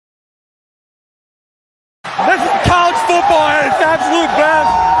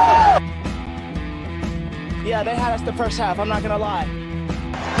the first half. I'm not going to lie.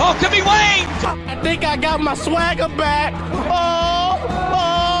 Oh, could be Wayne! I think I got my swagger back. Oh!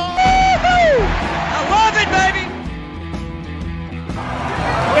 I love it, baby!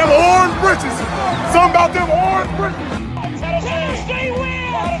 Them orange britches. Something about them orange britches. Tennessee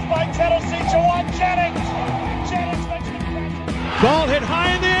wins! By Tennessee, Jawan Jennings. Jennings makes the catch. Ball hit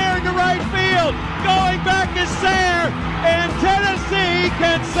high in the air into right field. Going back is Sayre. And Tennessee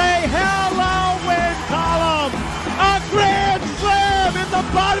can say hello, win column. A grand slam in the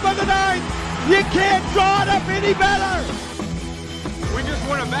bottom of the ninth. You can't draw it up any better. We just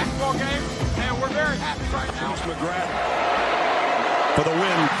won a basketball game, and we're very happy right now. Bruce McGrath for the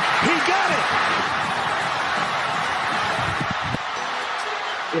win. He got it.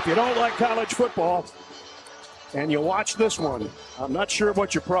 If you don't like college football and you watch this one, I'm not sure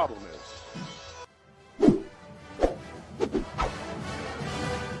what your problem is.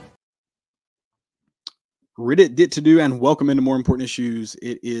 Reddit did to do, and welcome into More Important Issues.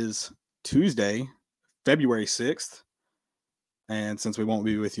 It is Tuesday, February 6th. And since we won't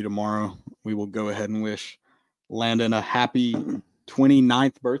be with you tomorrow, we will go ahead and wish Landon a happy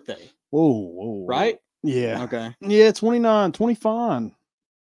 29th birthday. Whoa. Right? Yeah. Okay. Yeah, 29, 25.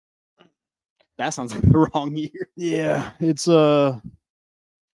 That sounds like the wrong year. Yeah, it's You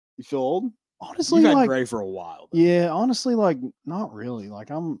feel old? honestly You've had like gray for a while. Though. yeah, honestly like not really. Like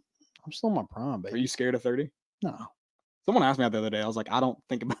I'm still in my prime, baby. Are you scared of 30? No. Someone asked me that the other day. I was like, I don't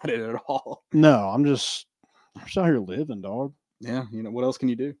think about it at all. No, I'm just out here living, dog. Yeah. You know, what else can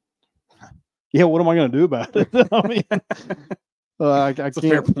you do? Yeah, what am I gonna do about it? I mean I That's a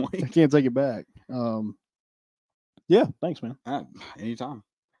fair can't point. I can't take it back. Yeah, thanks, man. Anytime.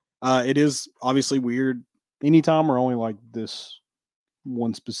 It is obviously weird. Anytime or only like this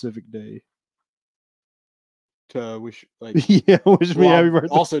one specific day. To wish, like, Yeah, wish me well, happy I'll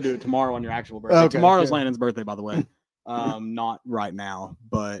birthday. also do it tomorrow on your actual birthday. Okay, Tomorrow's okay. Landon's birthday, by the way. Not right now,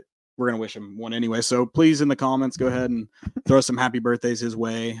 but we're gonna wish him one anyway. So please, in the comments, go ahead and throw some happy birthdays his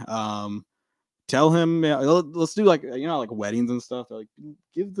way. Tell him, yeah, let's do like like weddings and stuff. Like,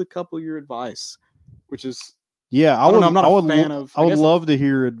 give the couple your advice, which is Yeah, I don't know, I'm not a fan of. I would guess love to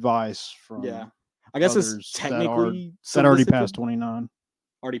hear advice from Yeah, I guess it's others technically that already solicited. passed 29.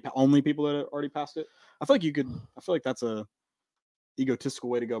 Only people that already passed it. I feel like you could. I feel like that's a egotistical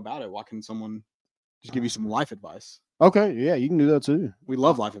way to go about it. Why can someone just give you some life advice? Okay, yeah, you can do that too. We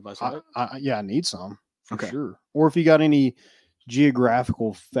love life advice, right? I need some for Okay. sure. Or if you got any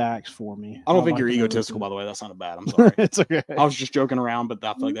geographical facts for me. I don't think like you're to know that egotistical, too. by the way. That sounded bad. I'm sorry. It's okay. I was just joking around, but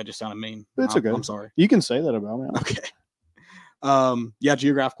I feel like that just sounded mean. It's I'm- okay. I'm sorry. You can say that about me. Okay. Yeah,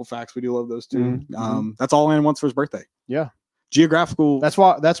 geographical facts. We do love those too. Mhm, That's all Landon wants for his birthday. Yeah. Geographical. That's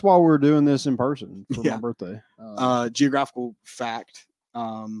why we're doing this in person for Yeah. my birthday. Geographical fact.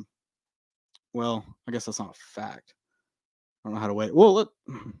 Well, I guess that's not a fact. I don't know how to wait. Well,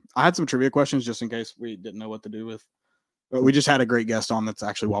 I had some trivia questions just in case we didn't know what to do with. But we just had a great guest on. That's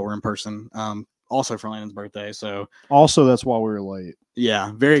actually while we're in person. Also for Landon's birthday. So Also, that's why we were late.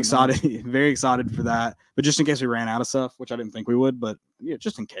 yeah, very excited. Very excited for that. But just in case we ran out of stuff, which I didn't think we would, but yeah,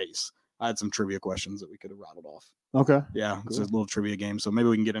 just in case, I had some trivia questions that we could have rattled off. Okay. Yeah, it's a Cool. little trivia game, so maybe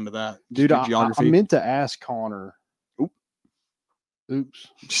we can get into that. Just Dude, do I meant to ask Connor.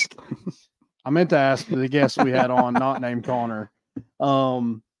 Oops. I meant to ask the guest we had on, not named Connor,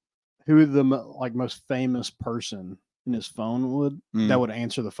 who the most famous person in his phone that would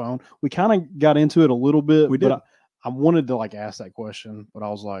answer the phone. We kind of got into it a little bit. We did. But I wanted to ask that question, but I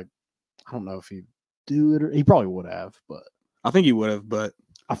was like, I don't know if he'd do it, or he probably would have, but I think you would have, but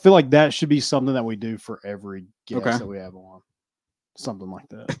I feel like that should be something that we do for every guest Okay. that we have on. Something like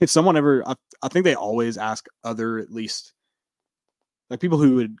that. if someone ever, I think they always ask other, at least like people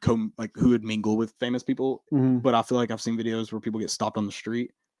who would come, like who would mingle with famous people. Mhm. But I feel like I've seen videos where people get stopped on the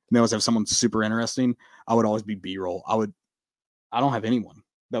street and they always have someone super interesting. I would always be B-roll. I don't have anyone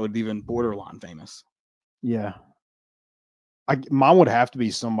that would be even borderline famous. Yeah. Mine would have to be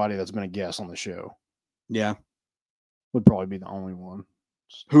somebody that's been a guest on the show. Yeah. Would probably be the only one.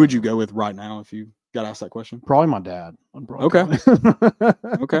 Who would you go with right now if you got asked that question? Probably my dad. I'd probably Okay. go.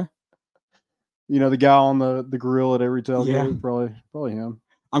 Okay. You know, the guy on the grill at every tailgate. Yeah. Probably him.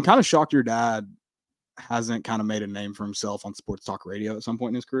 I'm kind of shocked your dad hasn't kind of made a name for himself on sports talk radio at some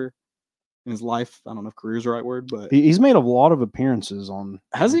point in his career, in his life. I don't know if career is the right word, but He's made a lot of appearances on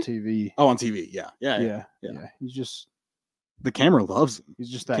Has he? TV. oh, on TV. Yeah. Yeah. Yeah. yeah. He's just The camera loves him.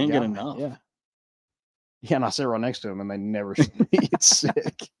 that Can't guy. get enough. Yeah. Yeah, and I sit right next to him, and they never see me. It's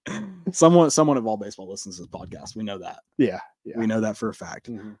sick. Someone of all baseball listens to this podcast. We know that. Yeah. We know that for a fact.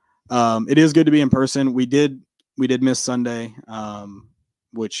 Mhm. It is good to be in person. We did miss Sunday,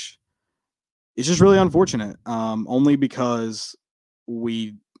 which it's just really unfortunate. Only because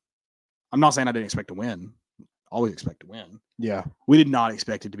I'm not saying I didn't expect to win. Always expect to win. Yeah. We did not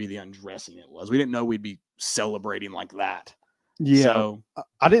expect it to be the undressing it was. We didn't know we'd be celebrating like that. Yeah. So,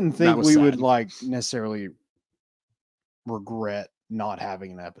 I didn't think was we sad. would like necessarily regret not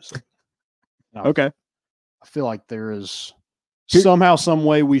having an episode. No, okay. I feel like there is somehow, some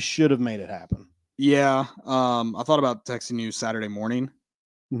way we should have made it happen. Yeah. I thought about texting you Saturday morning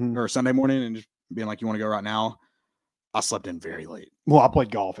or Sunday morning and just being like, you want to go right now? I slept in very late. Well, I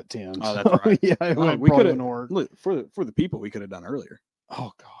played golf at 10. Oh, so, that's right. Yeah, it Well, would we probably could wouldn't work. look for the people we could have done earlier. Oh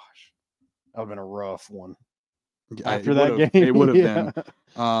gosh, that would have been a rough one. Yeah, After it that would've- game, it would have yeah.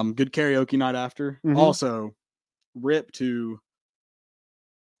 been good karaoke night after. Mhm. Also, rip to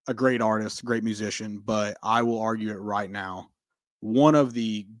a great artist, great musician, but I will argue it right now. One of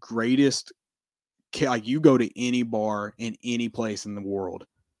the greatest, like you go to any bar in any place in the world,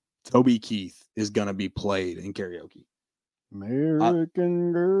 Toby Keith is gonna be played in karaoke.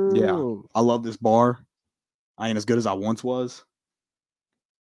 American Girl. Yeah. I love this bar. I ain't as good as I once was.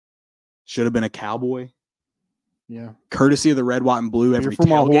 Should have been a cowboy. Yeah. Courtesy of the red, white, and blue. Beer Every for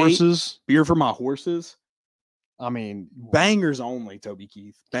my tailgate. horses. Beer for my horses. I mean, Bangers only, Toby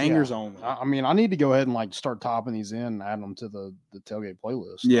Keith. Bangers only. I mean, I need to go ahead and like start topping these in and add them to the tailgate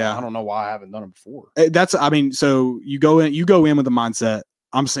playlist. Yeah. I don't know why I haven't done it before. So you go in with the mindset,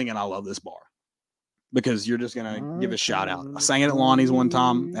 I'm singing I love this bar. Because you're just gonna give a shout out. I sang it at Lonnie's one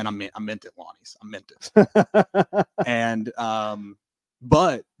time, and I meant it, Lonnie's. I meant it. And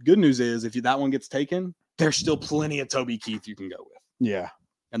but good news is if that one gets taken, there's still plenty of Toby Keith you can go with. Yeah.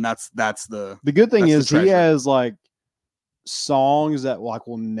 And that's the The good thing That's the is he treasure. has like songs that like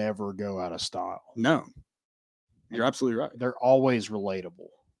will never go out of style. no. You're absolutely right. They're always relatable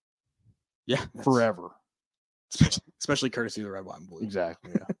Yeah. forever. Especially courtesy of the red, white, and blue.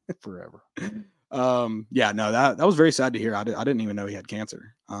 Exactly. Yeah. Forever. Yeah, no, that was very sad to hear. I didn't even know he had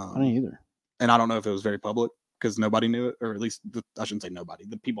cancer. I didn't either. And I don't know if it was very public because nobody knew it, or at least I shouldn't say nobody.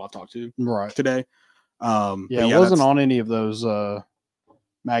 The people I've talked to Right. today. Yeah, But it wasn't that's- on any of those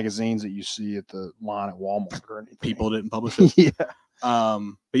magazines that you see at the line at Walmart or anything. People didn't publish it. Yeah.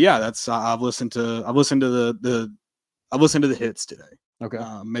 But yeah, that's I've listened to the hits today. Okay.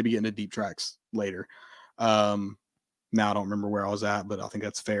 Maybe get into deep tracks later. Now I don't remember where I was at, but I think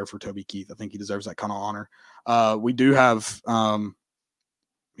that's fair for Toby Keith. I think he deserves that kind of honor. We do have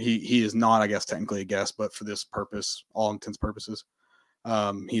he is not, I guess, technically a guest, but for this purpose, all intents purposes,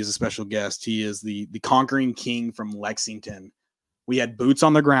 he is a special guest. He is the conquering king from Lexington. We had Boots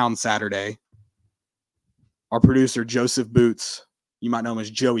on the Ground Saturday. Our producer Joseph Boots, you might know him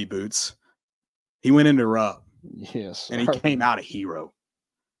as Joey Boots. He went into Rupp Yes. and he sir. came out a hero.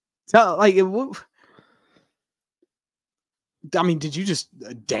 So, like, I mean, did you just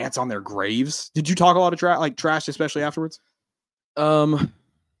dance on their graves? Did you talk a lot of trash, especially afterwards?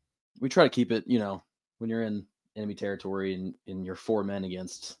 We try to keep it, when you're in enemy territory and you're 4 men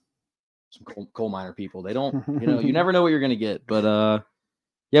against some coal miner people, they don't, you never know what you're going to get. But,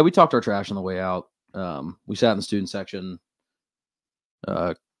 yeah, we talked our trash on the way out. We sat in the student section.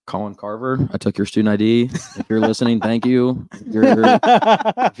 Colin Carver, I took your student ID. If you're listening, thank you.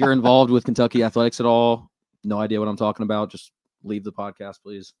 If you're involved with Kentucky athletics at all, no idea what I'm talking about, just leave the podcast,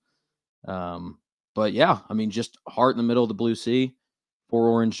 please. But yeah, I mean, just heart in the middle of the Blue Sea, 4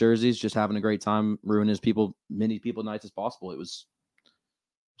 orange jerseys, just having a great time, ruining many people nights as possible. It was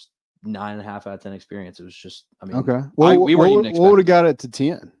just 9.5 out of 10 experience. It was just, I mean, Okay. Well, we weren't even what would have got it to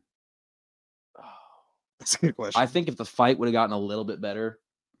 10? That's a good question. I think if the fight would have gotten a little bit better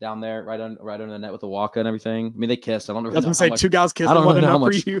down there, right under the net with the Waka and everything. I mean, they kissed. I don't know. I was gonna say 2 guys kissing. I don't wasn't know how enough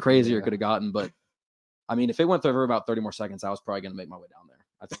for much you. crazier it Yeah. could have gotten, but I mean, if it went for about 30 more seconds, I was probably going to make my way down there.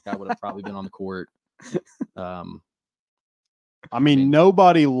 I think I would have probably been on the court. I mean,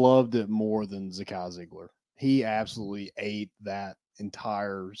 nobody loved it more than Zakai Ziegler. He absolutely ate that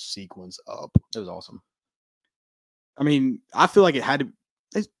entire sequence up. It was awesome. I mean, I feel like it had to.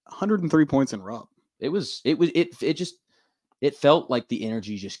 It's 103 points in Rupp. It felt like the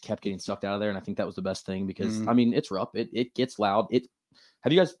energy just kept getting sucked out of there, and I think that was the best thing because I mean, it's Rupp. It gets loud.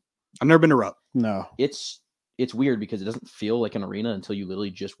 Have you guys? I've never been to Rupp. No. It's weird because it doesn't feel like an arena until you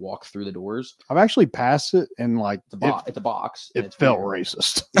literally just walk through the doors. I've actually passed it and like It's a box. and it it's felt weird.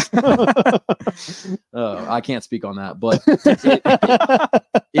 racist. I can't speak on that, but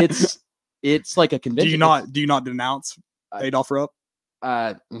it's like a convention. Do you not denounce Adolph Rupp?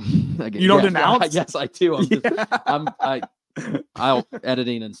 You don't denounce? Yes, I do. I'll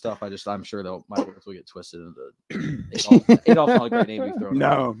editing and stuff. I'm sure my words will get twisted into Adolph's not a great name.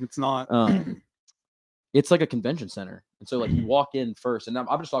 No, it's not. it's like a convention center. And so like you walk in first, and I'm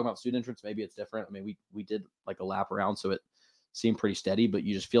just talking about student entrance. Maybe it's different. I mean, we did like a lap around, so it seemed pretty steady, but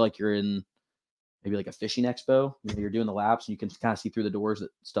you just feel like you're in maybe like a fishing expo. You know, you're doing the laps and you can kind of see through the doors that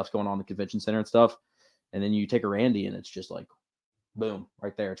stuff's going on in the convention center and stuff. And then you take a Randy and it's just like, boom,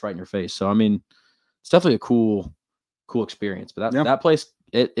 right there. It's right in your face. So, I mean, it's definitely a cool experience, but that place,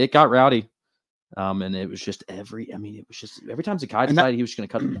 it got rowdy. And it was just every time Zakai decided he was going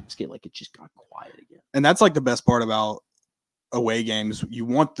to cut the basket, like it just got quiet again. And that's like the best part about away games. You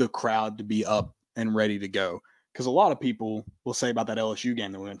want the crowd to be up and ready to go. Because a lot of people will say about that LSU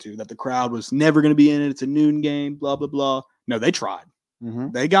game that we went to that the crowd was never going to be in it. It's a noon game, blah, blah, blah. No, they tried. Mm-hmm.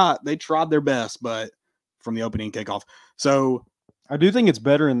 They tried their best, but from the opening kickoff. So I do think it's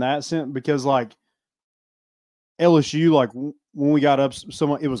better in that sense because like LSU, like when we got up,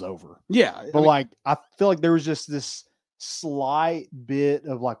 it was over. Yeah. But I feel like there was just this slight bit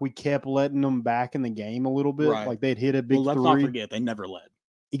of like we kept letting them back in the game a little bit. Right. Like they'd hit a big let's three. not forget, they never led.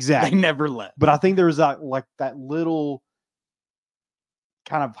 Exactly. They never led. But I think there was that little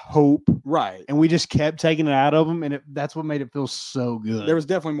kind of hope. Right. And we just kept taking it out of them. And that's what made it feel so good. There was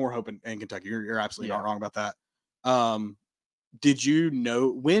definitely more hope in Kentucky. You're absolutely not wrong about that. Did you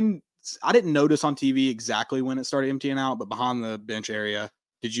know when I didn't notice on TV exactly when it started emptying out, but behind the bench area,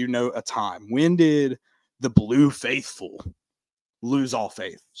 did you know a time? When did the Blue Faithful lose all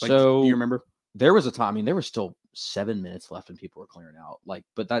faith? Like, so do you remember? There was a time, I mean, there was still 7 minutes left and people were clearing out. Like,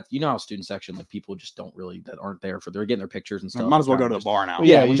 but that, you know, how student section, like people just don't really, that aren't there they're getting their pictures and stuff. Might as well go to the bar now.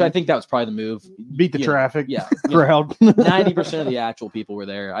 Yeah, which I think that was probably the move. Beat the traffic. Yeah. Crowd. 90% of the actual people were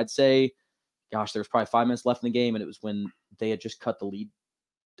there. I'd say, gosh, there was probably 5 minutes left in the game. And it was when they had just cut the lead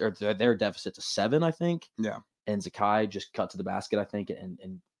or their deficit to 7, I think. Yeah. And Zakai just cut to the basket, I think.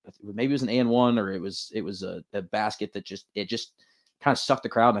 And maybe it was an and-1 or it was a basket that just kind of sucked the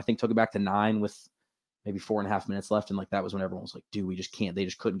crowd. And I think took it back to 9 with maybe 4.5 minutes left. And like, that was when everyone was like, dude, we just can't, they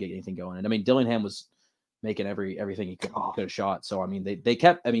just couldn't get anything going. And I mean, Dillingham was making everything he could have shot. So, I mean, they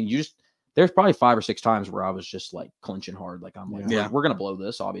kept, I mean, there's probably 5 or 6 times where I was just like clinching hard. Like, I'm like, we're going to blow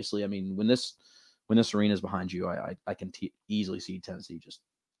this. Obviously. I mean, when this arena is behind you, I can easily see Tennessee just.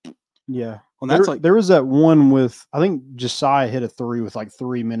 Yeah. Well, there was that one with, I think Josiah hit a 3 with like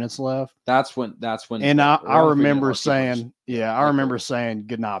 3 minutes left. That's when. And I remember saying, saying,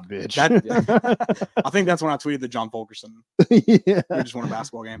 good night, bitch. I think that's when I tweeted the John Fulkerson. Yeah. We just won a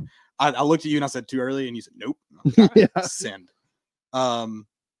basketball game. I looked at you and I said too early and you said, nope. Send.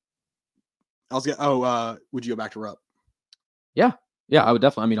 Would you go back to Rupp? Yeah, I would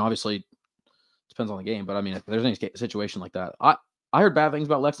definitely. I mean, obviously, depends on the game, but I mean, if there's any situation like that, I heard bad things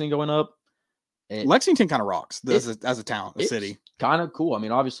about Lexington going up. Lexington kind of rocks as a town, a city. Kind of cool. I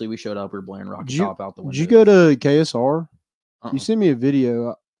mean, obviously, we showed up. We were blaring Rocky Top out the window. Did you go to KSR? You sent me a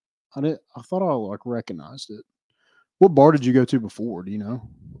video. I thought I like recognized it. What bar did you go to before? Do you know?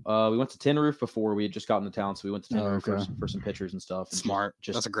 We went to Tin Roof before. We had just gotten to town, so we went to Tin Roof for some pictures and stuff. And Smart.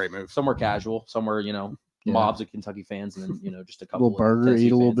 That's a great move. Somewhere casual, somewhere mobs of Kentucky fans, and then just a couple little burger,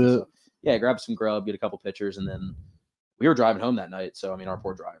 eat a little bit. Yeah, grab some grub, get a couple pictures, and then we were driving home that night. So I mean, our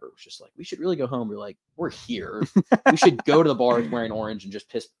poor driver was just like, "We should really go home." We're like, "We're here. We should go to the bars wearing orange and just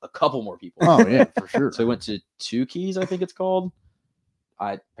piss a couple more people." Oh yeah, for sure. So we went to Two Keys, I think it's called.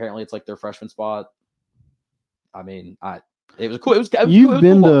 Apparently it's like their freshman spot. I mean, it was cool.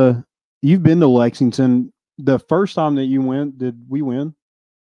 You've been to Lexington. The first time that you went, did we win?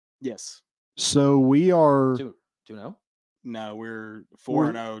 Yes. So we are 2-0. No, we're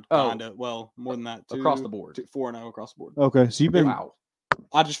 4-0. Kinda. Well, more than that. Across the board. 4-0 across the board. Okay, so you've been. Wow.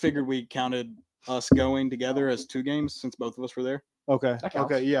 I just figured we counted us going together as 2 games since both of us were there. Okay.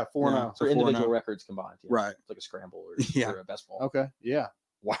 Okay. Yeah. 4-0. So individual records combined. Yeah. Right. It's like a scramble or a best ball. Okay. Yeah.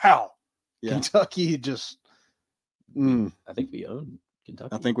 Wow. Yeah. Kentucky just. I think we own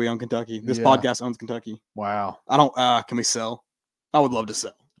Kentucky. I think we own Kentucky. This podcast owns Kentucky. Wow. I don't. Can we sell? I would love to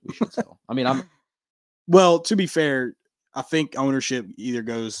sell. We should sell. I mean, Well, to be fair, I think ownership either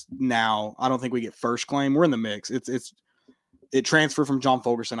goes now. I don't think we get first claim. We're in the mix. It transferred from John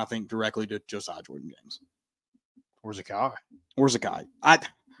Fulkerson, I think, directly to Josiah Jordan James. Where's the guy?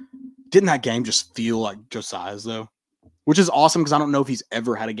 Didn't that game just feel like Josiah's though? Which is awesome because I don't know if he's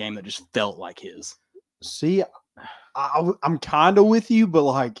ever had a game that just felt like his. See, I'm kind of with you, but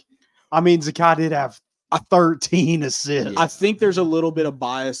Zakai did have 13 assists. I think there's a little bit of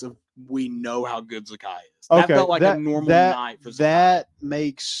bias of we know how good Zakai is. That felt like a normal night for Zakai. That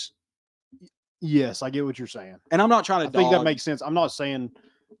makes yes, I get what you're saying. And I'm not trying to I think that makes sense. I'm not saying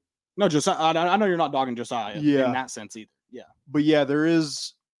no, Josiah. I know you're not dogging Josiah in that sense either. Yeah. But yeah, there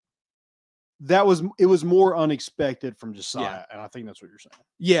is it was more unexpected from Josiah, and I think that's what you're saying.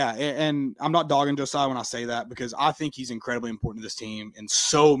 Yeah, and I'm not dogging Josiah when I say that because I think he's incredibly important to this team in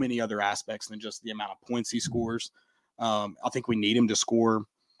so many other aspects than just the amount of points he scores. I think we need him to score.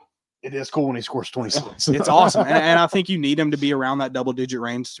 It is cool when he scores 26. It's awesome, and I think you need him to be around that double-digit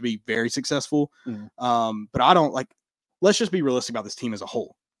range to be very successful. But I don't like. Let's just be realistic about this team as a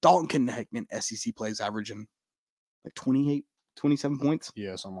whole. Dalton Knecht in SEC plays averaging like 28, 27 points.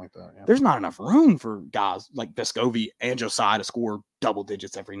 Yeah, something like that. Yeah. There's not enough room for guys like Vescovi and Josiah to score double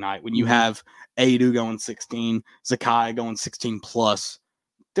digits every night. When you have Adu going 16, Zakai going 16 plus,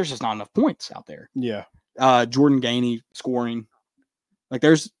 there's just not enough points out there. Yeah. Jordan Gainey scoring. Like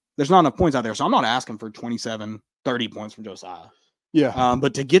there's not enough points out there. So I'm not asking for 27, 30 points from Josiah. Yeah.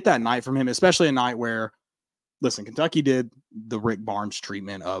 But to get that night from him, especially a night where, listen, Kentucky did the Rick Barnes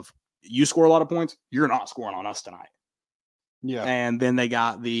treatment of you score a lot of points, you're not scoring on us tonight. Yeah. And then they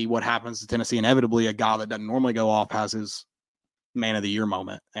got what happens to Tennessee inevitably, a guy that doesn't normally go off has his man of the year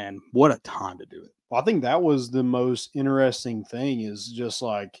moment. And what a time to do it. Well, I think that was the most interesting thing is just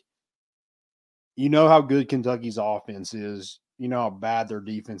like, you know how good Kentucky's offense is. You know how bad their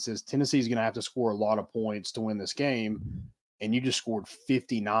defense is. Tennessee's going to have to score a lot of points to win this game. And you just scored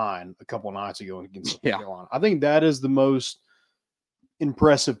 59 a couple nights ago against South Carolina. I think that is the most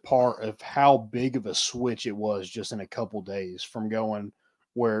impressive part of how big of a switch it was just in a couple days from going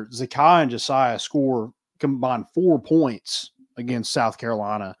where Zakai and Josiah score combined 4 points against South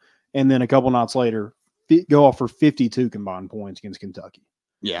Carolina. And then a couple nights later, go off for 52 combined points against Kentucky.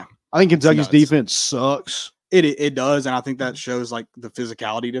 Yeah. I think Kentucky's defense sucks. It does, and I think that shows like the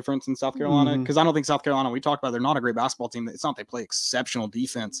physicality difference in South Carolina. Because I don't think South Carolina, we talked about, they're not a great basketball team. It's not they play exceptional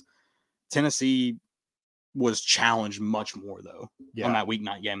defense. Tennessee was challenged much more though on that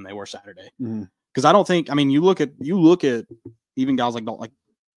weeknight game than they were Saturday. Because I don't think, I mean, you look at even guys like Dalton, like.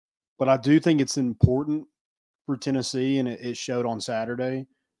 But I do think it's important for Tennessee, and it showed on Saturday.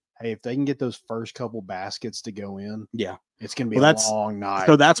 Hey, if they can get those first couple baskets to go in, it's going to be a long night.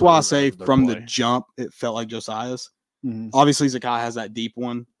 So that's why I say from the jump, it felt like Josiah's. Obviously, Zakai has that deep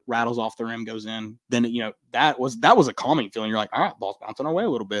one, rattles off the rim, goes in. Then, that was a calming feeling. You're like, all right, ball's bouncing our way a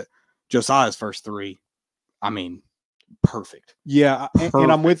little bit. Josiah's first three, I mean, perfect. Yeah,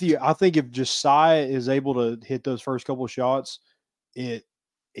 and I'm with you. I think if Josiah is able to hit those first couple of shots, it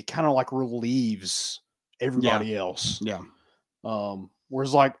kind of like relieves everybody else. Yeah.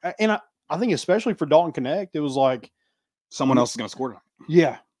 Whereas like, and I think especially for Dalton Knecht, it was like someone else is going to score tonight.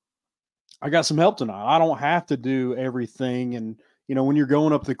 Yeah. I got some help tonight. I don't have to do everything. And, when you're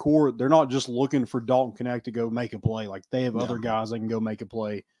going up the court, they're not just looking for Dalton Knecht to go make a play. Like they have other guys that can go make a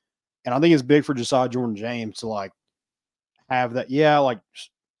play. And I think it's big for Josiah Jordan-James to like have that. Yeah. Like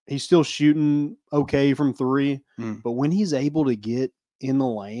he's still shooting okay from three, but when he's able to get in the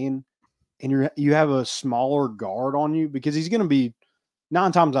lane and you have a smaller guard on you, because he's going to be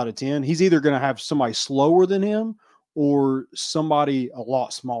 9 times out of 10, he's either going to have somebody slower than him or somebody a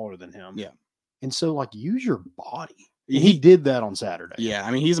lot smaller than him. Yeah. And so like use your body. He did that on Saturday. Yeah.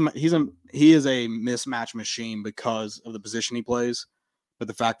 I mean, he is a mismatch machine because of the position he plays, but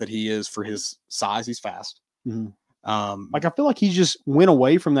the fact that he is, for his size, he's fast. Like I feel like he just went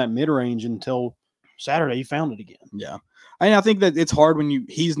away from that mid range until Saturday. He found it again. Yeah. I think that it's hard when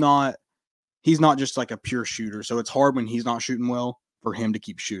he's not just like a pure shooter. So it's hard when he's not shooting well for him to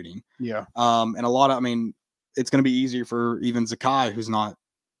keep shooting. Yeah. And it's going to be easier for even Zakai,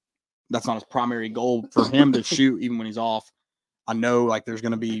 that's not his primary goal for him to shoot even when he's off. I know like there's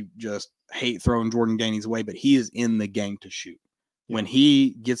going to be just hate throwing Jordan Gainey's way, but he is in the game to shoot. Yeah. When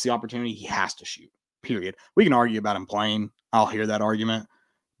he gets the opportunity, he has to shoot, period. We can argue about him playing. I'll hear that argument.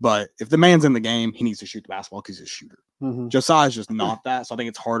 But if the man's in the game, he needs to shoot the basketball because he's a shooter. Josiah is just not that. So I think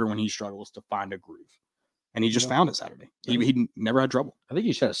it's harder when he struggles to find a groove. And he just found it Saturday. He never had trouble. I think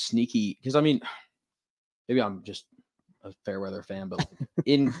he just had a sneaky, because maybe I'm just a Fairweather fan, but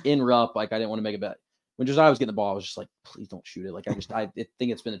in Rupp, like I didn't want to make a bet. When Josiah was getting the ball, I was just like, please don't shoot it. Like I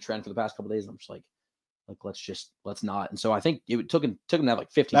think it's been a trend for the past couple of days. And I'm just like let's not. And so I think it took him to have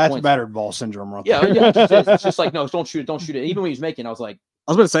like 15 points. That's battered ball syndrome, right? Yeah. It's just like, no, don't shoot it. And even when he was making, I was going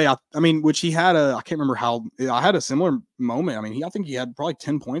to say, which he had I can't remember how, I had a similar moment. I think he had probably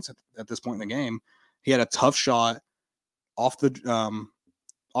 10 points at this point in the game. He had a tough shot off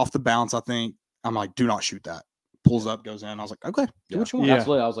the bounce, I think. I'm like, do not shoot that. Pulls up, goes in. I was like, okay, do what you want. Yeah.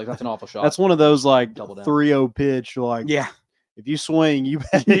 Absolutely. I was like, that's an awful shot. That's one of those like 3-0 pitch. Like, if you swing, you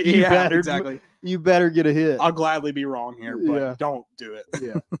better exactly. You better get a hit. I'll gladly be wrong here, but don't do it.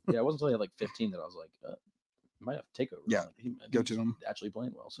 Yeah. Yeah. It wasn't until he had like 15 that I was like, might have to take over. Yeah. Go to him. Actually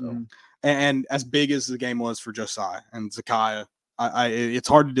playing well. So, and as big as the game was for Josiah and Zakai, It's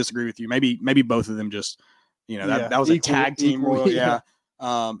hard to disagree with you. Maybe both of them just, that was a tag team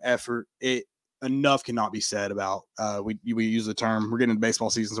effort. Enough cannot be said about we use the term, we're getting into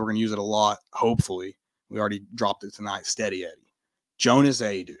baseball season, so we're going to use it a lot. Hopefully, we already dropped it tonight. Steady Eddie, Jonas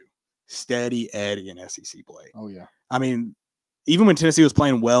Adu, steady Eddie in SEC play. Oh yeah. I mean, even when Tennessee was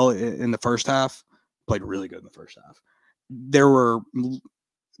playing well in the first half, played really good in the first half. They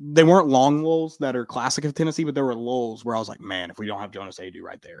weren't long lulls that are classic of Tennessee, but there were lulls where I was like, man, if we don't have Jonas Adu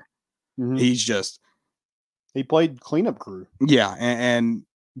right there, he played cleanup crew. Yeah, and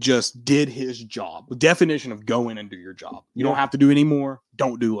just did his job. The definition of go in and do your job. You don't have to do any more.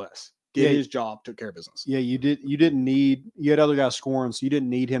 Don't do less. Did his job, took care of business. Yeah, you didn't need, you had other guys scoring, so you didn't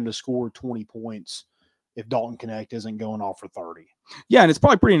need him to score 20 points if Dalton Connect isn't going off for 30. Yeah, and it's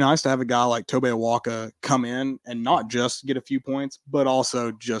probably pretty nice to have a guy like Tobe Awaka come in and not just get a few points, but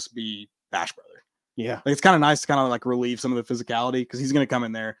also just be Bash Brother. Yeah. Like, it's kind of nice to kind of like relieve some of the physicality because he's going to come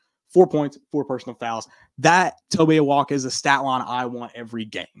in there, 4 points, 4 personal fouls. That Tobe Awaka is a stat line I want every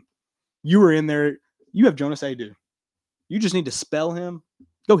game. You were in there, you have Jonas Adu. You just need to spell him,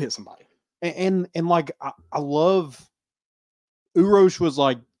 go hit somebody. And like, I love, Urosh was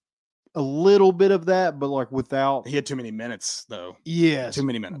like a little bit of that, but like without. He had too many minutes, though. Yes. Too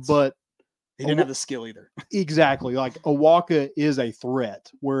many minutes. But he didn't have the skill either. Exactly. Like, Awaka is a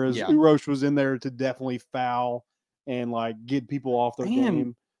threat, whereas Urosh was in there to definitely foul and like get people off their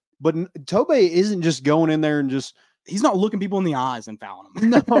game. But Tobe isn't just going in there and just. He's not looking people in the eyes and fouling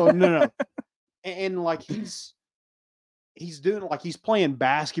them. No. And like he's doing, like, he's playing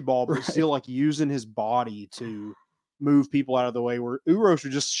basketball, but still like using his body to move people out of the way, where Urosh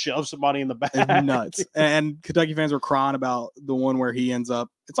would just shove somebody in the back. It's nuts. And Kentucky fans were crying about the one where he ends up,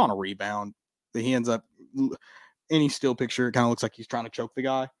 it's on a rebound, that he ends up, any still picture, it kind of looks like he's trying to choke the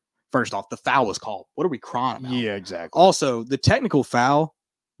guy. First off, the foul was called. What are we crying about? Yeah, exactly. Also, the technical foul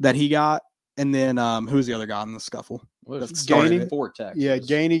that he got, and then who was the other guy in the scuffle? Gainey? 4 techs. Yeah,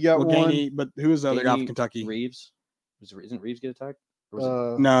 Gainey got one. Gainey, but who was the other guy from Kentucky? Reeves. Isn't Reeves get attacked?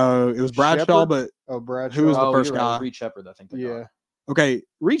 No, it was Bradshaw, Shepherd? but Bradshaw. who was the first you're guy? Right. Reed Shepherd, I think. Yeah. Okay,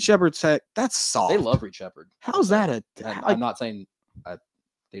 Reed Shepherd's tech, that's soft. They love Reed Shepherd. How's that a? I'm not saying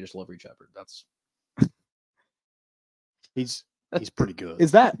they just love Reed Shepherd. That's he's pretty good.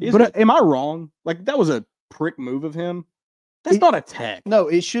 Is that? But am I wrong? Like, that was a prick move of him. That's not a tech. No,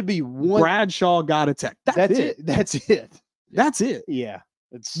 it should be one. Bradshaw got a tech. That's it. That's it. That's it. Yeah.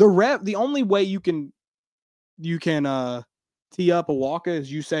 It's the ref. The only way you can tee up a Awaka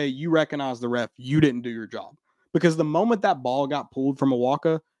is you say you recognize the ref. You didn't do your job, because the moment that ball got pulled from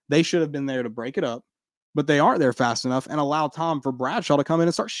Awaka, they should have been there to break it up, but they aren't there fast enough and allow time for Bradshaw to come in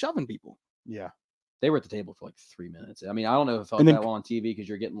and start shoving people. Yeah. They were at the table for like 3 minutes. I mean, I don't know if it felt that well on TV because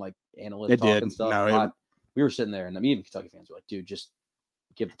you're getting like analyst talk and stuff. No, we were sitting there, and I mean, even Kentucky fans were like, dude, just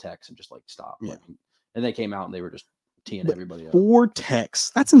give the text and just like stop. Yeah. Like, and they came out and they were just teeing everybody up. 4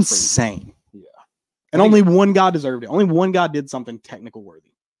 texts. That's insane. Yeah. And only one guy deserved it. Only one guy did something technical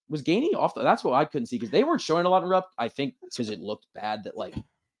worthy. Was Gainey off? That's what I couldn't see because they weren't showing a lot of rep. I think because it looked bad that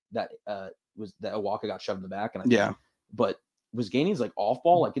was that Awaka got shoved in the back. And but was Gainey's like off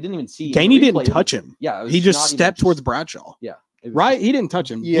ball? Like, it didn't even see. Gainey didn't touch him. Yeah. He just stepped towards Bradshaw. Yeah. Right? He didn't touch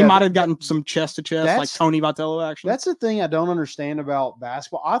him. Yeah, he might have gotten some chest to chest, like Tony Vitello action. That's the thing I don't understand about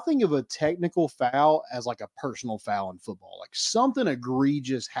basketball. I think of a technical foul as like a personal foul in football, like something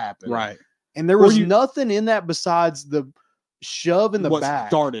egregious happened. Right. And there was nothing in that besides the shove in the back.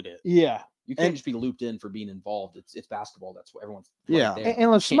 Started it. Yeah. You can't just be looped in for being involved. It's basketball. That's what everyone's. Yeah.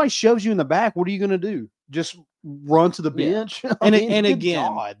 And if somebody shoves you in the back, what are you going to do? Just run to the bench? Yeah. And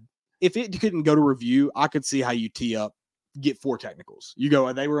again, if it couldn't go to review, I could see how you tee up, get 4 technicals. You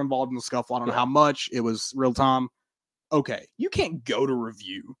go, they were involved in the scuffle. I don't know how much. It was real time. Okay. You can't go to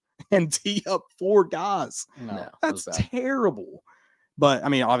review and tee up 4 guys. No, that's terrible. But I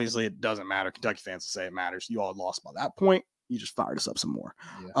mean, obviously it doesn't matter. Kentucky fans say it matters. You all had lost by that point. You just fired us up some more.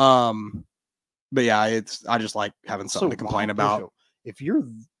 Yeah. But yeah, I just like having something to complain about. If you're,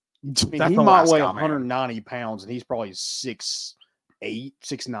 he might weigh 190 pounds and he's probably 6'8",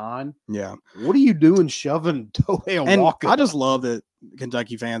 6'9". Yeah. What are you doing shoving Tobe Awaka? I just love that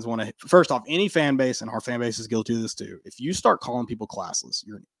Kentucky fans want to, first off, any fan base, and our fan base is guilty of this too. If you start calling people classless,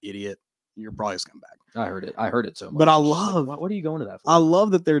 you're an idiot. You're probably a scumbag. I heard it so much. But I love, what are you going to that for? I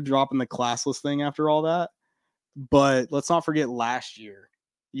love that they're dropping the classless thing after all that. But let's not forget last year,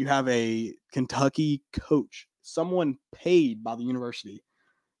 you have a Kentucky coach, someone paid by the university,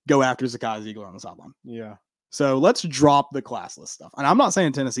 go after Zakai Ziegler on the sideline. Yeah. So let's drop the classless stuff. And I'm not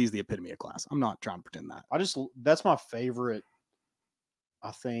saying Tennessee is the epitome of class. I'm not trying to pretend that. That's my favorite,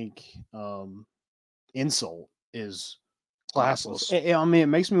 I think, insult is Classless. I mean, it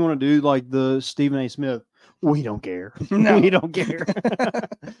makes me want to do like the Stephen A. Smith. We don't care. We don't care.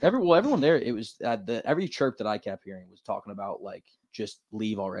 Everyone there, it was every chirp that I kept hearing was talking about like just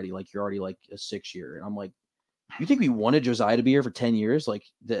leave already. Like you're already like a 6-year, and I'm like, you think we wanted Josiah to be here for 10 years? Like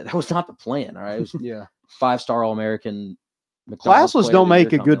that was not the plan. All right, it was 5-star All-American. Classless don't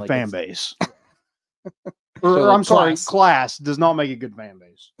make a good fan base. Or I'm sorry, class does not make a good fan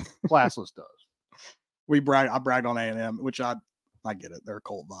base. Classless does. I bragged on A&M, which I get it. They're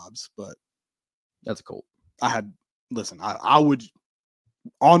Colt vibes, but that's a Colt. I would,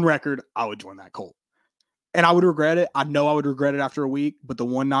 on record, I would join that Colt. And I would regret it. I know I would regret it after a week, but the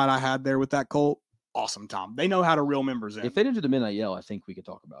one night I had there with that Colt, awesome time. They know how to reel members in. If they didn't do the midnight yell, I think we could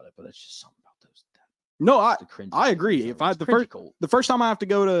talk about it, but it's just something about those. No, I agree. If the first time I have to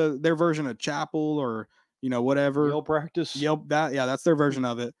go to their version of chapel or, whatever. Yell practice. That's their version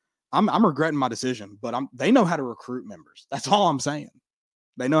of it. I'm regretting my decision, but they know how to recruit members. That's all I'm saying.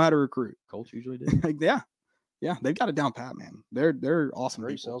 They know how to recruit. Colts usually do. Yeah, they've got it down pat, man. They're awesome.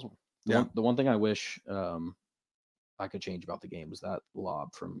 Great salesman. The one thing I wish I could change about the game was that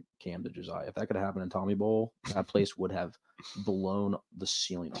lob from Cam to Josiah. If that could happen in Tommy Bowl, that place would have blown the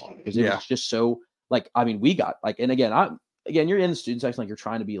ceiling off because it was just so like. I mean, we got like, and again, you're in the student section, like you're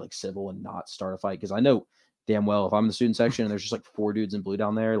trying to be like civil and not start a fight because I know damn well if I'm in the student section and there's just like 4 dudes in blue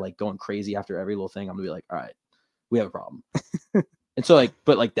down there like going crazy after every little thing, I'm gonna be like, all right, we have a problem. And so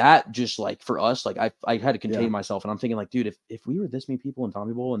but that just like for us, like I had to contain myself, and I'm thinking like, dude, if we were this many people in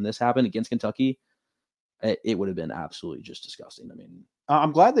Tommy Bowl and this happened against Kentucky, it would have been absolutely just disgusting. I mean,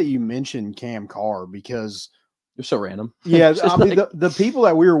 I'm glad that you mentioned Cam Carr because it was so random. Yeah, I mean, the people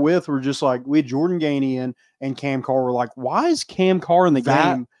that we were with were just like, we had Jordan Gainey in and Cam Carr were like, why is Cam Carr in the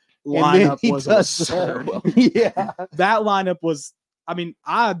game? Lineup was absurd. That lineup was. I mean,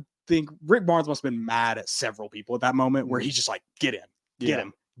 I think Rick Barnes must have been mad at several people at that moment where he's just like, get him.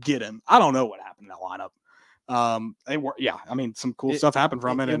 I don't know what happened in that lineup. They were, I mean, some cool stuff happened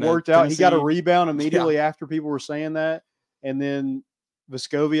from it. It worked out. He got a rebound immediately after people were saying that. And then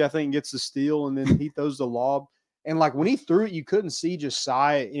Vescovi, I think, gets the steal and then he throws the lob. And like when he threw it, you couldn't see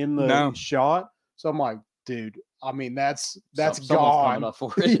Josiah in the shot. So I'm like, dude, I mean, that's gone. Up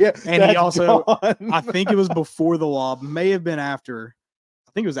for it. And he also, I think it was before the lob, may have been after.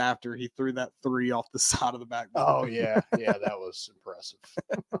 I think it was after he threw that 3 off the side of the backboard. Oh, yeah. Yeah, that was impressive.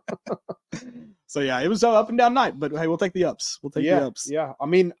 So, it was an up and down night, but hey, we'll take the ups. The ups. Yeah. I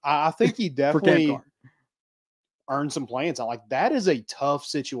mean, I think he definitely earned some playing time. Like, that is a tough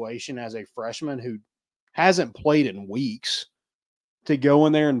situation as a freshman who hasn't played in weeks to go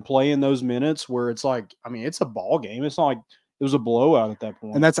in there and play in those minutes where it's like, I mean, it's a ball game. It's not like it was a blowout at that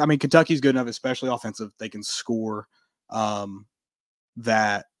point. And Kentucky's good enough, especially offensive. They can score.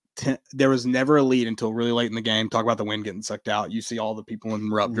 There was never a lead until really late in the game. Talk about the wind getting sucked out. You see all the people in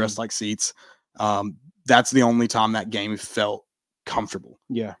Rupp dressed like seats. That's the only time that game felt comfortable.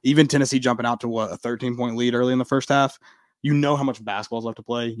 Yeah. Even Tennessee jumping out to a 13-point lead early in the first half. You know how much basketball's left to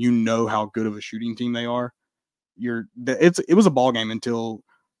play. You know how good of a shooting team they are. It was a ball game until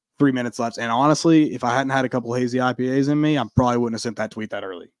 3 minutes left. And honestly, if I hadn't had a couple hazy IPAs in me, I probably wouldn't have sent that tweet that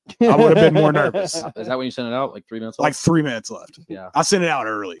early. I would have been more nervous. Is that when you sent it out? Like 3 minutes left? Like 3 minutes left. Yeah. I sent it out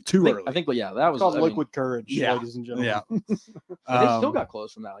early. Early. I think, that was called liquid courage, ladies and gentlemen. Yeah. They still got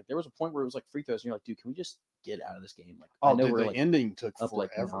close from that. Like there was a point where it was like free throws, and you're like, dude, can we just get out of this game? Like, I know the ending took up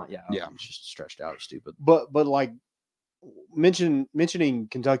forever. Like, it was just stretched out, stupid. But like mentioning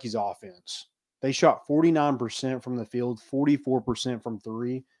Kentucky's offense, they shot 49% from the field, 44% from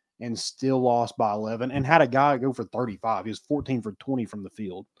 3. And still lost by 11 and had a guy go for 35. He was 14 for 20 from the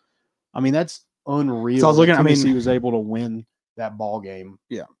field. I mean, that's unreal. So I was looking, he was able to win that ball game.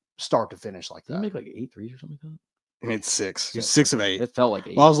 Yeah. Start to finish like that. Did he make like 8 threes or something like that? He made 6. He was 6 of 8. It felt like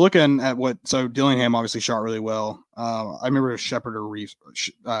 8. Well, I was looking at Dillingham obviously shot really well. I remember Shepard or Reeves.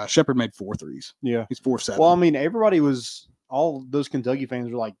 Shepard made 4 threes. Yeah. He's 4-7. Well, I mean, all those Kentucky fans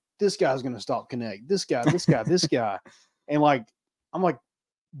were like, this guy's going to stop Connect. This guy, this guy. And like, I'm like,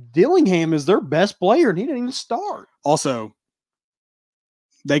 Dillingham is their best player, and he didn't even start. Also,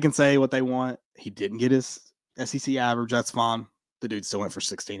 they can say what they want. He didn't get his SEC average. That's fine. The dude still went for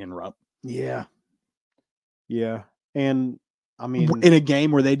 16 in Rupp. Yeah. Yeah. And, I mean... in a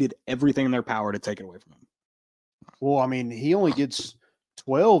game where they did everything in their power to take it away from him. Well, I mean, he only gets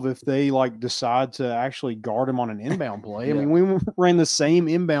 12 if they, like, decide to actually guard him on an inbound play. I mean, we ran the same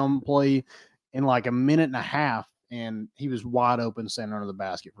inbound play in, like, a minute and a half. And he was wide open, standing under the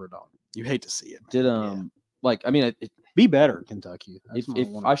basket for a dunk. You hate to see it. Be better, Kentucky.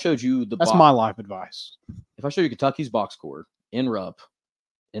 If I showed you that's my life advice. If I showed you Kentucky's box score in Rupp,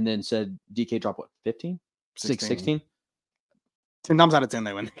 and then said DK dropped what 15, 16, 10 times out of 10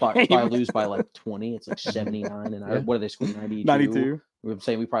 they win. If I lose by like 20, it's like 79. And what are they scoring? 92? 92. We're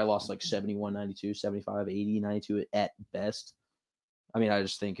saying we probably lost like 71, 92, 75, 80, 92 at best. I mean, I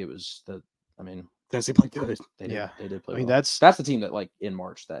just think it was Tennessee played good. they did play. I mean, well. that's the team that like in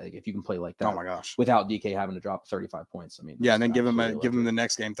March that if you can play like that. Oh my gosh. Without DK having to drop 35 points. I mean, Yeah, and then that's give him absolutely the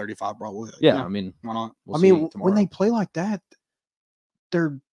next game 35 probably. Yeah, I mean, why not? we'll I mean, see when they tomorrow. play like that,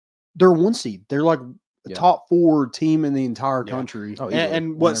 they're one seed. They're like a Yeah. top 4 team in the entire Yeah. country. Oh, And, easily. and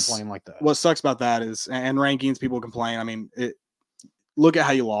when what's they're playing like that. what sucks about that is, and rankings, people complain. I mean, look at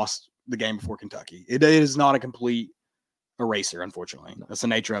how you lost the game before Kentucky. It is not a complete eraser, unfortunately. No. That's the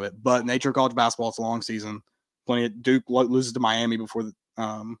nature of it. But nature of college basketball, it's a long season. Plenty of Duke loses to Miami before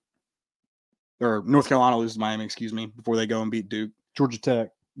or North Carolina loses to Miami, before they go and beat Duke. Georgia Tech.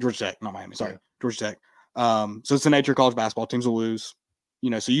 Georgia Tech, not Miami. Sorry, Yeah. Georgia Tech. So it's the nature of college basketball. Teams will lose.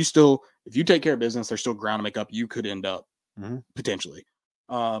 So you still, if you take care of business, there's still ground to make up. You could end up potentially.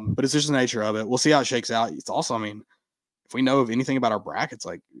 But it's just the nature of it. We'll see how it shakes out. It's also, I mean, if we know of anything about our brackets,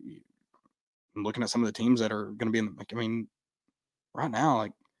 like I'm looking at some of the teams that are going to be in, like, I mean, right now,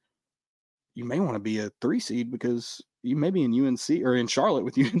 like you may want to be a 3 seed because you may be in UNC or in Charlotte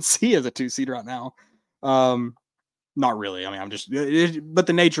with UNC as a 2 seed right now. Not really. I mean, I'm just, but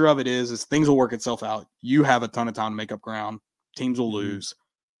the nature of it is things will work itself out. You have a ton of time to make up ground. Teams will lose.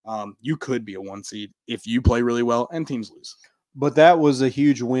 You could be a 1 seed if you play really well and teams lose. But that was a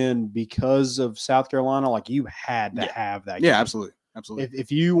huge win because of South Carolina. Like you had to have that. Yeah, game. absolutely. Absolutely.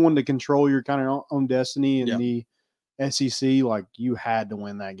 If you wanted to control your kind of own destiny in the SEC, like you had to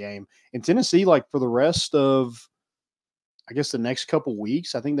win that game. And Tennessee, like for the rest of, I guess the next couple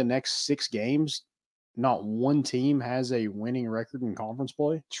weeks, I think the next 6 games, not one team has a winning record in conference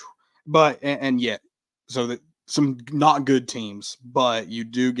play. But and yet, so that some not good teams, but you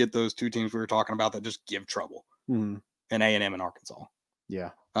do get those 2 teams we were talking about that just give trouble. And A&M and Arkansas. Yeah.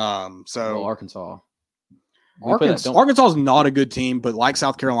 So Arkansas. Arkansas is not a good team, but like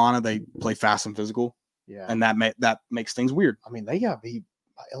South Carolina, they play fast and physical. Yeah. And that makes things weird. I mean, they got beat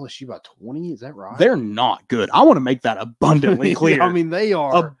by LSU by 20. Is that right? They're not good. I want to make that abundantly clear. I mean, they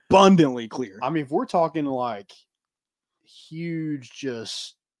are abundantly clear. I mean, if we're talking like huge,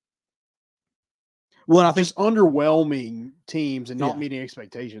 just well, I think just underwhelming teams and not meeting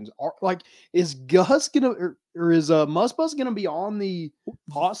expectations. Are like, is Gus gonna or is Muss Bus gonna be on the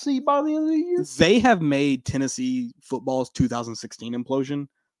hot seat by the end of the year? they have made Tennessee football's 2016 implosion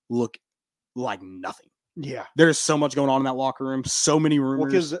look like nothing. Yeah, There's so much going on in that locker room. So many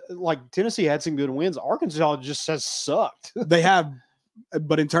rumors. because like Tennessee had some good wins. Arkansas just has sucked. They have,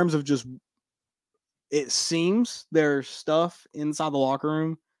 but in terms of just, it seems there's stuff inside the locker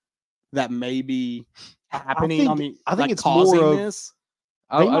room that may be happening. I think like it's causing more of this.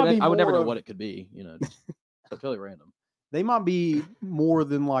 I might be would never more know of- what it could be. Just totally random. They might be more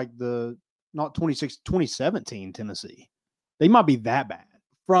than like the not 2017 Tennessee. They might be that bad.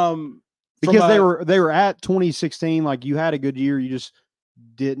 Because they were at 2016, like you had a good year, you just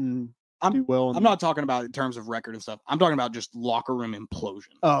didn't do well. I'm not talking about in terms of record and stuff. I'm talking about just locker room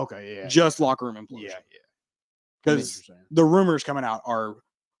implosion. Oh, okay, yeah. Just locker room implosion. Yeah. Because the rumors coming out are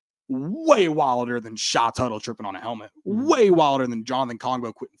way wilder than Sha Tuttle tripping on a helmet. Way wilder than Jonathan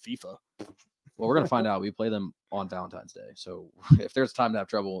Kongbo quitting FIFA. Well, we're gonna find out. We play them on Valentine's Day, so if there's time to have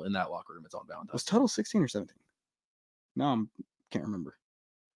trouble in that locker room, it's on Valentine's. Was Tuttle 16 or 17? No, I can't remember.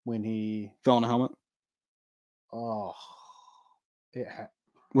 When he Fell on a helmet.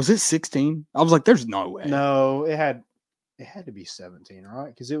 Was it 16? I was like, there's no way. No, it had to be 17, right?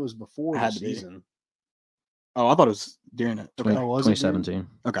 Because it was before the Had to be. season. Oh, I thought it was during it. Okay. Oh, was it during- 2017.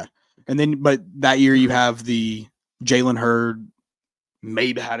 Okay. And then, but that year you have the Jalen Hurd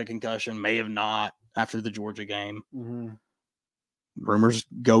maybe had a concussion, may have not after the Georgia game. Mhm. Rumors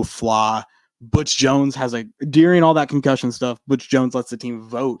go fly. Butch Jones during all that concussion stuff, Butch Jones lets the team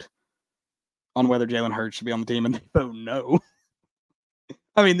vote on whether Jalen Hurd should be on the team, and they vote no.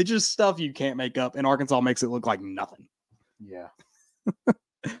 I mean, it's just stuff you can't make up, and Arkansas makes it look like nothing. Yeah. I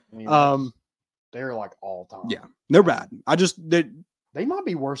mean, they're like all time. Yeah, they're bad. They might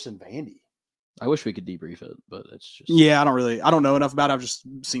be worse than Vandy. I wish we could debrief it, but it's just Yeah, I don't know enough about it. I've just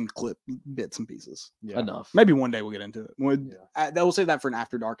seen bits and pieces. Yeah. enough. Maybe one day we'll get into it. We'll save that for an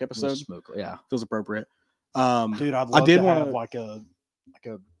After Dark We'll episode. smoke. Yeah. Feels appropriate. Dude, I'd love to have like a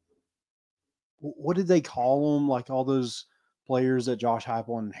what did they call them? Like all those players that Josh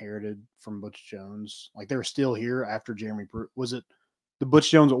Heupel inherited from Butch Jones. Like they were still here after Jeremy was it the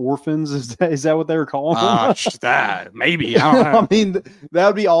Butch Jones orphans? Is that what they were calling them? That maybe. I don't know. I mean, that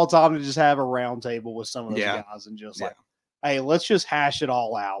would be all time to just have a round table with some of those Yeah. guys and just Yeah. like Hey, let's just hash it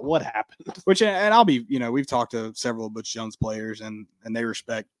all out. What happened? Which, and I'll be, we've talked to several of Butch Jones players, and they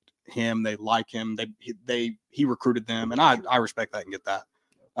respect him. They like him. He recruited them, and I respect that and get that.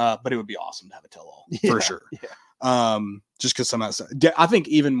 But it would be awesome to have a tell-all for sure. Yeah. Just because some of that stuff, I think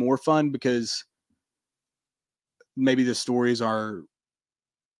even more fun because maybe the stories are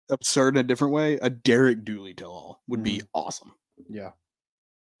absurd in a different way. A Derek Dooley tell-all would be awesome. Yeah.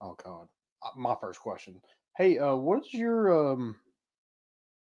 Oh God. My first question. Hey, what's your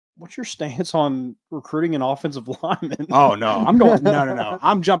stance on recruiting an offensive lineman? Oh no, I'm going no.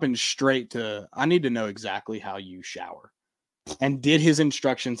 I'm jumping straight to I need to know exactly how you shower. And did his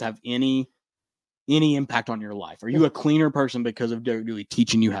instructions have any impact on your life? Are you a cleaner person because of Derek Dooley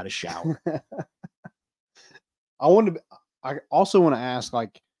teaching you how to shower? I also want to ask,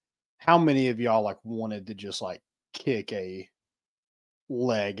 like, how many of y'all like wanted to just like kick a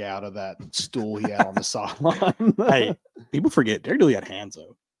leg out of that stool he had on the sideline? Hey, people forget Derek Dooley had hands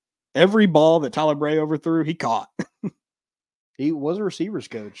though. Every ball that Tyler Bray overthrew, he caught. He was a receivers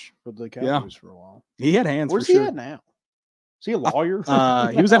coach for the Cowboys for a while. He had hands. Where's for he sure. at now? Is he a lawyer?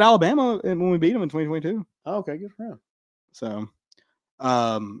 He was at Alabama when we beat him in 2022. Oh, okay, good for him. So,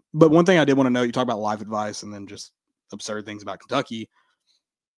 but one thing I did want to know, you talk about life advice and then just absurd things about Kentucky.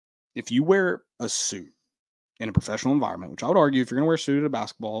 If you wear a suit in a professional environment, which I would argue if you're going to wear a suit at a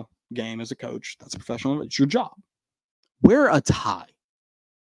basketball game as a coach, that's a professional, it's your job. Wear a tie.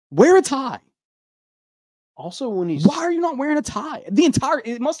 Wear a tie. Also, why are you not wearing a tie?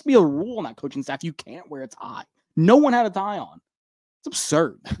 It must be a rule on that coaching staff. You can't wear a tie. No one had a tie on. It's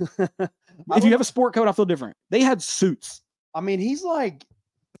absurd. If you have a sport coat, I feel different. They had suits. I mean, he's like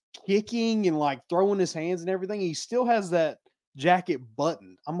kicking and like throwing his hands and everything. He still has that jacket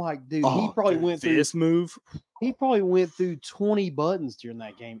buttoned. I'm like, dude, he probably went through this move. He probably went through 20 buttons during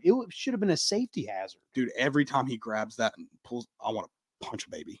that game. It should have been a safety hazard. Dude, every time he grabs that and pulls, I want to punch a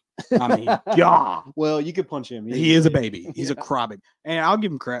baby. I mean, God. Well, you could punch him. He is a baby. He's a crybaby. And I'll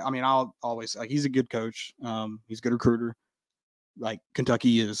give him credit. I mean, I'll always like he's a good coach. He's a good recruiter. Like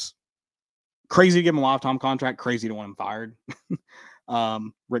Kentucky is crazy to give him a lifetime contract, crazy to want him fired.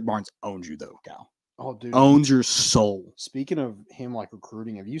 Rick Barnes owns you though, Cal. Oh, dude. Owns your soul. Speaking of him like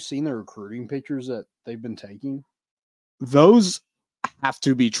recruiting, have you seen the recruiting pictures that they've been taking? Those have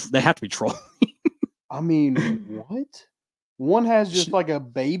to be trolling. I mean, what? One has just like a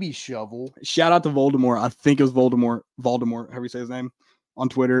baby shovel. Shout out to Voldemort. I think it was Voldemort, however you say his name, on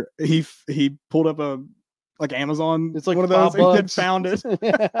Twitter. He pulled up a like Amazon. It's like one of those. He had found it.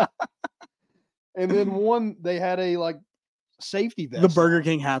 And then one they had a like safety vest. The Burger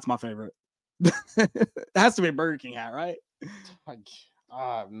King hat's my favorite. It has to be a Burger King hat, right?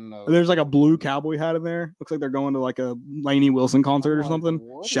 No. There's like a blue cowboy hat in there. Looks like they're going to like a Lainey Wilson concert or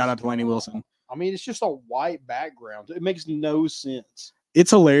something. Shout out to Lainey Wilson. I mean, it's just a white background. It makes no sense.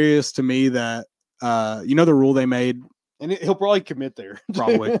 It's hilarious to me that the rule they made, and he'll probably commit there.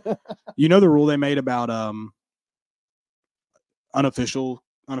 Probably. The rule they made about unofficials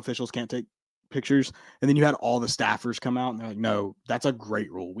can't take pictures, and then you had all the staffers come out and they're like, no, that's a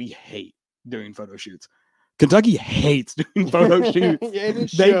great rule. We hate doing photo shoots. Kentucky hates doing photo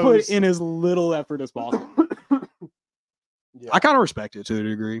shoots. They put in as little effort as possible. Yeah. I kind of respect it to a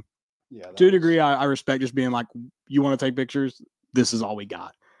degree. Yeah, to a degree, I respect just being like, you want to take pictures? This is all we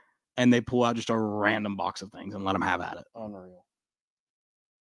got. And they pull out just a random box of things and let them have at it. Unreal.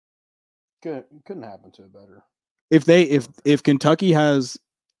 Couldn't happen to it better. If Kentucky has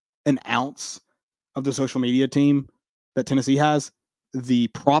an ounce of the social media team that Tennessee has, the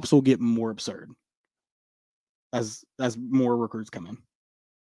props will get more absurd as more recruits come in.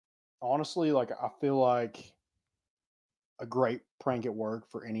 Honestly, like I feel like a great prank at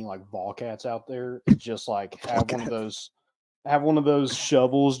work for any like Volcats out there is just like have one of those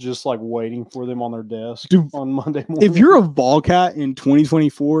shovels just like waiting for them on their desk on Monday morning. If you're a Volcat in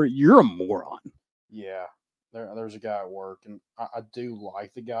 2024, you're a moron. Yeah. There's a guy at work, and I do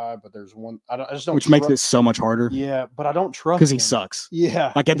like the guy, but there's one I just don't. Which makes it so much harder. Yeah, but I don't trust because him. he sucks.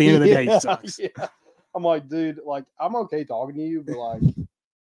 Yeah, like at the end of the day, he sucks. Yeah. I'm like, dude, like I'm okay talking to you, but like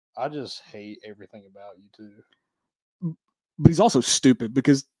I just hate everything about you too. But he's also stupid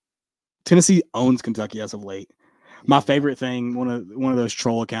because Tennessee owns Kentucky as of late. My favorite thing, one of those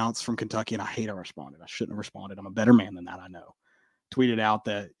troll accounts from Kentucky, and I hate I responded. I shouldn't have responded. I'm a better man than that, I know. Tweeted out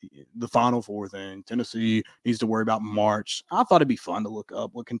that the Final Four thing, Tennessee needs to worry about March. I thought it'd be fun to look up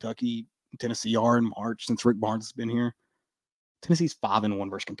what Kentucky and Tennessee are in March since Rick Barnes has been here. Tennessee's 5-1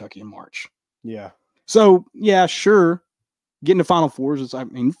 versus Kentucky in March. Yeah. So, yeah, sure. Getting to Final Fours is,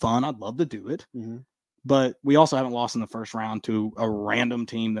 fun. I'd love to do it. Mm-hmm. But we also haven't lost in the first round to a random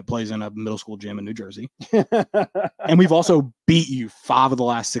team that plays in a middle school gym in New Jersey. And we've also beat you 5 of the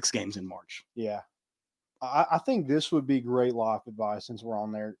last 6 games in March. Yeah. I think this would be great life advice since we're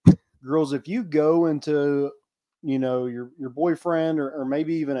on there. Girls, if you go into, your boyfriend or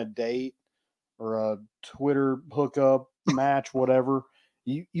maybe even a date or a Twitter hookup match, whatever,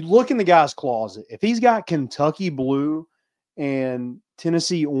 you look in the guy's closet. If he's got Kentucky blue and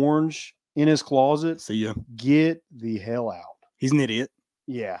Tennessee orange in his closet, See ya. get the hell out. He's an idiot.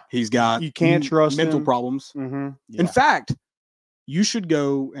 Yeah. He's got You can't trust mental him. problems. Mm-hmm. In fact, you should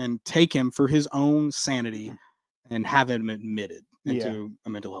go and take him for his own sanity and have him admitted into a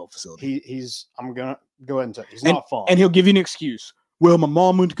mental health facility. I'm going to go ahead and tell you, he's not fun. And he'll give you an excuse. Well, my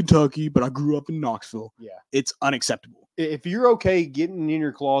mom went to Kentucky, but I grew up in Knoxville. Yeah. It's unacceptable. If you're okay getting in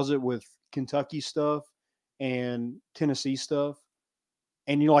your closet with Kentucky stuff and Tennessee stuff,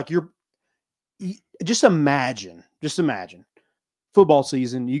 and just imagine football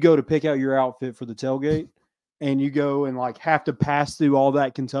season, you go to pick out your outfit for the tailgate and you go and have to pass through all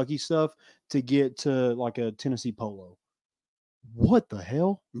that Kentucky stuff to get to a Tennessee polo. What the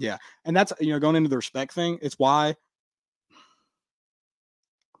hell? Yeah. And that's, going into the respect thing, it's why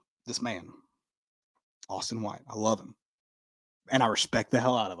this man, Austin White, I love him. And I respect the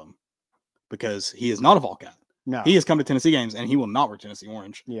hell out of him because he is not a Volcat. No. He has come to Tennessee games and he will not wear Tennessee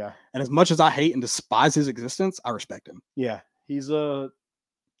orange. Yeah. And as much as I hate and despise his existence, I respect him. Yeah. He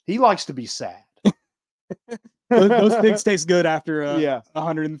likes to be sad. Those things taste good after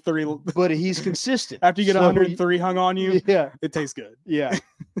 103. But he's consistent. After you get 103 hung on you, yeah, it tastes good. Yeah.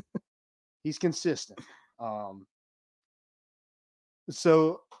 He's consistent.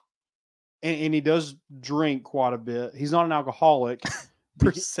 So, and he does drink quite a bit. He's not an alcoholic.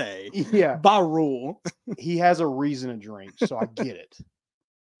 Per se. Yeah. By rule. He has a reason to drink, so I get it.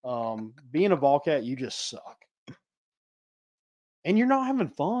 Being a Volcat, you just suck. And you're not having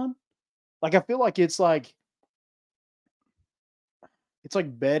fun. I feel like it's like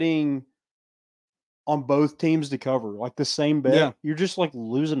betting on both teams to cover, the same bet. Yeah. You're just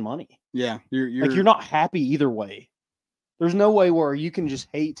losing money. Yeah. You're not happy either way. There's no way where you can just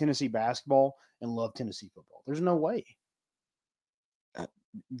hate Tennessee basketball and love Tennessee football. There's no way.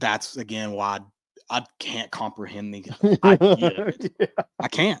 That's again why I can't comprehend the idea of it. Yeah. I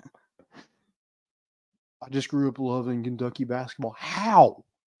can't. I just grew up loving Kentucky basketball. How?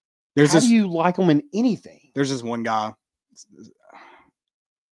 How do you like them in anything? There's this one guy.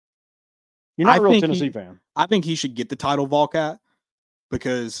 You're not a real Tennessee fan. I think he should get the title Volcat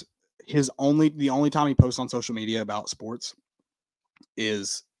because the only time he posts on social media about sports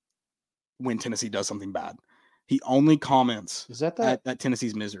is when Tennessee does something bad. He only comments Is that at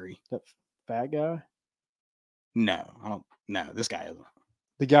Tennessee's misery. that fat guy? No, I don't. No, this guy isn't.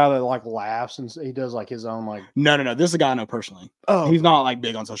 The guy that laughs and he does his own No. This is a guy I know personally. Oh, He's not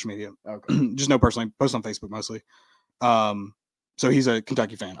big on social media. okay. Just know personally. Posts on Facebook mostly. So he's a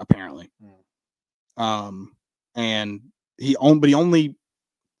Kentucky fan apparently. And he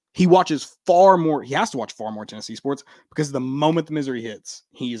watches far more. He has to watch far more Tennessee sports because the moment the misery hits,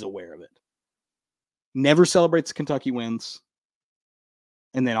 he's aware of it. Never celebrates Kentucky wins.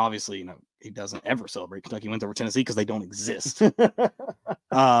 And then obviously, he doesn't ever celebrate Kentucky wins over Tennessee because they don't exist.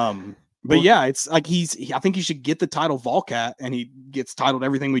 But yeah, it's I think he should get the title Volcat and he gets titled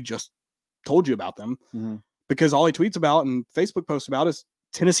everything we just told you about them because all he tweets about and Facebook posts about is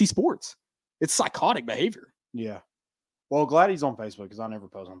Tennessee sports. It's psychotic behavior. Yeah. Well, glad he's on Facebook because I never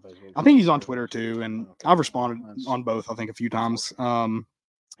post on Facebook. I think he's on Twitter too, and I've responded on both. I think a few times.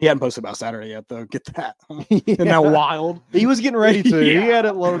 He hadn't posted about Saturday yet, though. Get that? Isn't that wild? He was getting ready to. Yeah. He had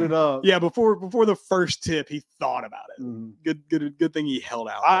it loaded up. Yeah, before the first tip, he thought about it. Good thing he held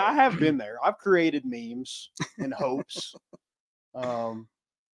out. I have been there. I've created memes in hopes.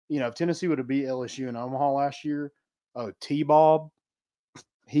 If Tennessee would have beat LSU in Omaha last year, T-Bob,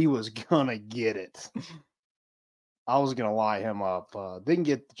 he was gonna get it. I was gonna lie him up. Didn't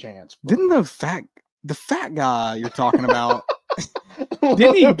get the chance. Didn't the fat guy you're talking about?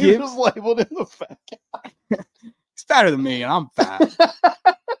 Didn't he He was labeled in the fat guy. He's fatter than me, and I'm fat.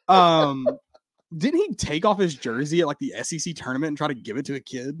 Didn't he take off his jersey at the SEC tournament and try to give it to a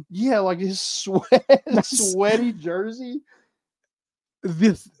kid? Yeah, his sweaty jersey.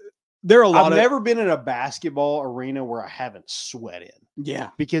 There are a lot. I've never been in a basketball arena where I haven't sweat in.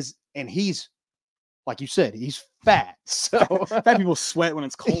 Yeah, and he's, like you said, he's fat. So fat people sweat when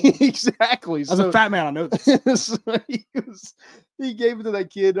it's cold. Exactly. As a fat man, I know this. So he gave it to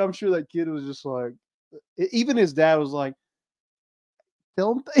that kid. I'm sure that kid was just like, even his dad was like,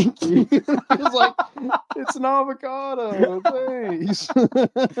 tell him thank you. He was like, it's an avocado. Thanks.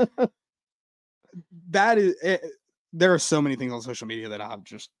 that is there are so many things on social media that I've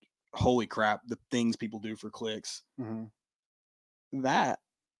just holy crap, the things people do for clicks. That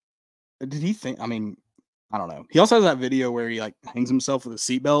did he think? I mean, I don't know. He also has that video where he like hangs himself with a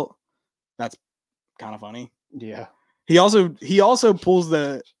seatbelt. That's kind of funny. Yeah. He also pulls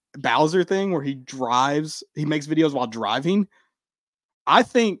the Bowser thing where he makes videos while driving. I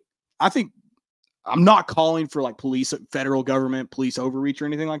think I'm not calling for like federal government, police overreach or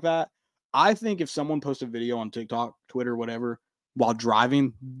anything like that. I think if someone posts a video on TikTok, Twitter, whatever, while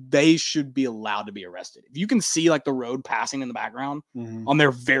driving, they should be allowed to be arrested. If you can see like the road passing in the background on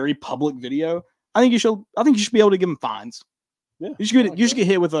their very public video, I think you should be able to give them fines. Yeah. You should get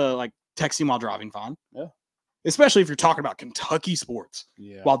hit with a like texting while driving fine. Yeah. Especially if you're talking about Kentucky sports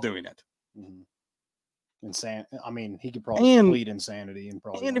while doing it. I mean, he could probably plead insanity and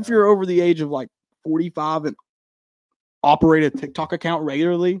if you're over the age of like 45 and operate a TikTok account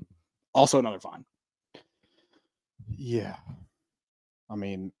regularly, also another fine. Yeah. I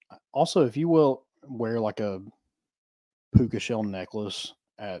mean, also if you will wear like a puka shell necklace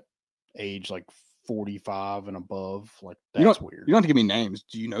at age like 45 and above, like that's weird. You don't have to give me names.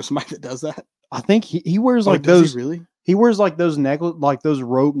 Do you know somebody that does that? I think he wears like those. Really? He wears like those those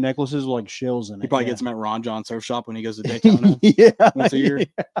rope necklaces with like shells in it. He probably gets them at Ron John Surf Shop when he goes to Daytona. Once a year.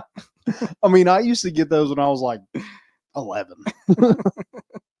 Yeah. I mean, I used to get those when I was like 11.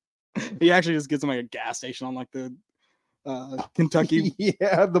 He actually just gets them at a gas station on like the Kentucky,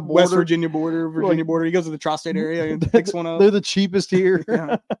 the border. West Virginia border, border. He goes to the tri-state area and picks one up. They're the cheapest here.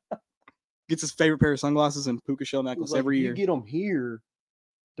 Yeah. Gets his favorite pair of sunglasses and puka shell necklace every year. You get them here,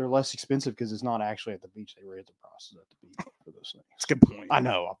 they're less expensive because it's not actually at the beach. They raise the prices at the beach for those things. That's a good point. I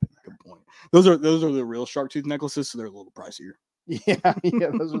know. Good point. Those are the real shark tooth necklaces, so they're a little pricier. Yeah,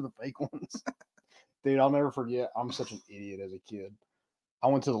 those are the fake ones. Dude, I'll never forget. I'm such an idiot as a kid. I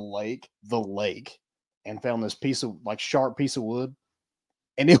went to the lake, and found this piece of like sharp piece of wood,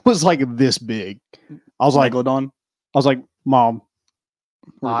 and it was like this big. I was like, Mom,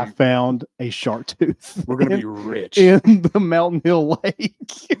 I found a shark tooth. We're gonna be rich in the Mountain Hill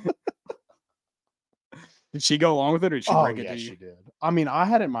Lake. Did she go along with it, or did she break it to you? She did. I mean, I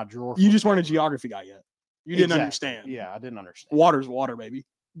had it in my drawer. You just weren't a geography guy yet. You didn't understand. Yeah, I didn't understand. Water's water, baby.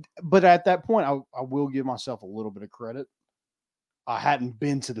 But at that point, I will give myself a little bit of credit. I hadn't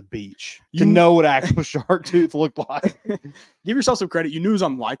been to the beach to know what actual shark tooth looked like. Give yourself some credit. You knew it was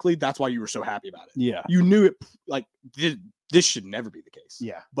unlikely. That's why you were so happy about it. Yeah. You knew it, like, this should never be the case.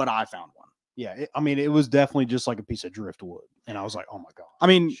 Yeah. But I found one. Yeah. It was definitely just like a piece of driftwood. And I was like, oh my God. I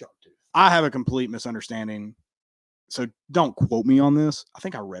mean, shark tooth. I have a complete misunderstanding. So don't quote me on this. I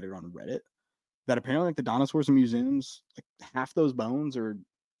think I read it on Reddit that apparently like the dinosaurs in museums, like half those bones are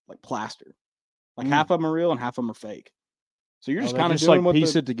like plaster. Like half of them are real and half of them are fake. So you're just kind of doing like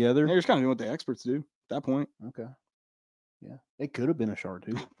piece it together. You're just kind of doing what the experts do at that point. Okay. Yeah. It could have been a shark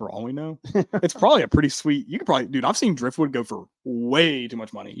tooth. For all we know. It's probably a pretty sweet. You could probably, dude, I've seen driftwood go for way too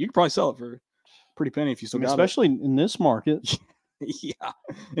much money. You could probably sell it for a pretty penny if you still got especially in this market. Yeah.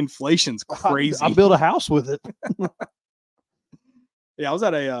 Inflation's crazy. I built a house with it. Yeah, I was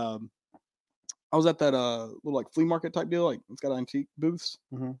at that little like flea market type deal. Like it's got antique booths.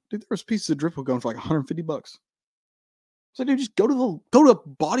 Mm-hmm. Dude, there was pieces of driftwood going for like $150. So dude, just go to a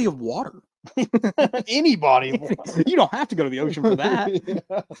body of water. Any body of water. You don't have to go to the ocean for that.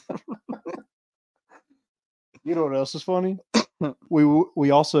 You know what else is funny?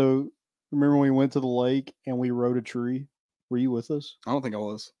 We also remember when we went to the lake and we rode a tree. Were you with us? I don't think I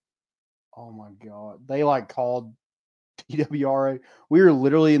was. Oh my God. They like called TWRA. We were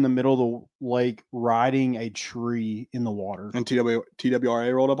literally in the middle of the lake riding a tree in the water. And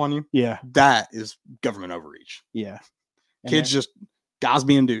TWRA rolled up on you? Yeah. That is government overreach. Yeah. Kids just guys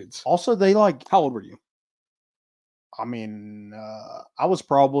being dudes. Also, they like. How old were you? I mean, I was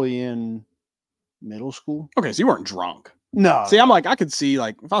probably in middle school. Okay, so you weren't drunk. No. See, I'm like, I could see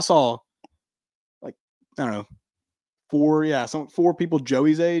like if I saw like, I don't know, four people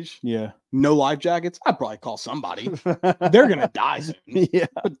Joey's age. Yeah. No life jackets. I'd probably call somebody. They're going to die soon. Yeah.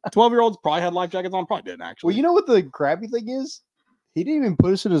 But 12-year-olds probably had life jackets on. Probably didn't actually. Well, you know what the crappy thing is? He didn't even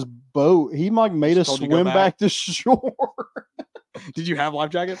put us in his boat. He like made us swim back to shore. Did you have life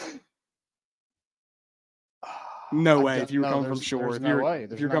jackets? No way. If you were coming from shore. If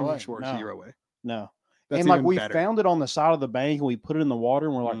you're coming from shore, so you're away. No. That's and like we better. found it on the side of the bank and we put it in the water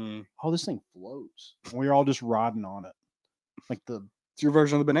and we're like, oh, this thing floats. And we were all just riding on it. Like it's your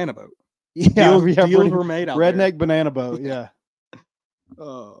version of the banana boat. Yeah, deals were made out redneck there. Banana boat. Yeah.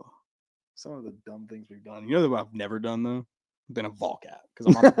 Oh, some of the dumb things we've done. You know what I've never done though? Been a vol cat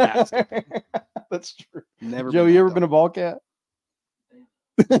because I'm on the cat. That's true. Never. Joe, you ever been a vol cat?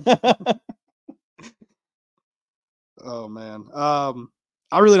 Oh man.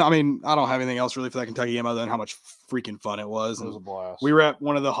 I don't have anything else really for that Kentucky game other than how much freaking fun it was. It was a blast. We were at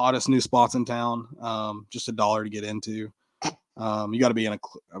one of the hottest new spots in town. Just $1 to get into. You got to be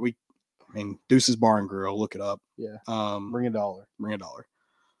in Deuce's Bar and Grill. Look it up. Yeah. Bring $1. $1.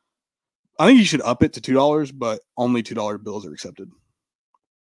 I think you should up it to $2, but only $2 bills are accepted.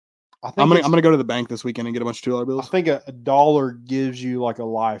 I'm gonna go to the bank this weekend and get a bunch of $2 bills. I think a dollar gives you like a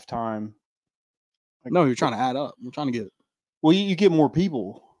lifetime. No, you're trying to add up. You're trying to get. Well, you get more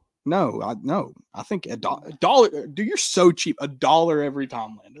people. No. I think a dollar. Dude, you're so cheap. $1 every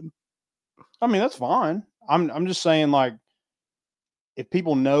time, Landon. I mean, that's fine. I'm just saying, like, if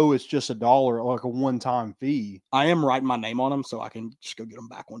people know it's just $1, like a one-time fee. I am writing my name on them so I can just go get them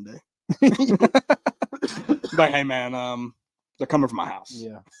back one day. Like, hey man, they're coming from my house.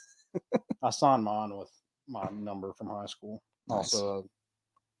 Yeah. I signed mine with my number from high school. Nice. Also,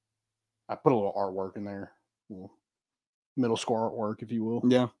 I put a little artwork in there, little middle school artwork, if you will.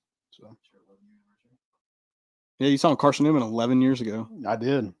 Yeah. So Yeah, you saw Carson Newman 11 years ago. I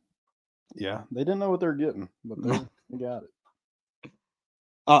did. Yeah, they didn't know what they're getting, but they got it.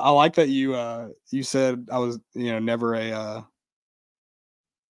 I like that you said I was never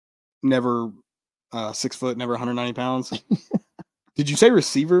 6 foot, never 190 pounds. Did you say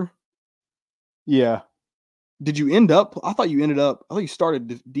receiver? Yeah. Did you end up? I thought you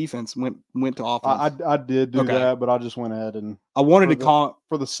started defense, went to offense. I did do that, but I just went ahead and I wanted to call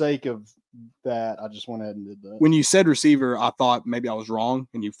for the sake of that. I just went ahead and did that. When you said receiver, I thought maybe I was wrong,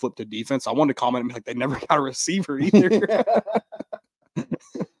 and you flipped to defense. I wanted to comment and be like, they never got a receiver either.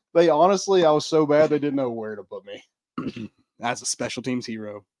 They honestly, I was so bad they didn't know where to put me. As a special teams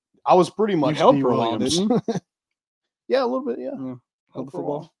hero, I was pretty much helped D. for a while, Williams. didn't you? Yeah, a little bit. Yeah, Helped for a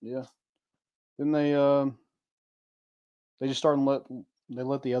while. Yeah. Then they just started let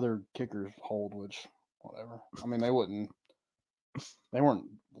the other kickers hold, which whatever. I mean, they weren't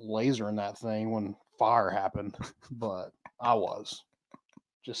lasering that thing when fire happened, but I was.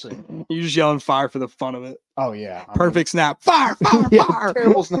 Just saying. You're just yelling fire for the fun of it. Oh yeah. Perfect snap. Fire, fire, Yeah, fire.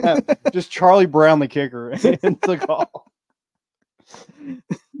 terrible snap. Just Charlie Brown the kicker and took off.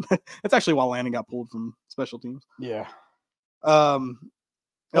 That's actually why Landon got pulled from special teams. Yeah.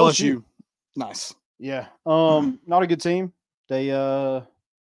 LSU. Nice. Yeah. Not a good team. They I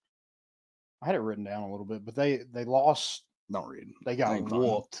had it written down a little bit, but they lost. Don't read. They got Ain't fun.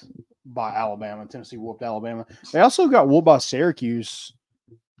 whooped by Alabama. Tennessee whooped Alabama. They also got whooped by Syracuse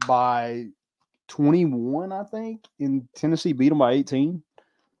by 21, I think, and Tennessee beat them by 18.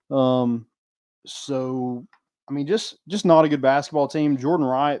 So I mean, just not a good basketball team. Jordan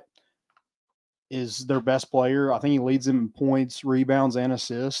Wright is their best player. I think he leads them in points, rebounds, and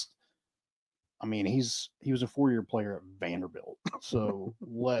assists. I mean, he was a 4-year player at Vanderbilt. So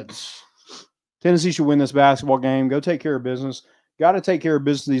Tennessee should win this basketball game. Go take care of business. Got to take care of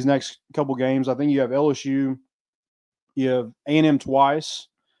business these next couple games. I think you have LSU, you have A&M twice,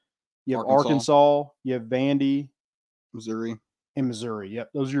 you have Arkansas, you have Vandy, Missouri, and Missouri.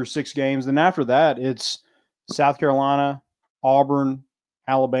 Yep, those are your 6 games. Then after that, it's South Carolina, Auburn,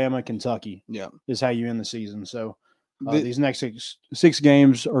 Alabama, Kentucky. Yeah, is how you end the season. So these next six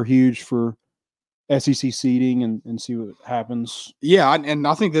games are huge for SEC seeding and see what happens. Yeah, and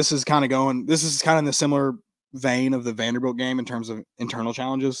I think this is kind of in the similar vein of the Vanderbilt game in terms of internal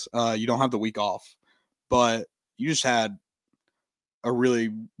challenges. You don't have the week off, but you just had a really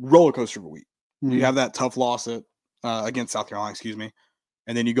roller coaster of a week. Mm-hmm. You have that tough loss against South Carolina,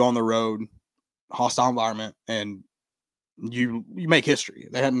 and then you go on the road, hostile environment, and you make history.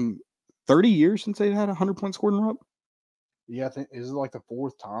 They hadn't 30 years since they had 100-point scored in a row. Yeah, I think is it like the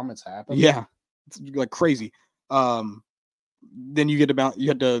 4th time it's happened? Yeah, it's like crazy. Then you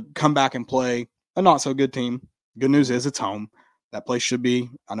had to come back and play a not so good team. Good news is it's home. That place should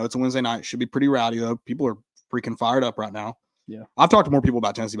be. I know it's a Wednesday night. Should be pretty rowdy though. People are freaking fired up right now. Yeah, I've talked to more people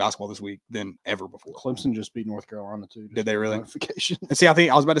about Tennessee basketball this week than ever before. Clemson just beat North Carolina too. Did they really? Notification. And see, I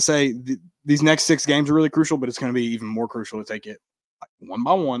think I was about to say these next 6 games are really crucial, but it's going to be even more crucial to take it one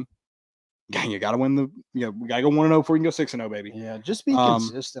by one. You got to win we got to go 1-0 before you can go 6-0, baby. Yeah, just be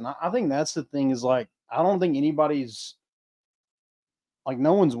consistent. I think that's the thing is like, I don't think anybody's like,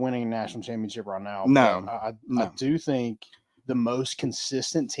 no one's winning a national championship right now. No. I do think the most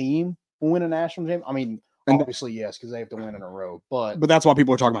consistent team will win a national championship. I mean, obviously, yes, because they have to win in a row. But that's why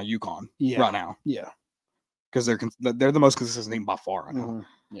people are talking about UConn right now. Yeah. Because they're the most consistent team by far right now.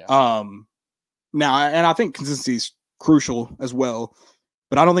 Mm-hmm. Yeah. Now, and I think consistency is crucial as well.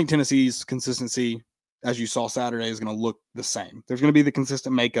 But I don't think Tennessee's consistency, as you saw Saturday, is going to look the same. There's going to be the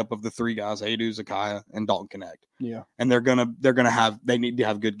consistent makeup of the 3 guys, Adu, Zakiah, and Dalton Connect. Yeah. And they need to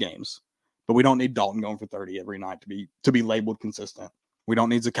have good games. but we don't need Dalton going for 30 every night to be labeled consistent. We don't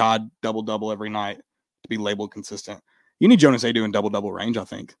need Zakai double every night to be labeled consistent. You need Jonas Aidoo in double range, I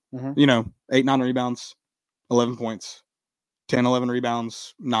think. Mm-hmm. 8, 9 rebounds, 11 points, 10, 11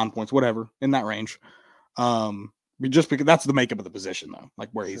 rebounds, 9 points, whatever, in that range. Just because that's the makeup of the position, though, like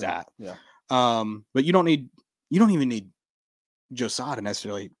where he's at. Yeah. But you don't even need Josiah to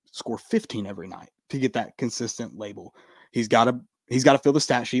necessarily score 15 every night to get that consistent label. He's got to fill the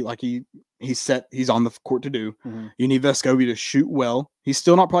stat sheet like he's on the court to do. Mm-hmm. You need Vescovi to shoot well. He's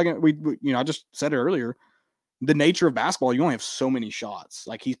still not probably going to, I just said it earlier, the nature of basketball, you only have so many shots.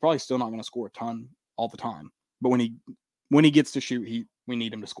 Like he's probably still not going to score a ton all the time. But when he gets to shoot, we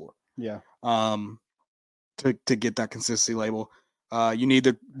need him to score. Yeah. To get that consistency label. You need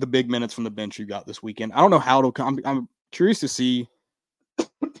the big minutes from the bench you got this weekend. I don't know how it'll come. I'm curious to see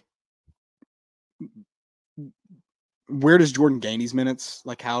where does Jordan Gainey's minutes,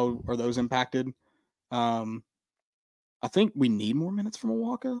 like how are those impacted? I think we need more minutes from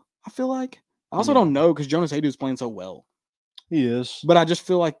Milwaukee, I feel like. I also don't know because Jonas Aidoo is playing so well. He is. But I just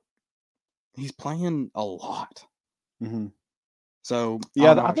feel like he's playing a lot. Mm-hmm. So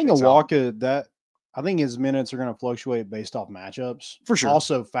I think Milwaukee, I think his minutes are going to fluctuate based off matchups. For sure.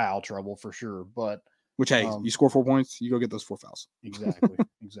 Also foul trouble for sure. But you score 4 points, you go get those 4 fouls. Exactly.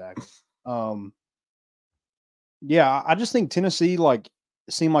 Yeah, I just think Tennessee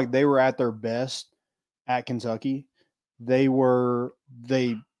seemed like they were at their best at Kentucky. They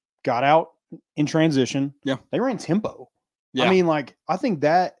got out in transition. Yeah. They ran tempo. Yeah. I mean, I think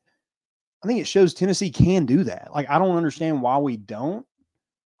it shows Tennessee can do that. Like, I don't understand why we don't,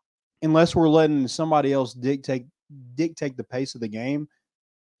 unless we're letting somebody else dictate the pace of the game.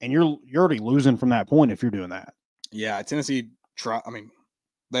 And you're already losing from that point if you're doing that. Yeah, Tennessee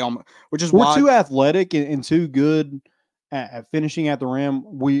which is we're why too athletic and too good at finishing at the rim.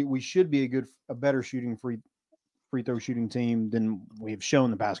 We should be a better shooting free throw shooting team than we've shown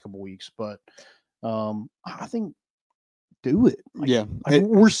the past couple weeks. But I think do it.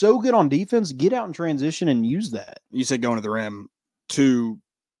 We're so good on defense. Get out in transition and use that. You said going to the rim. To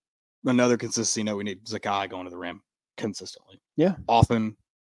another consistency note, we need Zakai going to the rim consistently. Yeah, often,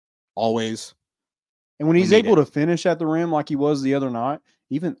 always. And when he's able to finish at the rim like he was the other night,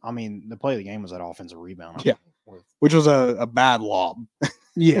 the play of the game was that offensive rebound. Yeah, which was a bad lob.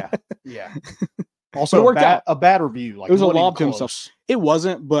 Yeah. Also, a bad review. It was a lob to himself. It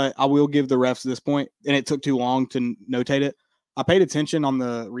wasn't, but I will give the refs this point, and it took too long to notate it. I paid attention on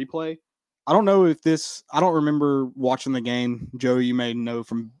the replay. I don't know I don't remember watching the game. Joe, you may know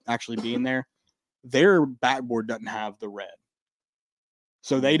from actually being there. Their backboard doesn't have the red.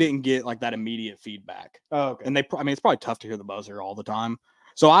 So they didn't get that immediate feedback. Oh, okay. And it's probably tough to hear the buzzer all the time.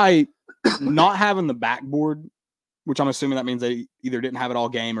 So not having the backboard, which I'm assuming that means they either didn't have it all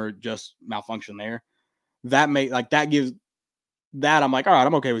game or just malfunction there. That gives that I'm like, all right,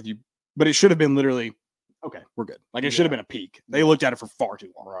 I'm okay with you. But it should have been literally, okay, we're good. It should have been a peak. They looked at it for far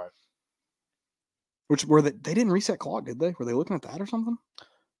too long. Right. Which they didn't reset clock, did they? Were they looking at that or something?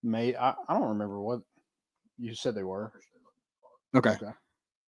 I don't remember what you said they were. Okay.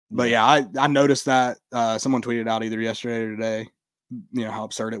 But yeah, I noticed that someone tweeted out either yesterday or today, how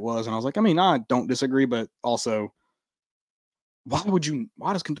absurd it was. And I was like, I don't disagree, but also why would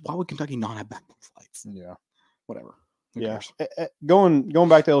Kentucky not have backboard flights? Yeah. Whatever. Going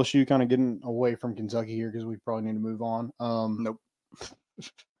back to LSU, kind of getting away from Kentucky here because we probably need to move on. Nope.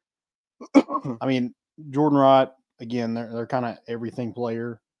 Jordan Wright, again, they're kind of everything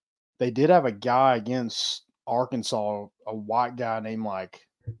player. They did have a guy against Arkansas, a white guy named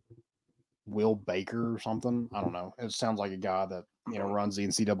Will Baker or something. I don't know. It sounds like a guy that runs the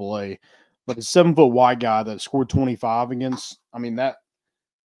NCAA, but a 7-foot white guy that scored 25 against. That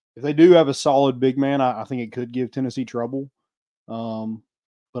if they do have a solid big man, I think it could give Tennessee trouble.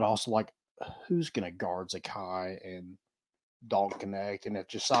 But also who's going to guard Zakai and Dalton Connect, and if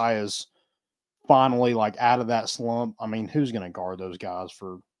Josiah's finally out of that slump, who's going to guard those guys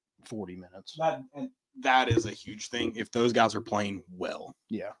for 40 minutes? That is a huge thing if those guys are playing well.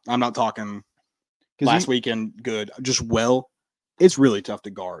 Yeah. I'm not talking last weekend good, just well. It's really tough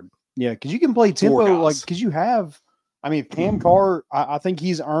to guard. Yeah, because you can play tempo, because you have Cam Carr, I think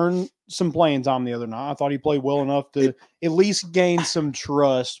he's earned some playing time the other night. I thought he played well enough to at least gain some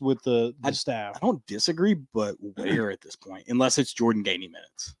trust with the staff. I don't disagree, but where at this point, unless it's Jordan Gainey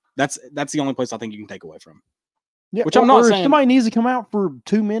minutes. That's the only place I think you can take away from. Yeah, which I'm not saying. If somebody needs to come out for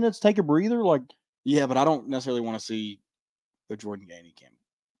 2 minutes, take a breather, Yeah, but I don't necessarily want to see the Jordan Gainey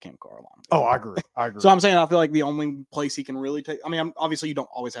Cam Carr line. Oh, I agree. So I'm saying I feel like the only place he can really take. Obviously you don't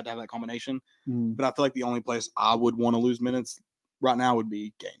always have to have that combination, but I feel like the only place I would want to lose minutes right now would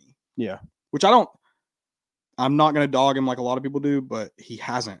be Gainey. Yeah. which I'm not going to dog him like a lot of people do, but he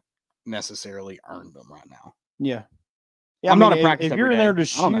hasn't necessarily earned them right now. Yeah. I'm not a practice if you're in every there day.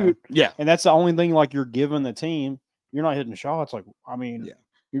 to I don't know. shoot, Yeah. and that's the only thing like you're giving the team, you're not hitting shots. Like, I mean, Yeah.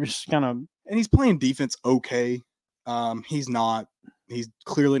 you're just kind of And he's playing defense okay. He's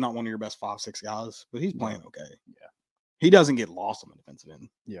clearly not one of your best 5-6 guys, but he's playing okay. Yeah. He doesn't get lost on the defensive end.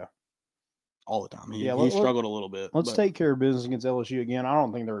 Yeah. All the time. He let's struggled a little bit. Let's but take care of business against LSU again. I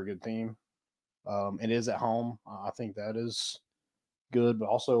don't think they're a good team. It is at home. I think that is good, but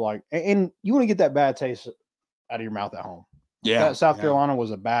also like, and you want to get that bad taste out of your mouth at home. Yeah. South Carolina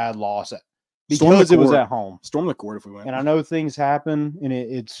was a bad loss Storm the because it was court. at home. Storm the court if we win. And I know things happen, and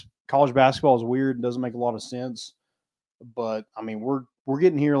it's college basketball is weird and doesn't make a lot of sense. But I mean, we're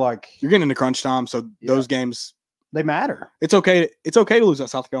getting here like You're getting into crunch time, so those games they matter. It's okay to lose that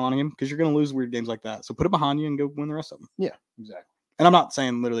South Carolina game because you're going to lose weird games like that. So put it behind you and go win the rest of them. Yeah, exactly. And I'm not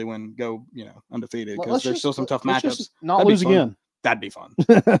saying literally go undefeated because there's still some tough let's matchups. just not lose again. That'd be fun.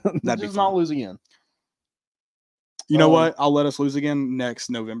 That'd be just fun. not lose again. You know what? I'll let us lose again next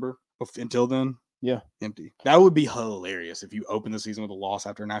November. Until then, empty. That would be hilarious if you open the season with a loss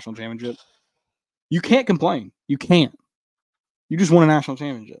after a national championship. You can't complain. You can't. You just won a national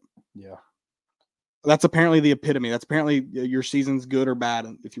championship. Yeah. That's apparently the epitome. That's apparently your season's good or bad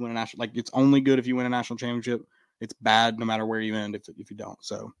if you win a national. Like it's only good if you win a national championship. It's bad no matter where you end if you don't.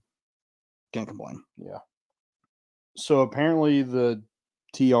 So can't complain. Yeah. So apparently the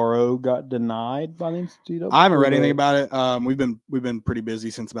TRO got denied by the NCAA. I haven't read anything about it. We've been pretty busy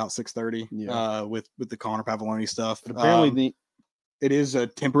since about 6:30. Yeah. With the Connor Pavoloni stuff. But apparently it is a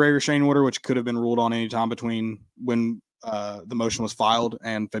temporary restraining order, which could have been ruled on any time between when the motion was filed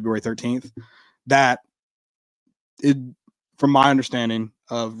and February 13th. That it, from my understanding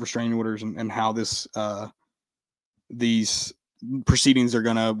of restraining orders and how these proceedings are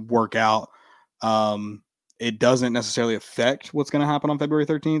going to work out, it doesn't necessarily affect what's going to happen on February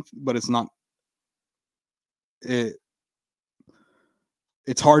 13th, but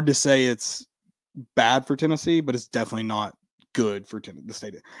it's hard to say it's bad for Tennessee, but it's definitely not good for the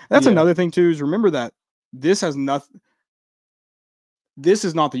state. That's another thing too, is remember that this is not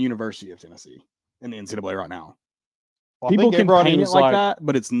the University of Tennessee in the NCAA right now. Well, people can paint it like that,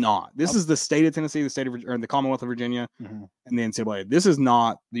 but it's not. This is the state of Tennessee, the Commonwealth of Virginia, and the NCAA. This is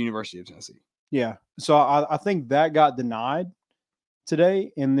not the University of Tennessee. Yeah. So I think that got denied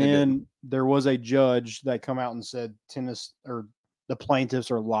today. And then there was a judge that come out and said the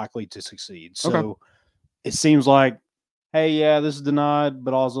plaintiffs are likely to succeed. So it seems like, hey, yeah, this is denied,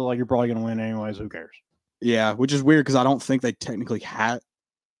 but also like you're probably going to win anyways. Who cares? Yeah, which is weird because I don't think they technically had.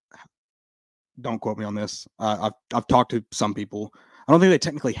 Don't quote me on this. I've talked to some people. I don't think they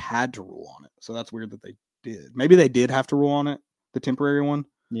technically had to rule on it. So that's weird that they did. Maybe they did have to rule on it, the temporary one.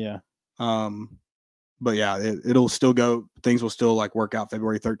 Yeah. But yeah, it'll still go. Things will still like work out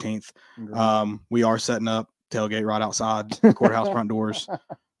February 13th. We are setting up tailgate right outside the courthouse front doors.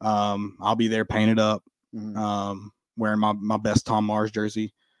 I'll be there painted up, wearing my best Tom Mars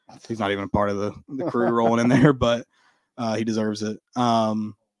jersey. He's not even a part of the crew rolling in there, but he deserves it.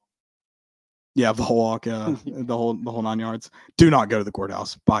 Yeah, the whole walk, the whole 9 yards. Do not go to the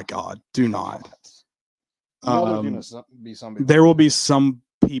courthouse. By God, do not. There will be some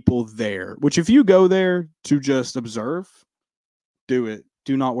people there, which if you go there to just observe, do it.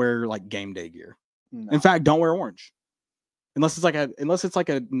 Do not wear like game day gear. No. In fact, don't wear orange. Unless it's like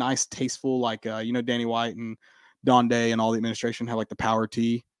a nice, tasteful, like Danny White and Don Day and all the administration have like the Power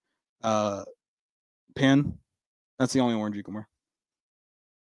T pin. That's the only orange you can wear.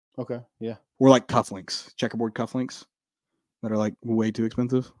 Okay. Yeah. Or like cufflinks, checkerboard cufflinks that are like way too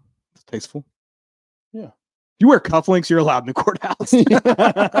expensive. It's tasteful. Yeah. If you wear cufflinks, you're allowed in the courthouse. They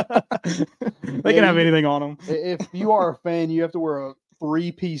can have anything on them. If you are a fan, you have to wear a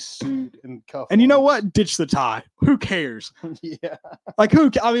 3-piece suit and cufflinks. And you know what? Ditch the tie. Who cares? Yeah. Like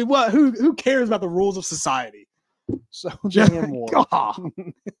who cares about the rules of society? So damn what?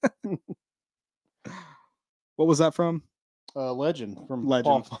 What was that from? Legend from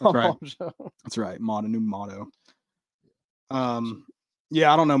Legend. That's right. That's right. New motto.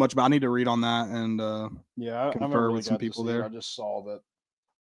 Yeah, I don't know much about. I need to read on that and confer really with some people there. I just saw that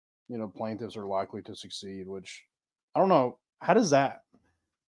plaintiffs are likely to succeed, which I don't know. Has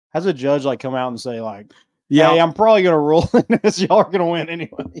a judge like come out and say like, yeah, hey, I'm probably gonna rule in this. Y'all are gonna win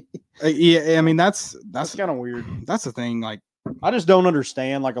anyway. Yeah, I mean that's kind of weird. That's the thing. Like, I just don't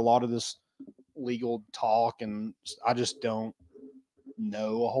understand like a lot of this legal talk, and I just don't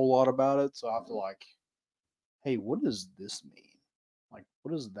know a whole lot about it. So I have to like, hey, what does this mean? Like,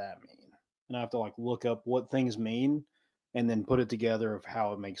 what does that mean? And I have to like look up what things mean and then put it together of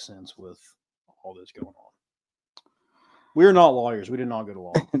how it makes sense with all this going on. We're not lawyers. We did not go to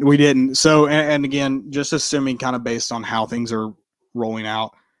law. We didn't. So, and again, just assuming kind of based on how things are rolling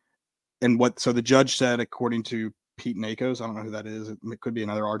out and so the judge said, according to Pete Nakos, I don't know who that is. It could be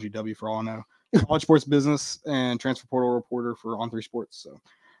another RGW for all I know. College sports business and transfer portal reporter for On3 Sports. So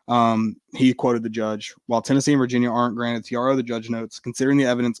he quoted the judge. While Tennessee and Virginia aren't granted TRO, the judge notes, considering the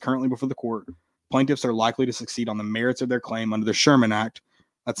evidence currently before the court, plaintiffs are likely to succeed on the merits of their claim under the Sherman Act.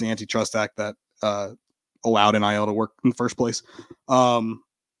 That's the antitrust act that allowed NIL to work in the first place. So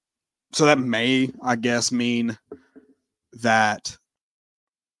that may, I guess, mean that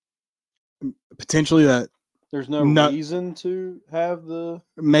potentially that there's no reason to have the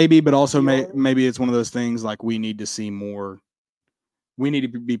maybe, but also maybe it's one of those things like we need to see more. We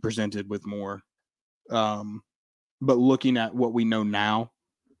need to be presented with more. But looking at what we know now,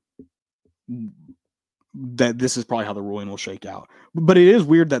 that this is probably how the ruling will shake out. But it is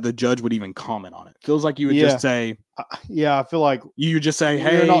weird that the judge would even comment on it. Feels like you would just say, I feel like you would just say,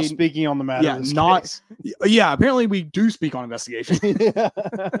 hey, you're not speaking on the matter. Yeah, case. Yeah, apparently we do speak on investigation.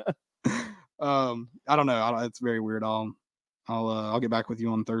 I don't know. It's very weird. I'll get back with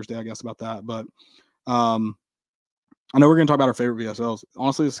you on Thursday, I guess, about that. But I know we're going to talk about our favorite VSLs.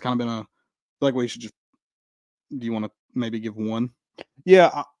 Honestly, this has kind of been I feel like we should just, do you want to maybe give one?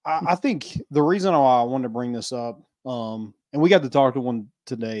 Yeah, I think the reason why I wanted to bring this up, and we got to talk to one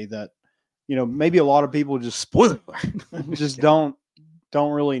today that, maybe a lot of people just just don't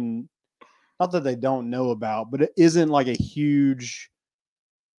really, not that they don't know about, but it isn't like a huge,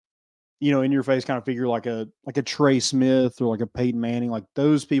 in your face kind of figure like a Trey Smith or like a Peyton Manning. Like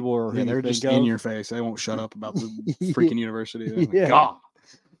those people are they're just in your face. They won't shut up about the freaking university. Yeah.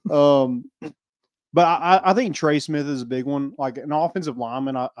 God. But I think Trey Smith is a big one. Like an offensive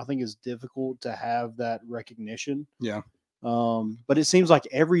lineman, I think is difficult to have that recognition. Yeah. But it seems like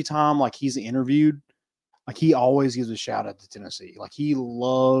every time like he's interviewed, like he always gives a shout out to Tennessee. Like he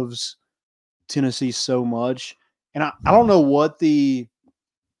loves Tennessee so much. And I don't know what the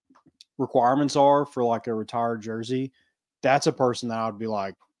requirements are for like a retired jersey. That's a person that I would be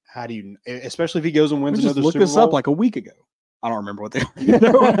like, how do you, especially if he goes and wins another Super Bowl. Look this up like a week ago. I don't remember what they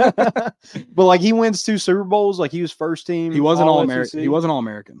are. But like he wins 2 Super Bowls. Like he was first team. He wasn't All-American. He wasn't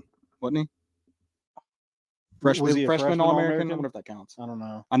All-American, wasn't he? Freshman All-American? I wonder if that counts. I don't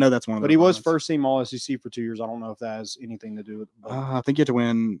know. I know that's one of them. But he was first team All-SEC for 2 years. I don't know if that has anything to do with it. I think you have to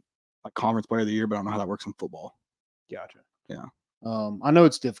win like Conference Player of the Year, but I don't know how that works in football. Gotcha. Yeah. I know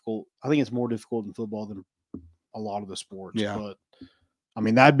it's difficult. I think it's more difficult in football than a lot of the sports. Yeah. But I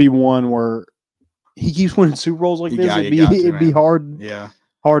mean, that'd be one where he keeps winning Super Bowls like this. It'd be hard. Yeah.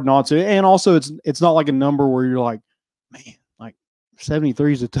 Hard not to. And also it's not like a number where you're like, man, like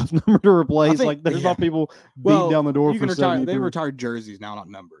 73 is a tough number to replace. Like there's not people beating down the door for 73. They retired jerseys now, not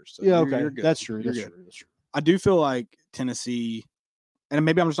numbers. So yeah, okay. You're good. That's true. That's true. I do feel like Tennessee, and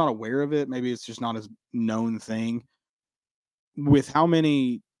maybe I'm just not aware of it. Maybe it's just not as known thing. With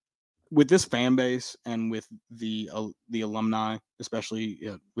this fan base and with the alumni, especially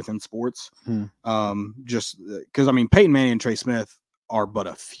within sports, just because I mean Peyton Manning and Trey Smith are but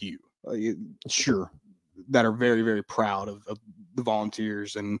a few, that are very, very proud of the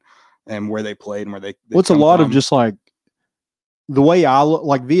Volunteers and where they played and where they. What's a lot of just like the way I look,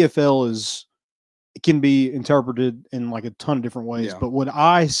 like VFL is, it can be interpreted in like a ton of different ways. But what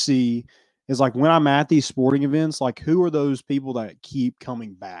I see is like when I'm at these sporting events, like who are those people that keep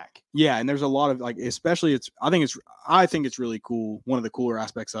coming back? Yeah, and there's a lot of like, especially I think it's really cool. One of the cooler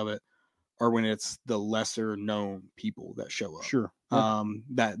aspects of it are when it's the lesser known people that show up. Sure.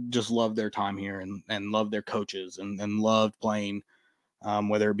 That just love their time here and love their coaches and loved playing,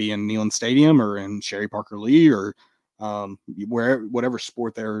 whether it be in Neyland Stadium or in Sherry Parker Lee or whatever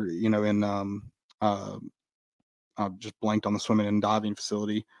sport they're in. I just blanked on the swimming and diving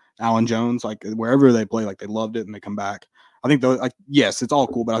facility. Alan Jones, like wherever they play, like they loved it and they come back. I think those, like, yes, it's all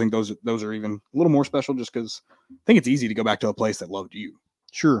cool, but I think those are even a little more special just because I think it's easy to go back to a place that loved you.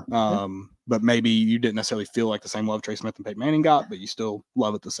 Sure. But maybe you didn't necessarily feel like the same love Trey Smith and Peyton Manning got, but you still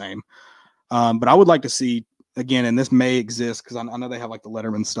love it the same. But I would like to see again, and this may exist because I know they have like the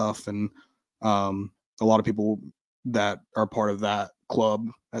Letterman stuff and a lot of people that are part of that club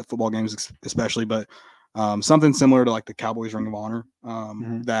at football games, especially, but something similar to like the Cowboys Ring of Honor,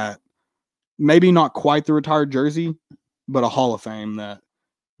 that maybe not quite the retired jersey, but a Hall of Fame that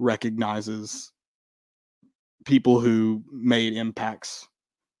recognizes people who made impacts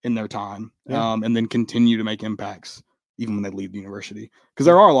in their time, and then continue to make impacts even when they leave the university. Because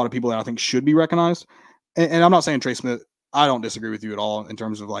there are a lot of people that I think should be recognized. And I'm not saying Trey Smith I don't disagree with you at all in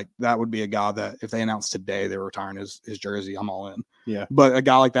terms of like that would be a guy that if they announced today they're retiring his jersey, I'm all in. Yeah. But a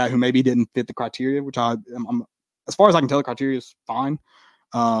guy like that who maybe didn't fit the criteria, which I'm as far as I can tell, the criteria is fine.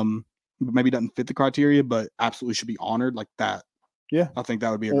 But maybe doesn't fit the criteria, but absolutely should be honored like that. Yeah. I think that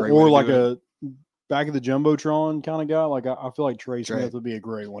would be a great or way to like do it. a back of the Jumbotron kind of guy. Like I feel like Trey Smith would be a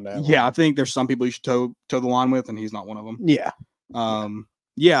great one to have. Yeah, I think there's some people you should toe the line with, and he's not one of them. Yeah.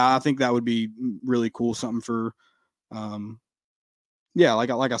 Yeah, I think that would be really cool. Something for, yeah,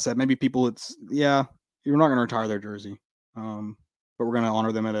 like I said, maybe people. You're not going to retire their jersey, but we're going to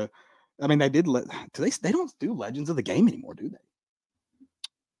honor them at a. I mean, they did. They don't do Legends of the Game anymore, do they?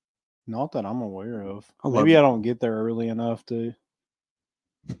 Not that I'm aware of. I don't get there early enough to.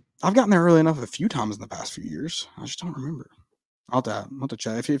 I've gotten there early enough a few times in the past few years. I just don't remember. I'll have to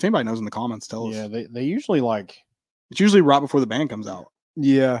check. If anybody knows in the comments, tell us. Yeah, they usually like. It's usually right before the band comes out.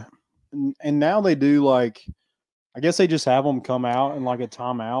 Yeah, and now they do like, I guess they just have them come out in like a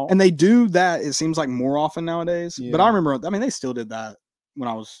timeout, and they do that. It seems like more often nowadays. Yeah. But I remember, I mean, they still did that when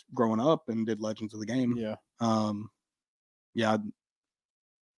I was growing up and did Legends of the Game. Yeah. Yeah.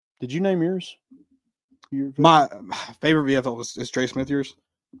 Did you name yours? My favorite VFL is Trey Smith. Yours?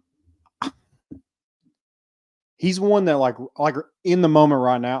 He's one that like in the moment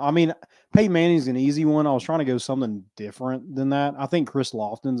right now. I mean, Peyton Manning's an easy one. I was trying to go something different than that. I think Chris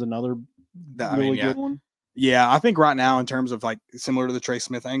Lofton's another good one. Yeah, I think right now in terms of like similar to the Trey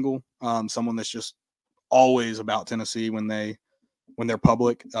Smith angle, someone that's just always about Tennessee when they're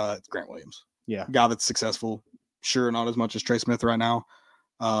public, it's Grant Williams. Yeah, guy that's successful. Sure, not as much as Trey Smith right now,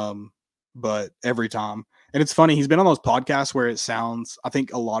 but every time. And it's funny, he's been on those podcasts where it sounds. I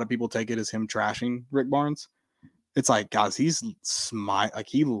think a lot of people take it as him trashing Rick Barnes. It's like, guys, he's like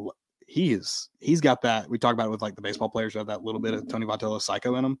he's got that. We talk about it with like the baseball players who have that little bit of Tony Vitello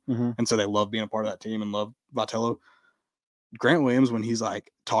psycho in them. Mm-hmm. And so they love being a part of that team and love Vitello. Grant Williams, when he's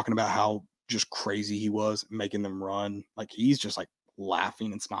like talking about how just crazy he was making them run, like he's just like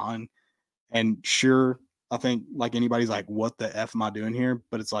laughing and smiling. And sure, I think like anybody's like, what the F am I doing here?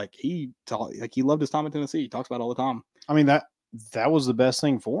 But it's like he loved his time in Tennessee. He talks about it all the time. I mean, that was the best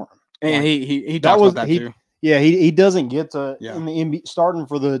thing for him. And like, he talks about that too. Yeah, he doesn't get to in the NBA, starting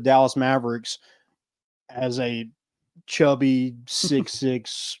for the Dallas Mavericks as a chubby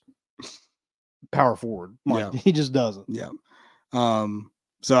 6'6" power forward. Like, he just doesn't. Yeah.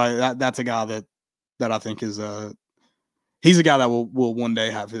 So that's a guy that I think is he's a guy that will one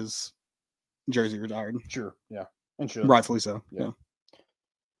day have his jersey retired. Sure. Yeah. And should. Rightfully so. Yeah.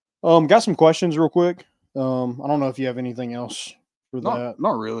 Got some questions real quick. I don't know if you have anything else for that.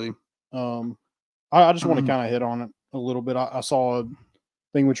 Not really. I just want to kind of hit on it a little bit. I saw a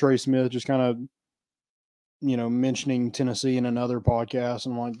thing with Trey Smith just kind of, mentioning Tennessee in another podcast.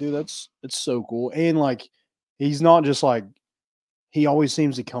 And I'm like, dude, it's so cool. And like, he's not just like, he always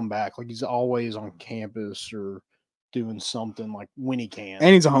seems to come back. Like he's always on campus or doing something like when he can.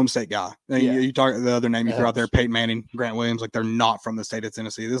 And he's a home state guy. Yeah. You talk the other name you threw out there, Peyton Manning, Grant Williams, like they're not from the state of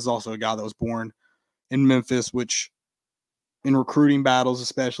Tennessee. This is also a guy that was born in Memphis, which in recruiting battles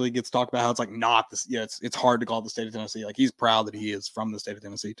especially gets talked about how it's like not this. Yeah, it's hard to call the state of Tennessee. Like he's proud that he is from the state of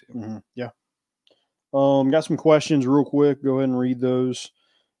Tennessee too. Mm-hmm. Yeah. Got some questions real quick. Go ahead and read those.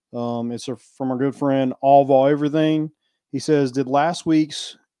 It's from our good friend All Everything. He says, did last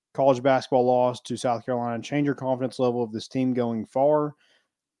week's college basketball loss to South Carolina change your confidence level of this team going far?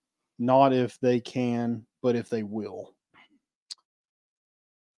 Not if they can, but if they will.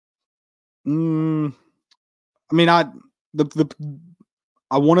 I mean, I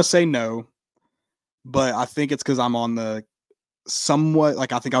want to say no, but I think it's because I'm on the somewhat,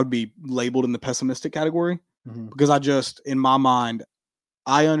 like I think I would be labeled in the pessimistic category because I just, in my mind,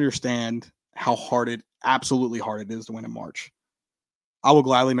 I understand how absolutely hard it is to win in March. I will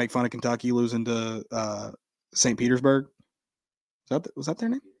gladly make fun of Kentucky losing to St. Petersburg. Was that their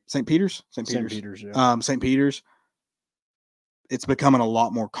name? St. Peter's? St. Peter's, yeah. St. Peter's. It's becoming a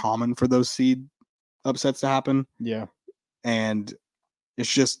lot more common for those seed upsets to happen. Yeah. And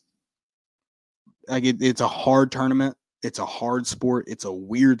it's just like it's a hard tournament. It's a hard sport. It's a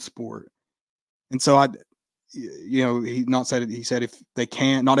weird sport. And so he said if they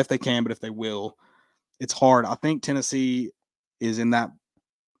can, not if they can, but if they will. It's hard. I think Tennessee is in that.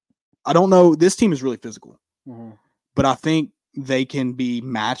 I don't know. This team is really physical, but I think they can be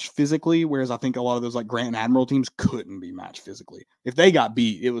matched physically. Whereas I think a lot of those like Grant and Admiral teams couldn't be matched physically. If they got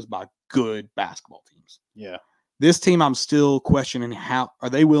beat, it was by good basketball teams. Yeah. This team, I'm still questioning how are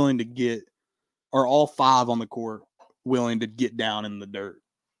they willing to get, are all five on the court willing to get down in the dirt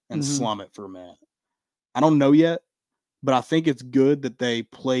and slum it for a minute? I don't know yet, but I think it's good that they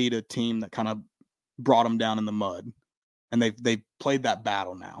played a team that kind of brought them down in the mud. and they've played that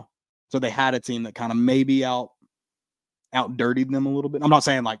battle now. So they had a team that kind of maybe out dirtied them a little bit. I'm not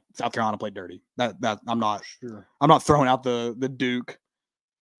saying like South Carolina played dirty. That I'm not Sure. I'm not throwing out the Duke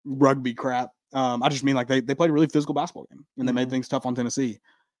rugby crap. I just mean like they played a really physical basketball game and they made things tough on Tennessee.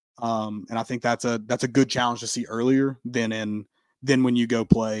 And I think that's a good challenge to see earlier than when you go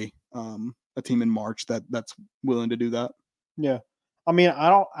play a team in March that's willing to do that. Yeah. I mean,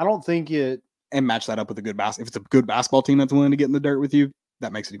 I don't think it and match that up with a good if it's a good basketball team that's willing to get in the dirt with you,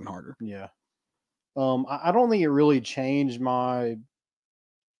 that makes it even harder. Yeah. I don't think it really changed my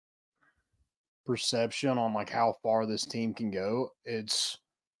perception on like how far this team can go. It's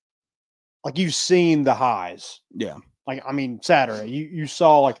like you've seen the highs. Yeah. Like, I mean, Saturday, you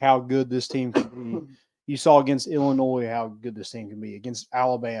saw like how good this team can be. You saw against Illinois how good this team can be. Against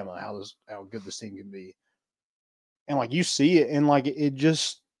Alabama, how good this team can be. And like you see it, and like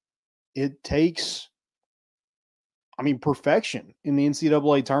it takes, I mean, perfection in the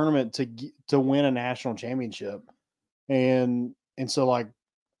NCAA tournament to win a national championship. And so like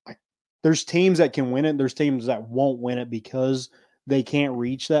there's teams that can win it. There's teams that won't win it because they can't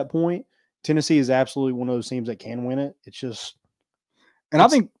reach that point. Tennessee is absolutely one of those teams that can win it. It's just, and I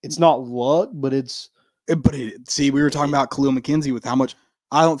think it's not luck, but see, we were talking about Khalil McKenzie with how much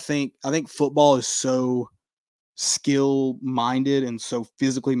I think football is so skill minded and so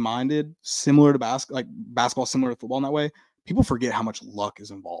physically minded, similar to basketball, similar to football in that way. People forget how much luck is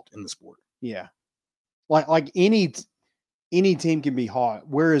involved in the sport. Yeah. Like any team can be hot.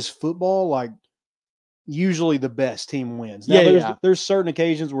 Whereas football, like usually the best team wins. Now, there's certain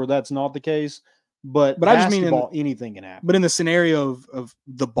occasions where that's not the case, but I just mean anything can happen. But in the scenario of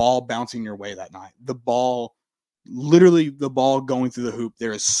the ball bouncing your way that night, the ball going through the hoop,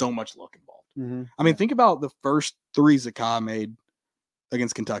 there is so much luck involved. Mm-hmm. I mean, think about the first three Zakai made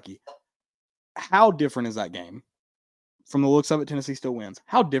against Kentucky. How different is that game? From the looks of it, Tennessee still wins.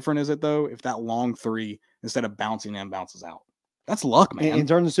 How different is it, though, if that long three, instead of bouncing in, bounces out? That's luck, man. And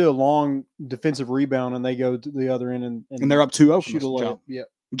turns into a long defensive rebound, and they go to the other end and they're up 2-0. Shoot a layup. Yeah.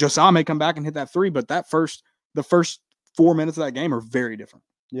 Josiah may come back and hit that three, but the first 4 minutes of that game are very different.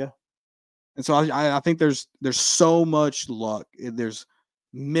 Yeah. And so I think there's so much luck. There's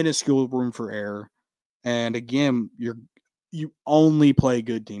minuscule room for error. And again, you only play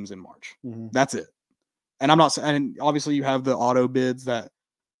good teams in March. Mm-hmm. That's it. And I'm not saying, and obviously you have the auto bids that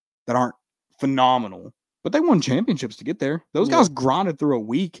aren't phenomenal, but they won championships to get there. Those guys grinded through a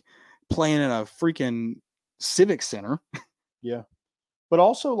week playing in a freaking civic center. Yeah. But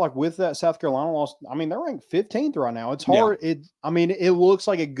also, like with that South Carolina loss, I mean, they're ranked 15th right now. It's hard. Yeah. It looks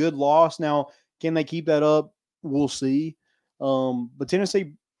like a good loss. Now, can they keep that up? We'll see. But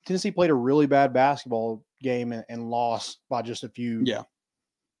Tennessee played a really bad basketball game and lost by just a few. Yeah.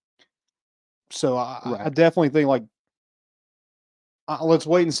 So I definitely think like let's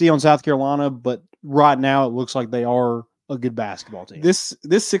wait and see on South Carolina. But right now, it looks like they are a good basketball team. This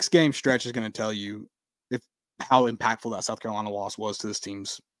 6-game stretch is going to tell you how impactful that South Carolina loss was to this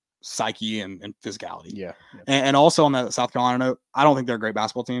team's psyche and physicality. Yeah. And also on that South Carolina note, I don't think they're a great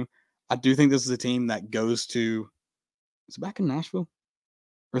basketball team. I do think this is a team that goes to, is it back in Nashville?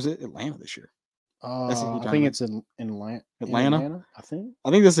 Or is it Atlanta this year? I think it's in Atlanta. I think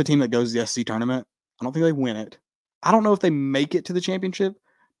this is a team that goes to the SEC tournament. I don't think they win it. I don't know if they make it to the championship,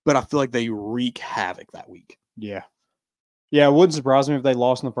 but I feel like they wreak havoc that week. Yeah. Yeah, it wouldn't surprise me if they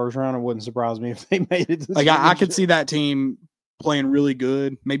lost in the first round. It wouldn't surprise me if they made it to the championship. I could see that team playing really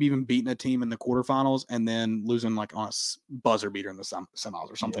good, maybe even beating a team in the quarterfinals and then losing like on a buzzer beater in the semis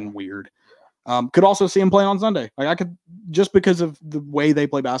or something weird. Could also see him playing on Sunday. Like I could, just because of the way they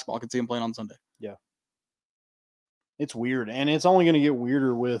play basketball, I could see him playing on Sunday. Yeah. It's weird. And it's only going to get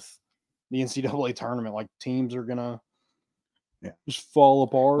weirder with the NCAA tournament. Like teams are going to just fall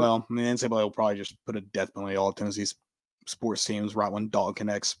apart. Well, I mean, the NCAA will probably just put a death penalty all of Tennessee's sports teams right when Dalton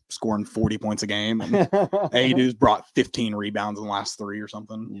Connect's scoring 40 points a game and Adu's brought 15 rebounds in the last 3 or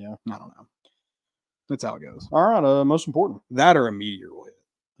something. Yeah. I don't know. That's how it goes. All right. Most important. That or a meteor will hit.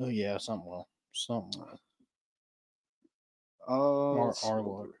 Oh, yeah. Something will. Our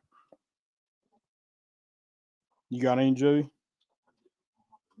luck. You got any, Joey?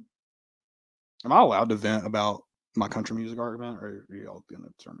 Am I allowed to vent about my country music argument, or are y'all going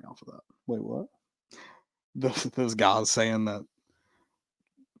to turn me off of that? Wait, what? Those guys saying that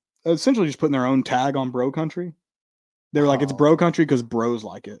essentially just putting their own tag on bro country. They were like, it's bro country because bros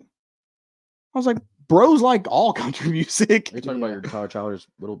like it. I was like, bros like all country music. Are you talking about your Tyler Childers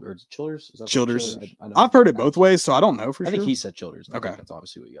Childers? Childers. I've heard it both ways, so I don't know for sure. I think he said Childers. Okay. That's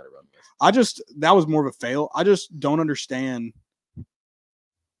obviously what you got to run with. That was more of a fail. I just don't understand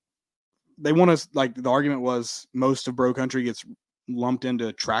they want us like the argument was most of bro country gets lumped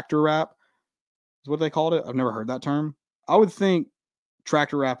into tractor rap. Is what they called it. I've never heard that term. I would think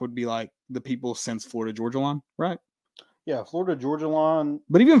tractor rap would be like the people since Florida Georgia Line, right? Yeah, Florida Georgia Line.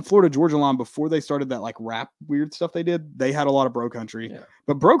 But even Florida Georgia Line, before they started that like rap weird stuff they did, they had a lot of bro country. Yeah.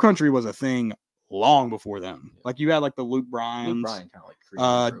 But bro country was a thing long before them. Like you had like the Luke Bryans, Luke Bryan kind of like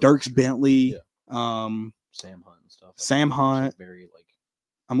created Dirks Bentley, Yeah. Sam Hunt and stuff. Like Sam that. Hunt. Very like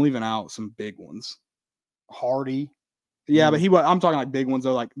I'm leaving out some big ones. Hardy. Yeah, but I'm talking like big ones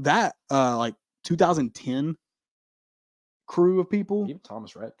though, like that like 2010 crew of people. even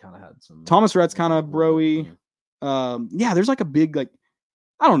Thomas Rhett kind of had some. Thomas Rhett's kind of a little bit, broy. yeah. Yeah, there's like a big like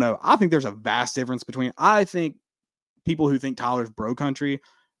I don't know. I think there's a vast difference between I think people who think Tyler's bro country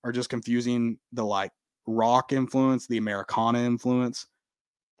are just confusing the like rock influence, the Americana influence.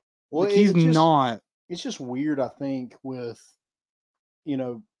 Well, Like, he's it's just- not. It's just weird, I think, with,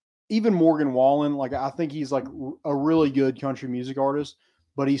 even Morgan Wallen. Like, I think he's like a really good country music artist,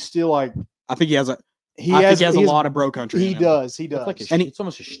 but he's still like, I think he has a he I has, think he has a he has- lot of bro country. He in him. does. He It's does. like a, And he- it's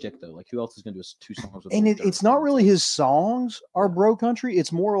almost a shtick though. Like who else is gonna do 2 songs with? And Luke it's Bryan? not really his songs are bro country.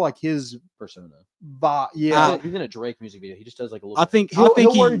 It's more like his persona. vibe. Yeah. He's in a Drake music video. He just does like a little. I think He'll he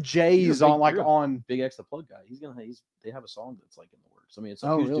wear J's you're a on big- like you're a on. Big X the Plug guy. They have a song that's like in the works. I mean, it's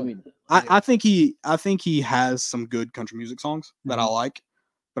like Oh, who's really? doing it? I think he has some good country music songs that I like,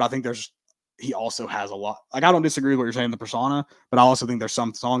 but I think he also has a lot. Like I don't disagree with what you're saying, the persona, but I also think there's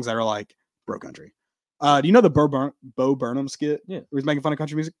some songs that are like bro country. Do you know the Bo Burnham skit? Yeah. Where he's making fun of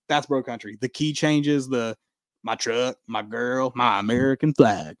country music. That's bro country. The key changes, my truck, my girl, my American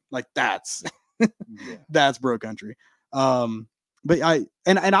flag. Like that's that's bro country. But I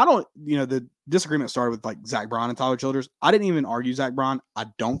don't, the disagreement started with like Zach Bryan and Tyler Childers. I didn't even argue Zach Bryan. I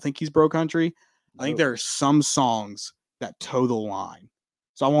don't think he's bro country. I think there are some songs that toe the line.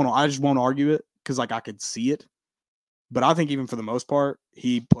 So I just won't argue it because like I could see it. But I think even for the most part,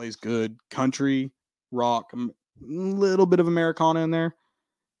 he plays good country, rock, a little bit of Americana in there.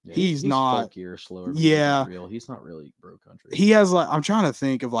 Yeah, he's not folkier, slower. Yeah. Real. He's not really bro country. He has like I'm trying to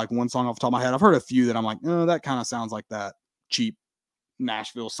think of like one song off the top of my head. I've heard a few that I'm like, oh, that kind of sounds like that cheap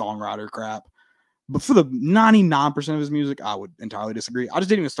Nashville songwriter crap. But for the 99% of his music, I would entirely disagree. I just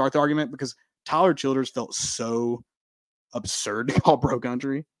didn't even start the argument because Tyler Childers felt so absurd to call bro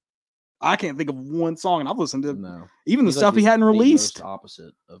country. I can't think of one song, and I've listened to No. even the He's like stuff he hadn't the released. most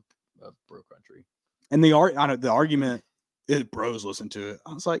opposite of bro country. And the argument is bros listen to it.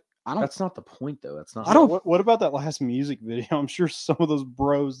 I was like, I don't. That's not the point though. That's not. I don't- What about that last music video? I'm sure some of those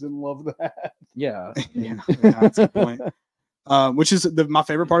bros didn't love that. Yeah. Yeah, that's a good point. Which is my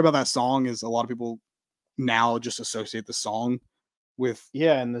favorite part about that song is a lot of people now just associate the song with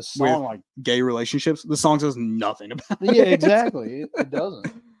Yeah, and the song like gay relationships. The song says nothing about yeah, it. exactly. It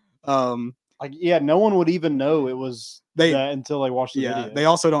doesn't. Like yeah, no one would even know it was They- that until they watched the Yeah, video. they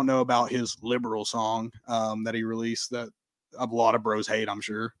also don't know about his liberal song that he released that a lot of bros hate, I'm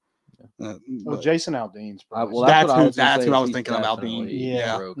sure. Well, But Jason Aldean's. Well, That's what who- I was gonna that's say who I is was he's thinking about being- definitely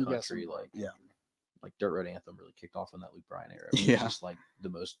yeah, bro he got country. some- Like yeah. like Dirt Road Anthem really kicked off in that Luke Bryan era. It was Yeah. just like the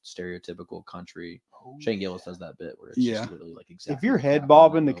most stereotypical country. Shane Gillis does that bit where it's Yeah. just literally like exactly. If you're what head happened in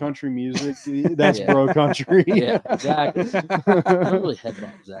bobbing that to moment. country music, that's Yeah. bro country. Yeah, exactly. I don't really head bob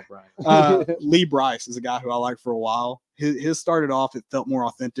Zach Bryan. Lee Bryce is a guy who I liked for a while. His started off, it felt more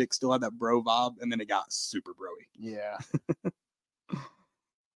authentic, still had that bro vibe, and then it got super broy. Yeah.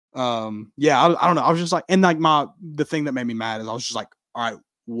 Yeah, I don't know. I was just like, and like the thing that made me mad is I was just like, all right,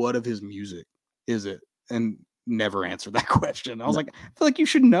 what of his music is it? And never answered that question. I was like, I feel like you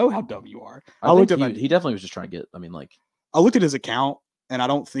should know how dumb you are. I looked think at he definitely was just trying to get. I mean, like I looked at his account, and I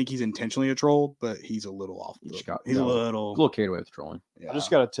don't think he's intentionally a troll, but he's a little off. He just got- He's a got a little. a little carried away with trolling. I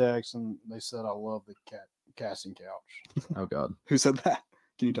just got a text and they said I love the casting couch. Oh God. Who said that?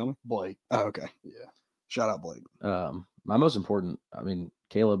 Can you tell me? Blake. Oh, okay. Yeah. Shout out Blake. My most important. I mean,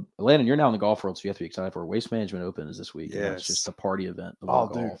 Caleb, Landon, you're now in the golf world, so you have to be excited for Waste Management Open is this week. And it's Yes. just a party event of Oh, all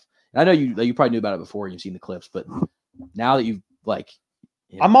dude. golf. And I know you probably knew about it before. You've seen the clips, but now that you've like,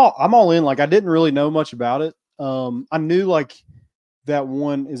 I'm all in. Like I didn't really know much about it. I knew like that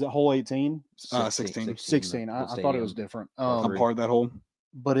one is it hole 18? 16. 16. I thought it was different. I'm part of that whole.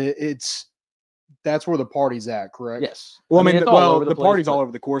 But it's that's where the party's at, correct? Yes. Well, I mean, it's all over the place, party's but all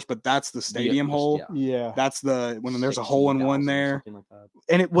over the course, but that's the stadium hole. Yeah. Yeah. That's when there's a hole in one 16,000 or there. something like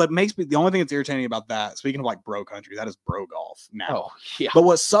that. And what makes me the only thing that's irritating about that, speaking of like bro country, that is bro golf now. Oh yeah. But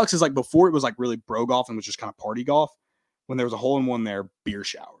what sucks is like before it was like really bro golf and was just kind of party golf. when there was a hole in one there, beer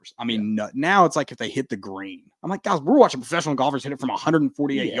showers. I mean, now it's like if they hit the green. I'm like, guys, we're watching professional golfers hit it from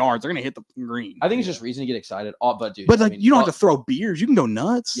 148 yards. They're gonna hit the green. I think it's just reason to get excited. Oh, but dude, But like, I mean, you don't have to throw beers. You can go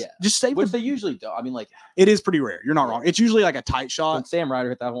nuts. Yeah. Just save which the. they usually do. I mean, like It is pretty rare. You're not wrong. It's usually like a tight when shot. Sam Ryder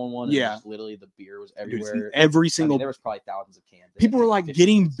hit that hole in one, Yeah. literally the beer was Dude, it's everywhere. every I single. mean, there was probably thousands of cans. They people had were like 50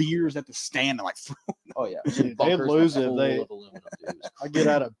 getting cans. beers at the stand and like Oh yeah, Dude, they'd Bunkers were lose it if full they- of aluminum, dude. It was I get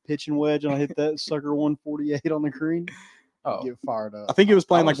out a pitching wedge and I hit that sucker 148 on the green. Oh, Get fired up. I think it was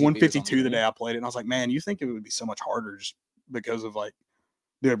playing I like wanna see beers on the 152 the green. day I played it, and I was like, man, you think it would be so much harder just because of like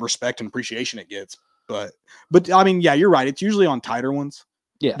the respect and appreciation it gets. But I mean, yeah, you're right. It's usually on tighter ones.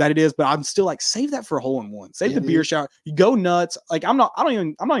 Yeah. That it is, but I'm still like, save that for a hole in one. Save Yeah, the beer dude. shower. You go nuts. Like I'm not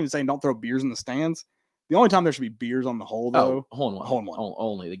even saying don't throw beers in the stands. The only time there should be beers on the hole though. hole in one. Hole in one.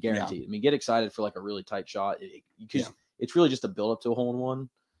 Only the guaranteed. I mean, get excited for like a really tight shot because it's really just a build up to a hole in one.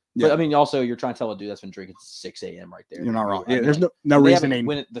 But Yeah. I mean, also you're trying to tell a dude that's been drinking 6 a.m. right there. You're not wrong. I Yeah, mean, there's like, no they haven't-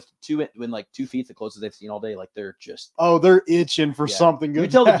 reasoning. when like 2 feet's the closest they've seen all day. Like they're just. Oh, they're itching for Yeah. something good. You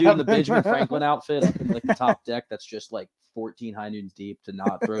tell to the dude in the happen. Benjamin Franklin outfit up in like the top deck that's just like 14 high noons deep to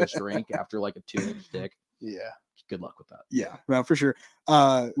not throw a drink after like a 2-inch stick. Yeah, Good luck with that. Yeah, well, for sure.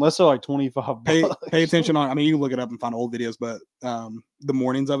 unless they're like 25 Pay bucks. attention on. I mean, you can look it up and find old videos, but the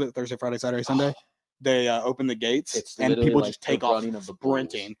mornings of it, Thursday, Friday, Saturday, Sunday, they open the gates It's and literally people like just the take off running of the bulls.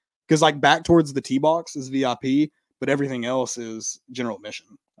 sprinting because like back towards the tee box is VIP, but everything else is general admission.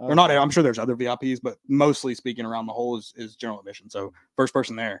 Or not. I'm sure there's other VIPs, but mostly speaking around the hole is general admission. So first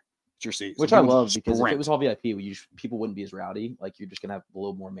person there, it's your seat. So Which I people love just because if sprint. it was all VIP, people wouldn't be as rowdy. Like you're just gonna have a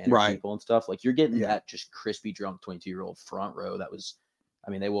little more mannered Right. people and stuff. Like you're getting Yeah. that just crispy drunk 22-year-old front row. That was,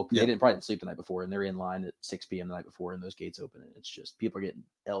 I mean, they Yeah. didn't probably sleep the night before, and they're in line at 6 p.m. the night before, and those gates open, and it's just people are getting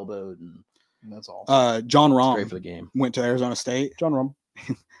elbowed, and That's all. John it's Rahm great for the game. went to Arizona State. John Rum.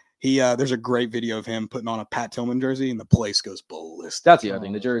 He there's a great video of him putting on a Pat Tillman jersey, and the place goes ballistic. That's the other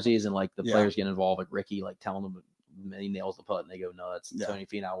thing. The jerseys and like the Yeah. players get involved. Like Ricky, like telling them he nails the putt, and they go nuts. And Yeah. Tony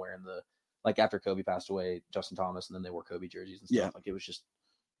Finau wearing the like after Kobe passed away, Justin Thomas, and then they wore Kobe jerseys and stuff. Yeah. Like it was just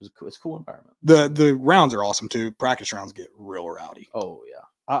it's a cool environment. The rounds are awesome too. Practice rounds get real rowdy. Oh yeah.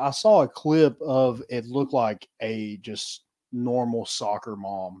 I saw a clip of it looked like a just normal soccer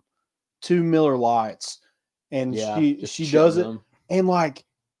mom, 2 Miller Lights, and Yeah. she just does shoving it, them. and like,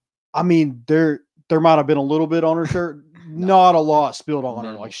 I mean, there might have been a little bit on her shirt, not a lot spilled on her.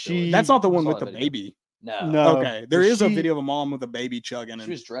 Minimal Like spillage. she, That's not the I one saw with the that video. baby. No. No, Okay, there but is a she- video of a mom with a baby chugging, She and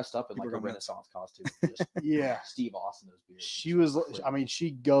was dressed up in People like a go nuts. Renaissance costume. Just yeah, Steve Austin those beers. she was. I mean,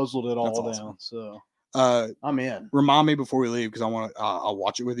 she guzzled it That's all awesome. down. So uh, I'm in. remind me before we leave because I want to. I'll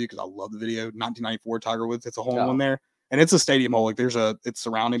watch it with you because I love the video. 1994 Tiger Woods. It's a hole in one there, and it's a stadium hole. Like it's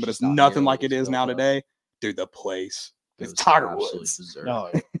surrounding, but It's it's not nothing nearly like it as is now built up. today. Dude, the place. It It's was Tiger absolutely Woods. berserk.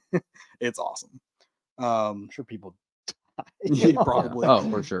 No, It's awesome. I'm sure people. Yeah, probably. Oh,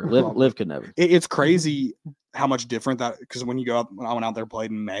 for sure. Live could never. It's crazy how much different that because when you go up when I went out there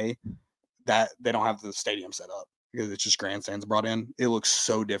played in May, that they don't have the stadium set up because it's just grandstands brought in. It looks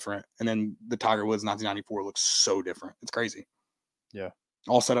so different. And then the Tiger Woods 1994 looks so different. It's crazy. Yeah.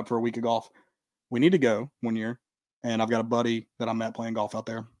 All set up for a week of golf. We need to go one year. And I've got a buddy that I met playing golf out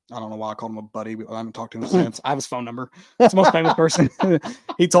there. I don't know why I called him a buddy, but I haven't talked to him since. I have his phone number. It's the most famous person.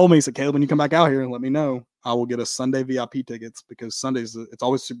 He told me, he said, Caleb, when you come back out here and let me know, I will get us Sunday VIP tickets because Sundays, it's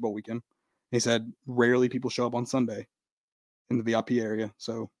always Super Bowl weekend. He said, rarely people show up on Sunday in the VIP area.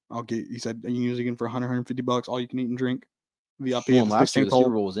 So he said, you can usually get for $150, all you can eat and drink. VIP. Well, at the last year 16th the hole.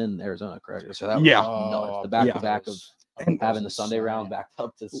 Super Bowl was in Arizona, correct? So that was Yeah. nuts. The back-to-back of And having the Sunday round backed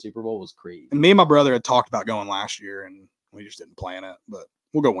up to the Super Bowl was crazy. And me and my brother had talked about going last year, and we just didn't plan it. But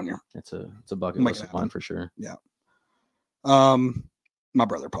we'll go one year. It's a bucket Make list it of mine happen. for sure. My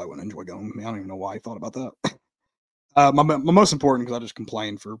brother probably wouldn't enjoy going with me. I don't even know why he thought about that. My most important because I just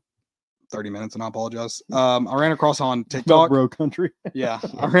complained for 30 minutes, and I apologize. I ran across on TikTok. Bro country. Yeah,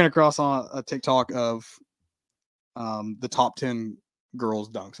 I ran across on a TikTok of the top 10 girls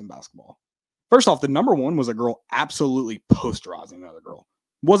dunks in basketball. First off, the number one was a girl absolutely posterizing another girl.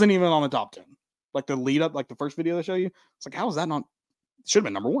 Wasn't even on the top 10. Like the lead up, like the first video they show you. It's like, how is that not? Should have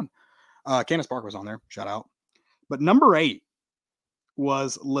been number one. Candace Parker was on there. Shout out. But number 8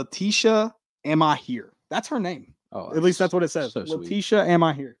 was Letitia Am I Here? That's her name. Oh, At least that's what it says. so sweet. Letitia Am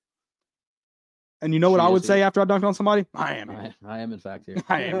I Here? And you know what She I is would say here. after I dunked on somebody? I am here. I am in fact here.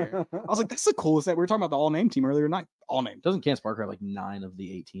 I am here. I was like, that's the coolest thing. We were talking about the all name team earlier tonight. All name Doesn't Candace Parker have like 9 of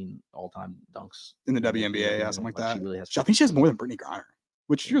the 18 all-time dunks in the WNBA, yeah, something like that. She really has. I think she has more than Brittany Griner,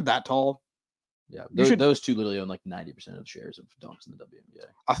 which you're that tall. Yeah, you should- those two literally own like 90% of shares of dunks in the WNBA.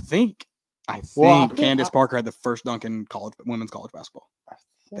 I think Well, I think Candace Parker had the first dunk in women's college basketball.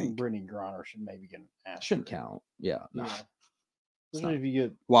 I think Brittany Griner should maybe get an asterisk. Shouldn't count. Yeah. No. Yeah. Especially if you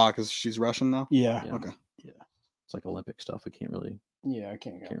get. Why? Because she's Russian now? Yeah. Yeah. Okay. It's like Olympic stuff. We can't really Yeah, I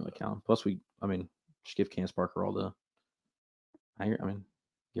can't really count. Plus, just give Candace Parker all the.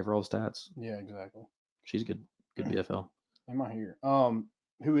 Give her all the stats. Yeah, exactly. She's good BFL. Am I here?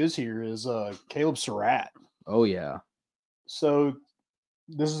 Who is here is Caleb Surratt. Oh yeah. So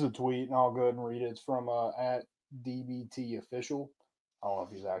this is a tweet, and I'll go ahead and read it. It's from at DBT official. I don't know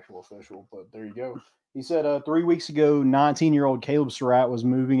if he's actual official, but there you go. He said 3 weeks ago, 19-year-old Caleb Surratt was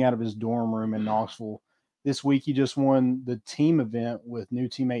moving out of his dorm room in Knoxville. This week, he just won the team event with new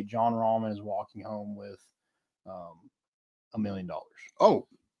teammate John Rahm and is walking home with $1 million. Oh,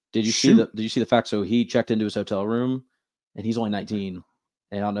 Did you see the fact? So he checked into his hotel room, and he's only 19.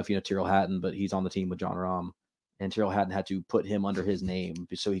 And I don't know if you know Tyrrell Hatton, but he's on the team with John Rahm, and Tyrrell Hatton had to put him under his name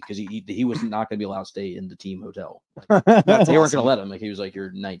because he was not going to be allowed to stay in the team hotel. Like, they weren't going to let him. Like he was like,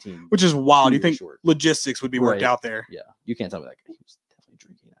 "You're 19," which is wild. You years think short. logistics would be worked Right. out there? Yeah, you can't tell me that he was definitely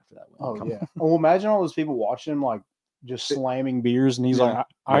drinking after that win. Oh, Come yeah. on. Well, imagine all those people watching him, like, just slamming beers, and he's Yeah. like,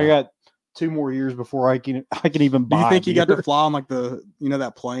 I got 2 more years before I can even Do buy you think he got beer." to fly on like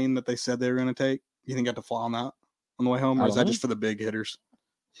that plane that they said they were going to take? You think he got to fly on that on the way home, or I is don't that know. just for the big hitters?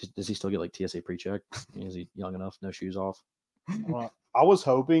 Does he still get like TSA pre-check? Is he young enough? No shoes off? Well, I was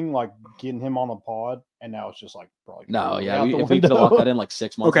hoping, like, getting him on the pod, and now it's just, like, probably. No, out yeah. the If we could have window. locked that in like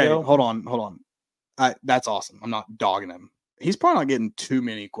 6 months Okay, ago. hold on. That's awesome. I'm not dogging him. He's probably not getting too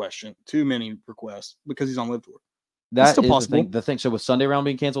many requests because he's on Live Tour. That's still still possible. The thing. So with Sunday round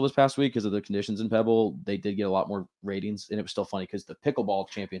being canceled this past week because of the conditions in Pebble, they did get a lot more ratings, and it was still funny because the pickleball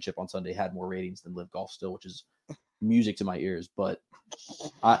championship on Sunday had more ratings than Live Golf still, which is music to my ears. But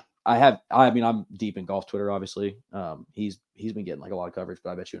I'm deep in golf Twitter, obviously. He's been getting like a lot of coverage,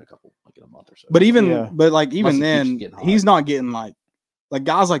 but I bet you in a month or so. But even Yeah. even Unless he keeps then, getting hot. he's not getting like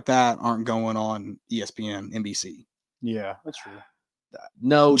guys like that aren't going on ESPN, NBC. Yeah, that's true.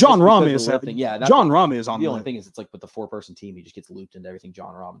 no, John just Rahm because is the Liv thing. Yeah, that's John Rahm is on the only Live. thing is it's like with the 4-person team, he just gets looped into everything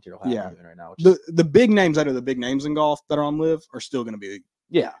John Rahm and Tyrrell Hatton Yeah. are doing right now. Which is, The big names that are the big names in golf that are on Live are still going to be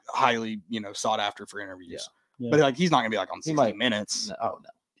yeah, highly sought after for interviews. Yeah. But like he's not going to be like on 60 might- minutes. no,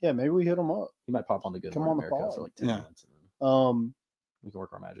 Yeah, maybe we hit him up. he might pop on the Good Come Morning on the America pod. for like 10 Yeah. minutes. And then Um, we can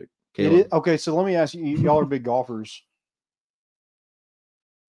work our magic. it Caleb, is, okay, so let me ask you, y'all are big golfers.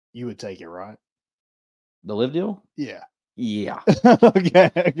 You would take it, right? the Live deal? Yeah. Yeah.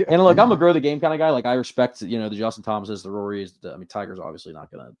 Okay. And look, I'm a grow the game kind of guy. Like I respect, the Justin Thomases, the Rorys. Tiger's obviously not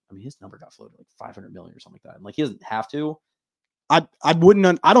gonna. His number got floated like 500 million or something like that. And like he doesn't have to. I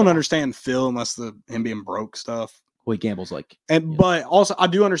don't understand Phil unless him being broke stuff. Well, he gambles like. But also I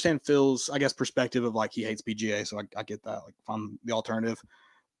do understand Phil's perspective of like he hates PGA, so I get that. Like if I'm the alternative,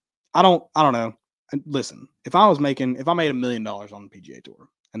 I don't know. And listen, if I made $1 million on the PGA Tour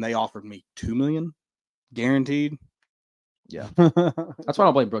and they offered me $2 million guaranteed, Yeah. That's why I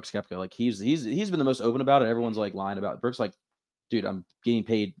don't blame Brooks Koepka. Like he's been the most open about it. Everyone's like lying about it. Brooks like, dude, I'm getting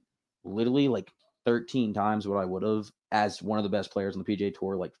paid literally like 13 times what I would have as one of the best players on the PGA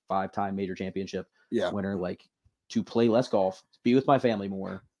Tour, like 5-time major championship winner, like to play less golf, be with my family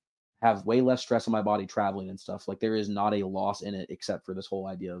more, have way less stress on my body traveling and stuff. Like there is not a loss in it except for this whole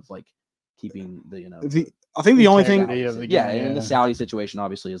idea of like keeping I think the only thing, Integrity of the yeah, game, and the Saudi situation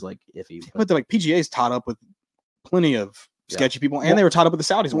obviously is like iffy. but the PGA is tied up with plenty of Yeah. sketchy people, and they were tied up with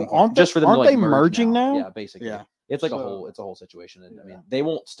the Saudis. at one point. Aren't just for them to aren't like they merge merging now? Yeah, basically. Yeah. It's like So- it's a whole situation. And I mean, they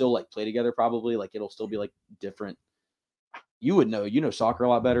won't still like play together probably. Like it'll still be like different. You would know, soccer a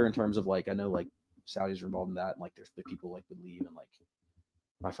lot better in terms of like I know like Saudis are involved in that, and like there's the people like would leave, and like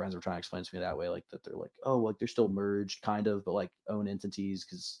my friends were trying to explain to me that way, like that they're like, oh, like they're still merged kind of, but like own entities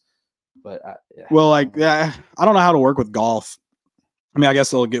yeah. Well, like, yeah, I don't know how to work with golf. I mean, I guess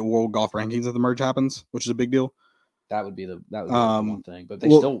they'll get world golf rankings if the merge happens, which is a big deal. that would be the one thing, but they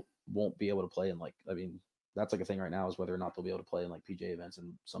well- still won't be able to play in like. I mean, that's like a thing right now is whether or not they'll be able to play in like PGA events,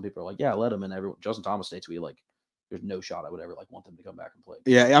 and some people are like, yeah, let them. And everyone, Justin Thomas states we like, there's no shot I would ever like want them to come back and play.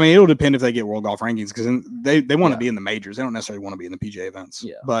 Yeah, I mean, it'll depend if they get world golf rankings because they want to Yeah. be in the majors. They don't necessarily want to be in the PGA events.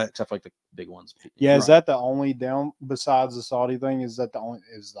 Yeah, but except for like the big ones. Yeah, is Right. that the only down besides the Saudi thing? Is that the only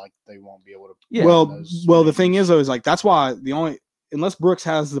is like they won't be able to? Yeah. well, those the thing majors. is though is like that's why unless Brooks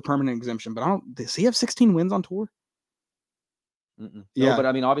has the permanent exemption, but does he have 16 wins on tour? Mm-mm. Yeah. No, but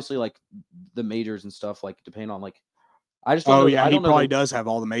I mean, obviously, like the majors and stuff, like depending on like, I just don't Oh know, yeah, I he don't know probably the- does have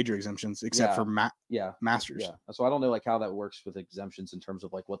all the major exemptions except Yeah. for Yeah, Masters. yeah. So I don't know like how that works with exemptions in terms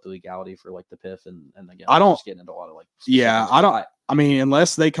of like what the legality for like the PIF and again, I don't- just getting into a lot of like. Yeah, specifics. I don't. I mean,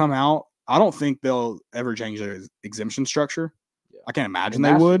 unless they come out, I don't think they'll ever change their exemption structure. Yeah. I can't imagine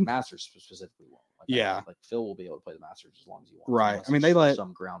And they would. Masters specifically won't. Like, Yeah. Like Phil will be able to play the Masters as long as he wants. Right. unless I mean, it's they let-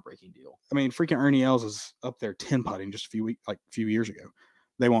 some groundbreaking deal. I mean, freaking Ernie Els is up there 10 putting just a few years ago.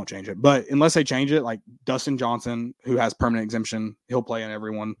 They won't change it. But unless they change it, like Dustin Johnson, who has permanent exemption, he'll play in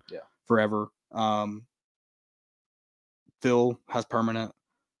everyone forever. Phil has permanent.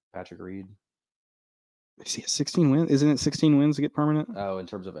 Patrick Reed. Is he 16 wins? Isn't it 16 wins to get permanent? Oh, in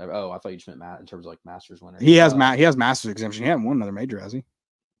terms of I thought you just meant Matt in terms of like Masters winner. He has Masters exemption. He hasn't won another major, has he?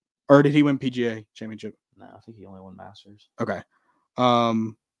 Or did he win PGA championship? No, I think he only won Masters. Okay.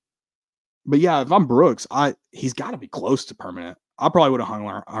 But yeah, if I'm Brooks, he's got to be close to permanent. I probably would have hung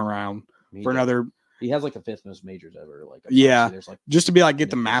around for another. He has like the 5th most majors ever. Like there's like just to be like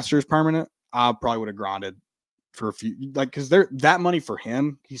get the Masters permanent. I probably would have grinded for a few, like because that money for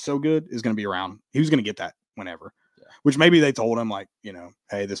him, he's so good, is going to be around. He was going to get that whenever, which maybe they told him like,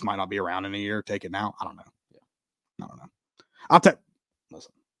 hey, this might not be around in a year. Take it now. I don't know. I don't know. I'll take.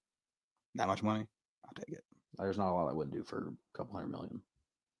 Listen, that much money, I'll take it. There's not a lot I wouldn't do for a couple $100 million.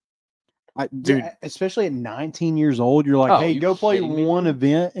 Dude, especially at 19 years old, you're like, hey, go play one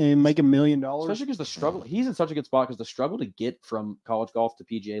event and make $1 million. Especially because the struggle, he's in such a good spot because the struggle to get from college golf to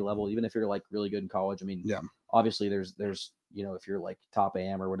PGA level, even if you're like really good in college. I mean, obviously there's if you're like top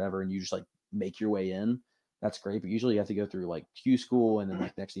AM or whatever, and you just like make your way in, that's great. But usually you have to go through like Q school, and then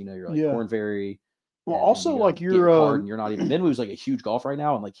like next thing you know, you're like Corn Ferry. Well, also like you're not even. Minwoo's like a huge golf right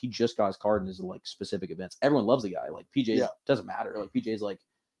now, and like he just got his card in his like specific events. Everyone loves the guy. Like PJ doesn't matter. Like PJ's like.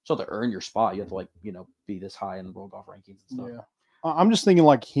 So to earn your spot, you have to like, be this high in the world golf rankings and stuff. Yeah. I'm just thinking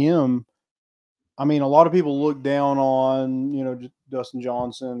like him. I mean, a lot of people look down on, Dustin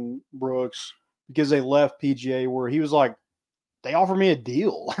Johnson, Brooks, because they left PGA where he was like, they offered me a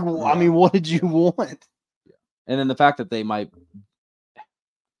deal. I mean, what did you want? Yeah. And then the fact that they might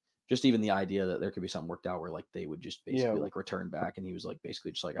just even the idea that there could be something worked out where like they would just basically like return back. And he was like,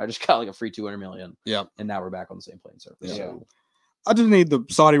 basically just like, I just got like a free $200 million. Yeah. And now we're back on the same playing surface. Yeah. So, I just need the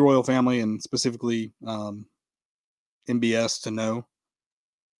Saudi royal family and specifically MBS to know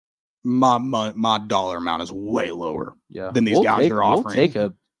my dollar amount is way lower than these guys are offering. We'll take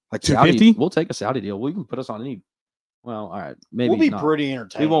a like 250. We'll take a Saudi deal. We can put us on any. Well, all right, maybe we'll be not. pretty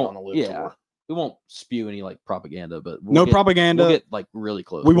entertaining on the live tour. We won't spew any like propaganda, but propaganda. We'll get like really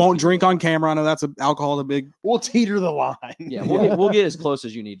close. We won't drink on camera. I know that's alcohol. The big. We'll teeter the line. Yeah, we'll get as close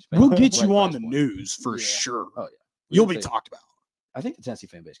as you need. We'll get you on the news for sure. Oh yeah, you'll be talked about. I think the Tennessee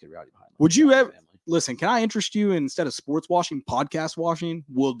fan base could rally behind. Would you ever listen? Can I interest you instead of sports washing, podcast washing?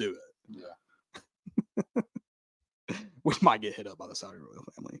 We'll do it. Yeah. We might get hit up by the Saudi royal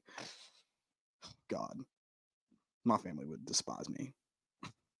family. God, my family would despise me.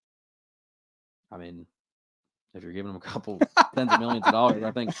 I mean, if you're giving them a couple tens of millions of dollars,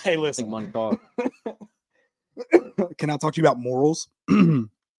 I think. Hey, listen, money talk. Can I talk to you about morals?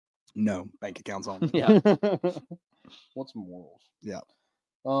 No, bank accounts only. Yeah. What's morals? Yeah.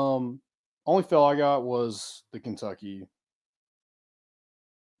 Only fill I got was the Kentucky.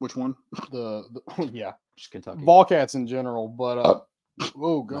 Which one? The just Kentucky. Volcats in general, but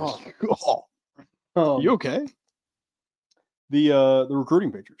oh god. You okay? The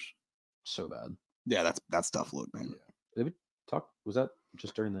recruiting pictures. So bad. Yeah, that's tough look, man. Did we talk? Was that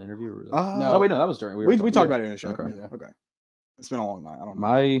just during the interview? Or was that... No, wait, no, that was during. We talked about it in the show. Okay. Yeah. Okay. It's been a long night. I don't know.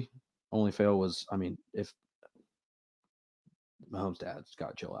 My only fail was, I mean, if Mahomes' dad's got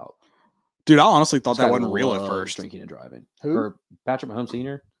to chill out. Dude, I honestly thought that wasn't real at first. Drinking and driving. Who? Or Patrick Mahomes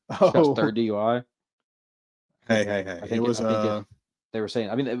Sr. Got his third DUI. Hey. I think they were saying.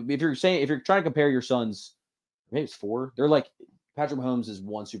 I mean, if you're trying to compare your sons, maybe it's 4. They're like Patrick Mahomes is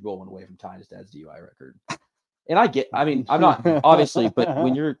 1 Super Bowl win away from tying his dad's DUI record. And I mean, I'm not obviously, but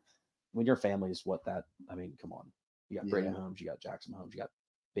when your family is what that. I mean, come on. You got Brady Mahomes, you got Jackson Mahomes, you got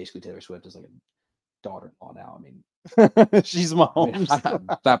basically Taylor Swift as like a daughter-in-law now. I mean, she's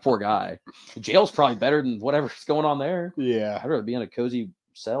Mahomes. That poor guy. The jail's probably better than whatever's going on there. Yeah, I'd rather be in a cozy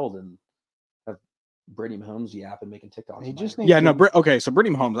cell than have Brady Mahomes yapping, making TikToks. He just okay. So Brady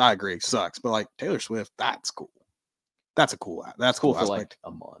Mahomes, I agree, sucks, but like Taylor Swift, that's cool. That's cool for aspect. Like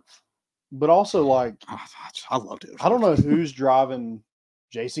a month. But also, like, I loved it. I don't know who's driving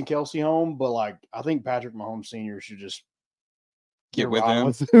Jason Kelce home, but like, I think Patrick Mahomes Sr. should just get with him,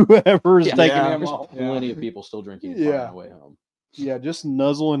 with whoever's taking him home. Plenty of people still drinking on their way home. Yeah, just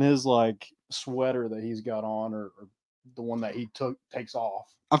nuzzling his like sweater that he's got on, or the one that he takes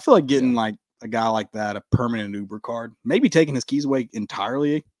off. I feel like getting like a guy like that a permanent Uber card, maybe taking his keys away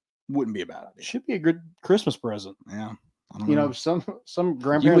entirely, wouldn't be a bad idea. Should be a good Christmas present. Yeah. You know, some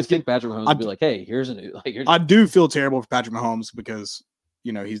grandparents. You would think Patrick Mahomes would be like, "Hey, here's a new." Like, I do feel terrible for Patrick Mahomes because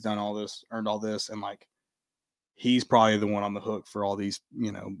he's done all this, earned all this, and like he's probably the one on the hook for all these,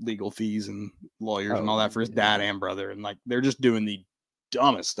 legal fees and lawyers and all that for his dad and brother. And like, they're just doing the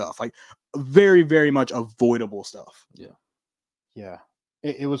dumbest stuff, like very, very much avoidable stuff. Yeah.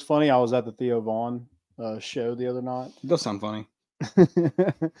 It was funny. I was at the Theo Vaughn show the other night. It does sound funny.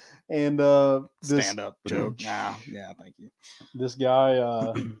 And this Stand-up joke. Yeah, thank you. This guy,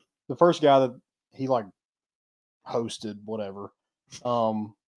 the first guy that he like hosted, whatever.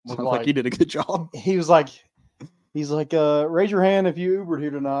 Sounds like he did a good job. He's like, raise your hand if you Ubered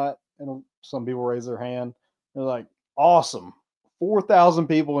here tonight. And some people raise their hand. They're like, awesome. 4,000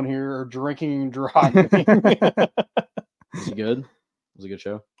 people in here are drinking and driving. Was he good? Was it a good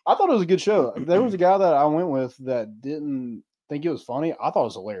show? I thought it was a good show. There was a guy that I went with that didn't think it was funny. I thought it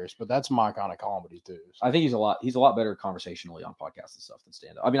was hilarious, but that's my kind of comedy too. So. I think he's a lot better conversationally on podcasts and stuff than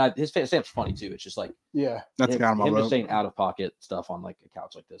stand up. I mean, his stand-up's funny too. It's just like, yeah, that's kind of him just saying out of pocket stuff on like a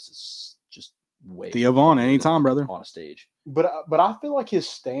couch like this is just way Theo Vaughn anytime, brother, on a stage. But I feel like his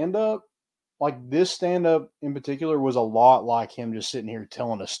stand-up, like this stand-up in particular, was a lot like him just sitting here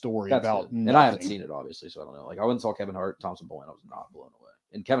telling a story That's about it. nothing. And I haven't seen it obviously, so I don't know. Like I went and saw Kevin Hart, Thompson Boyd, I was not blown away.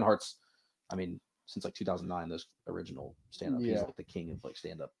 And Kevin Hart's, I mean, since like 2009, those original stand-up, he's like the king of like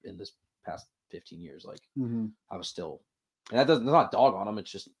stand-up in this past 15 years. Like I was still, and that's not a dog on him.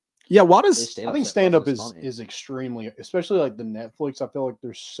 It's just what is I think stand-up is extremely, especially like the Netflix. I feel like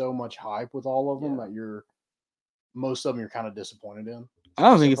there's so much hype with all of them that most of them you're kind of disappointed in. I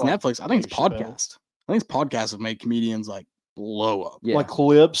don't think it's Netflix. I think it's podcast. I think it's podcasts have made comedians like blow up. Like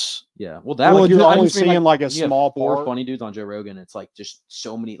clips. Yeah. Well, you're only seeing like a small four part. funny dudes on Joe Rogan. It's like just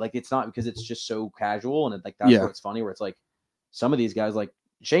so many. Like it's not because it's just so casual and that's where it's funny. Where it's like some of these guys, like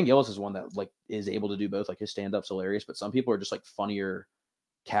Shane Gillis, is one that like is able to do both. Like his stand-up's hilarious, but some people are just like funnier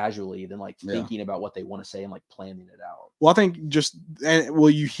casually than like thinking about what they want to say and like planning it out. Well, I think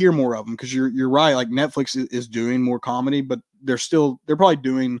you hear more of them because you're right. Like Netflix is doing more comedy, but they're probably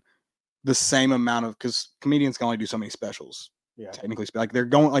doing the same amount of, because comedians can only do so many specials. Yeah, technically, like they're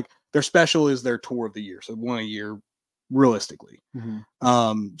going, like their special is their tour of the year, so one a year realistically.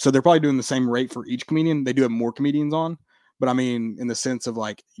 So they're probably doing the same rate for each comedian. They do have more comedians on, but I mean, in the sense of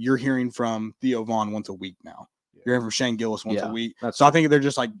like you're hearing from Theo Vaughn once a week now. You're hearing from Shane Gillis once a week. So I think they're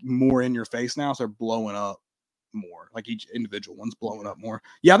just like more in your face now. So they're blowing up more. Like each individual one's blowing up more.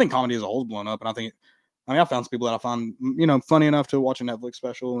 Yeah, I think comedy as a whole is blowing up. And I found some people that I find, funny enough to watch a Netflix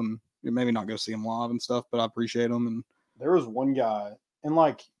special and maybe not go see them live and stuff, but I appreciate them. And there was one guy, and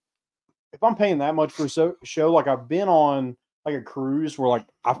like, if I'm paying that much for a show, like I've been on like a cruise where like,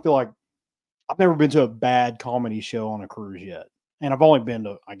 I feel like I've never been to a bad comedy show on a cruise yet. And I've only been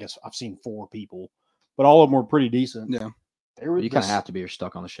to, I guess I've seen 4 people. But all of them were pretty decent. Yeah. You kind of have to be. You're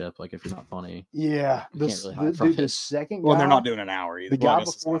stuck on the ship. Like if you're not funny. Yeah. The second guy. Well, they're not doing an hour either. The guy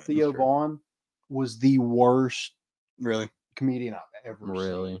before Theo Vaughn was the worst comedian I've ever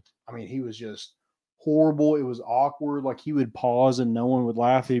seen. I mean, he was just horrible. It was awkward. Like he would pause and no one would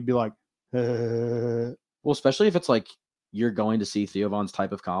laugh. He'd be like, Well, especially if it's like you're going to see Theo Vaughn's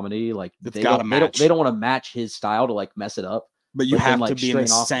type of comedy. Like they don't want to match his style to like mess it up. But you have to be in the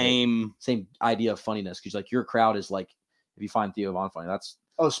same idea of funniness because like your crowd is like, if you find Theo Vaughn funny, that's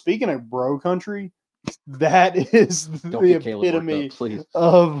speaking of bro country, that is the epitome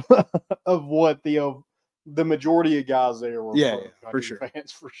of what the majority of guys there were. Yeah, for sure.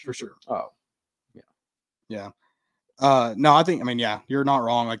 Fans for sure. Oh, yeah. No, I think you're not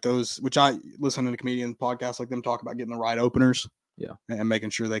wrong. Like those, which I listen to the comedian podcasts like them talk about getting the right openers. Yeah, and making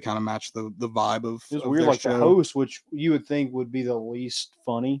sure they kind of match the vibe of. It's weird, like the host, which you would think would be the least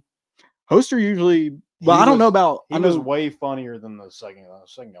funny. Hosts are usually, I don't know about. He was way funnier than the second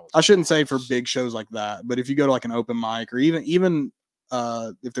guy. I shouldn't say for big shows like that, but if you go to like an open mic or even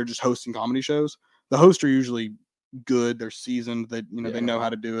if they're just hosting comedy shows, the hosts are usually good. They're seasoned. They they know how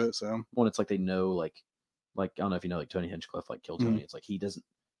to do it. So when it's like they know like I don't know if you know like Tony Hinchcliffe, like Kill Tony. It's like he doesn't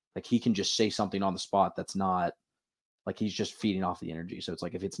like he can just say something on the spot that's not. Like he's just feeding off the energy. So it's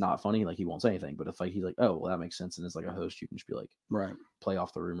like if it's not funny, like he won't say anything. But if like he's like, oh well, that makes sense, and it's like a host, you can just be like, play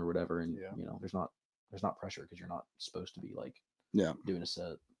off the room or whatever, and there's not pressure because you're not supposed to be like doing a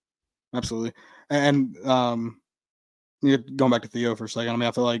set. Absolutely. And going back to Theo for a second, I mean,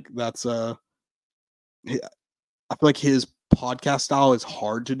 I feel like that's I feel like his podcast style is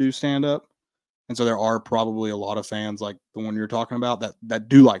hard to do stand up, and so there are probably a lot of fans like the one you're talking about that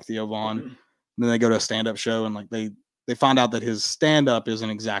do like Theo Vaughn. And then they go to a stand up show and like they find out that his stand-up isn't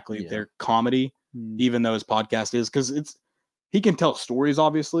exactly their comedy, even though his podcast is, because he can tell stories,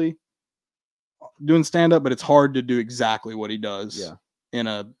 obviously, doing stand-up, but it's hard to do exactly what he does in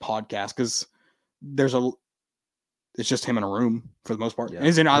a podcast because there's it's just him in a room for the most part. Yeah.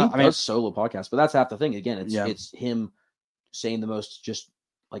 Isn't He I mean does solo podcast, but that's half the thing. Again, Yeah. it's him saying the most just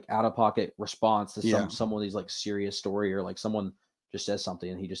like out of pocket response to Yeah. some of these like serious story, or like someone just says something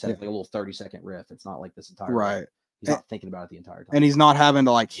and he just has Yeah. like a little 30-second riff. It's not like this entire right. thing. He's not thinking about it the entire time. And he's not having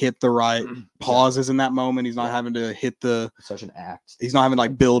to like hit the right pauses in that moment. He's not having to hit the It's such an act. he's not having to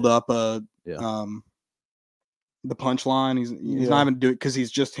like build up a Yeah. the punchline. He's Yeah. not having to do it because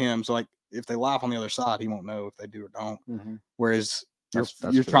he's just him. So like if they laugh on the other side, he won't know if they do or don't. Mm-hmm. Whereas That's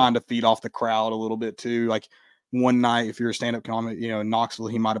you're true. trying to feed off the crowd a little bit too. Like one night, if you're a stand-up comic, you know, in Knoxville,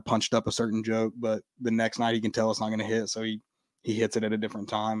 he might have punched up a certain joke, but the next night he can tell it's not going to hit, so he hits it at a different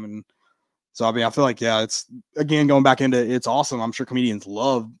time. And so I mean, I feel like it's again going back into it's awesome. I'm sure comedians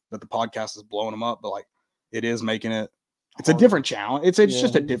love that the podcast is blowing them up, but like it is making it. It's a different challenge. It's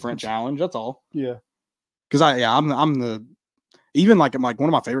just a different challenge. That's all. Yeah. Because I'm the even like I'm like one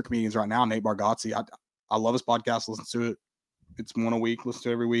of my favorite comedians right now, Nate Bargatze. I love his podcast. Listen to it. It's one a week. Listen to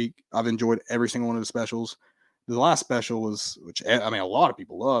it every week. I've enjoyed every single one of the specials. The last special was, which I mean, a lot of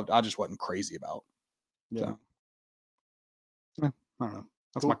people loved. I just wasn't crazy about. Yeah. So, I don't know.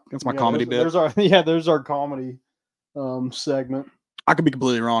 That's Cool. my comedy bit. There's our comedy segment. I could be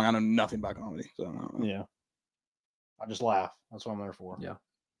completely wrong. I know nothing about comedy, so I don't know. Yeah. I just laugh. That's what I'm there for. Yeah.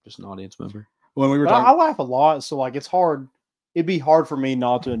 Just an audience member. When we were But talking, I laugh a lot, so like it's hard. It'd be hard for me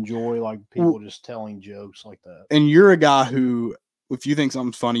not to enjoy like people just telling jokes like that. and you're a guy who, if you think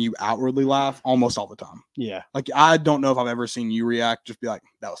something's funny, you outwardly laugh almost all the time. Yeah. Like I don't know if I've ever seen you react, just be like,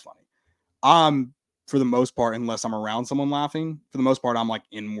 that was funny. For the most part, unless I'm around someone laughing, for the most part, I'm like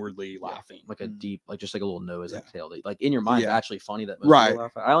inwardly laughing. Like a deep, like just like a little nose Yeah. exhale. Like in your mind, it's Yeah. actually funny that most Right. people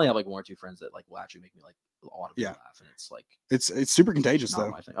laugh. I only have like one or two friends that like will actually make me like audibly Yeah. laugh, and it's like It's super contagious not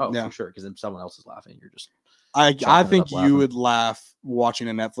though. my thing. Oh, Yeah. for sure. Because then someone else is laughing, you're just I chopping it think up you laughing. would laugh watching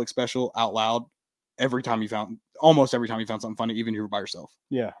a Netflix special out loud almost every time you found something funny, even if you were by yourself.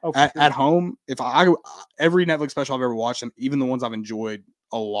 Yeah. Oh, At home, every Netflix special I've ever watched, and even the ones I've enjoyed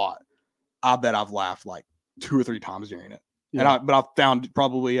a lot, I bet I've laughed like 2 or 3 times during it. Yeah. But I've found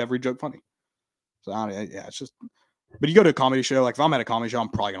probably every joke funny. So it's just. But you go to a comedy show, like if I'm at a comedy show, I'm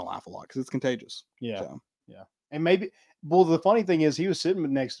probably gonna laugh a lot because it's contagious. Yeah. So. Yeah. And maybe, well, the funny thing is he was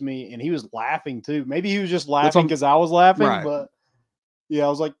sitting next to me and he was laughing too. Maybe he was just laughing because I was laughing, Right. but yeah, I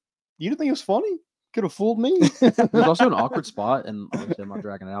was like, you didn't think it was funny? Could have fooled me. there's also an awkward spot, and obviously I'm not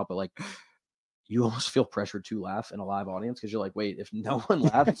dragging it out, but like you almost feel pressured to laugh in a live audience because you're like, wait, if no one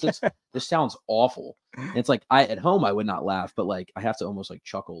laughs, this sounds awful. And it's like at home I would not laugh, but like I have to almost like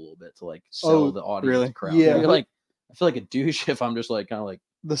chuckle a little bit to like sell the audience really? crowd. Yeah. You're like I feel like a douche if I'm just like kind of like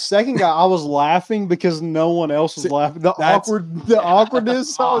The second guy, I was laughing because no one else was See, laughing. The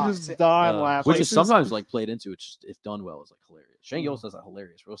awkwardness, I was just dying laughing. which is sometimes like played into it, just if done well, is like hilarious. Shane Gillis does that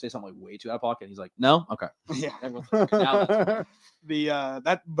hilarious. We'll say something like way too out of pocket, and he's like, "No, okay." Yeah. Everyone's like, "Now that's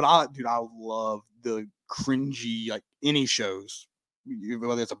funny." I love the cringy, like any shows,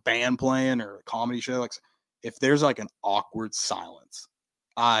 whether it's a band playing or a comedy show. Like if there's like an awkward silence,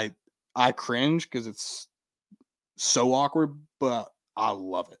 I cringe because it's so awkward, but I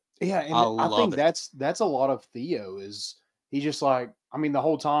love it. Yeah, and I I think love it. that's a lot of Theo. Is he just like? I mean, the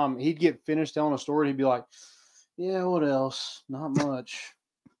whole time he'd get finished telling a story, and he'd be like, "Yeah, what else? Not much."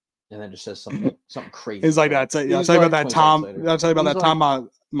 and then just says something crazy. It's like that. I'll tell you He's about like that 20 time. seconds later. I'll tell you about He's that time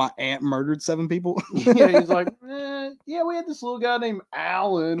my aunt murdered 7 people. Yeah, he's like, yeah, we had this little guy named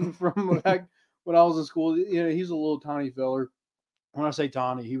Alan from back when I was in school. You know, he's a little tiny feller. When I say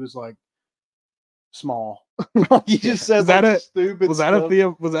tiny, he was like small. He just says that like it? stupid. Was that stuff. a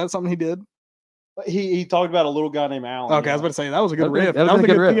Theo? Was that something he did? He talked about a little guy named Alan. Okay, I was about to say that was a good That would've riff. been- That was a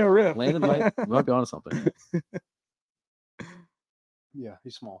good riff. Theo riff. Landon might be onto something. Yeah,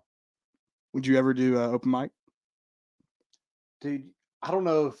 he's small. Would you ever do open mic? Dude, I don't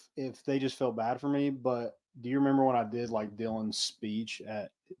know if they just felt bad for me, but do you remember when I did like Dylan's speech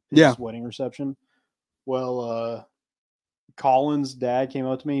at his Yeah. wedding reception? Well, Colin's dad came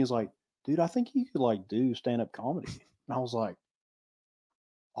up to me. He's like, dude, I think you could like do stand-up comedy. And I was like,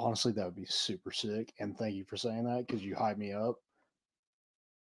 honestly, that would be super sick. And thank you for saying that because you hyped me up.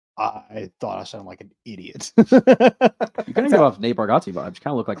 I thought I sounded like an idiot. You kind of give off Nate Bargatze vibes. You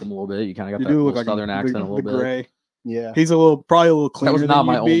kind of look like him a little bit. You kind of You got that do look little like southern accent a little bit. Gray. Yeah. He's probably a little cleaner. That was not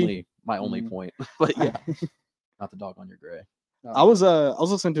than you'd be. my only Mhm. point, but yeah, not the dog on your gray. I was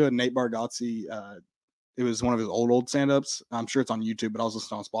listening to a Nate Bargatze. It was one of his old stand-ups. I'm sure it's on YouTube, but I was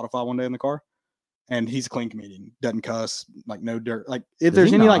listening on Spotify one day in the car, and he's a clean comedian. Doesn't cuss, like no dirt. Like if Does there's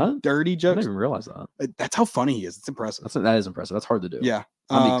he any not? like dirty I jokes, didn't even realize that. that's how funny he is. It's impressive. That is impressive. That's hard to do. Yeah,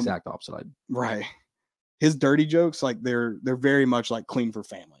 I'm the exact opposite. right. His dirty jokes, like they're very much like clean for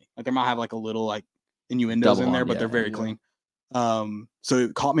family. Like they might have like a little like innuendos Double in there, on, but they're yeah, very yeah. clean. So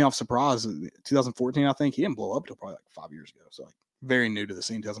it caught me off surprise. 2014, I think he didn't blow up till probably like 5 years ago. So like very new to the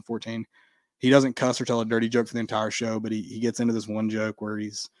scene. 2014. He doesn't cuss or tell a dirty joke for the entire show, but he gets into this one joke where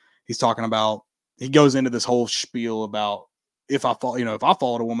he's talking about, he goes into this whole spiel about if I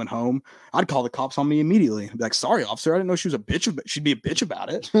followed a woman home, I'd call the cops on me immediately. I'd be like, sorry, officer, I didn't know she was a bitch. She'd be a bitch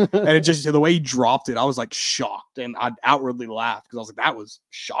about it. And it just, the way he dropped it, I was like shocked, and I'd outwardly laugh because I was like, that was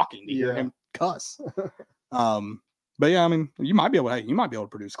shocking to hear him cuss. But yeah, I mean, you might be able to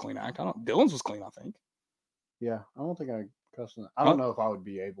produce a clean act. Dylan's was clean, I think. Yeah, I don't think I cussed. I don't know if I would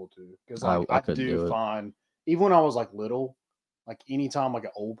be able to, because I I couldn't do do it. find, even when I was like little, like anytime like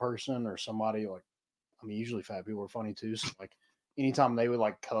an old person or somebody, like, I mean, usually fat people are funny too. So like anytime they would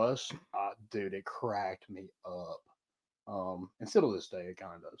like cuss, dude, it cracked me up. And still to this day, it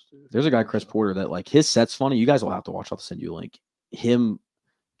kind of does too. There's a guy, Chris Porter, that like his set's funny. You guys will have to watch. I'll send you a link. Him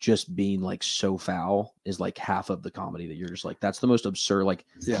just being like so foul is like half of the comedy that you're just like, that's the most absurd. Like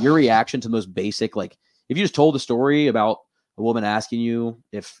your reaction to the most basic, like if you just told a story about a woman asking you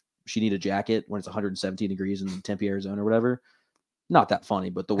if she need a jacket when it's 117 degrees in Tempe, Arizona or whatever, not that funny,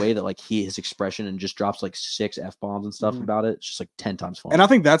 but the way that like his expression and just drops like 6 F-bombs and stuff about it, it's just like 10 times funny. And I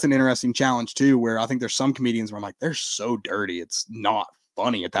think that's an interesting challenge too, where I think there's some comedians where I'm like, they're so dirty, it's not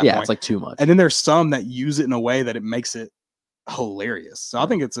funny at that point. It's like too much. And then there's some that use it in a way that it makes it hilarious. So I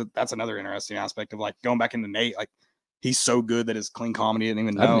think that's another interesting aspect of like going back into Nate. Like he's so good that his clean comedy didn't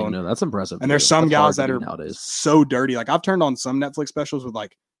even know. I didn't even know. That's impressive. And there's some guys that are nowadays so dirty. Like I've turned on some Netflix specials with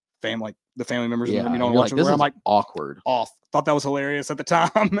like the family members, Yeah, you know, you're like, watching this where is I'm like awkward. off. Thought that was hilarious at the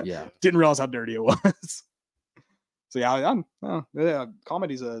time. Yeah. Didn't realize how dirty it was. So yeah,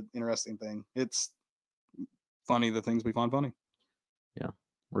 comedy's an interesting thing. It's funny, the things we find funny. Yeah.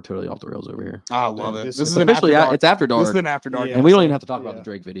 We're totally off the rails over here. I love it. This This is is an Officially, after dark. it's after dark. This is an after dark. Yeah. And we don't even have to talk about Yeah. the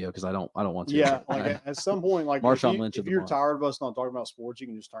Drake video because I don't want to. Yeah, like at some point, like Marshawn Lynch if of the you're month. tired of us not talking about sports, you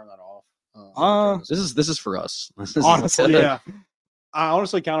can just turn that off. This is for us. This is- Honestly, Yeah. I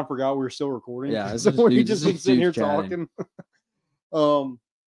honestly kind of forgot we were still recording. Yeah, this so is we dudes- just this been is sitting here dudes talking.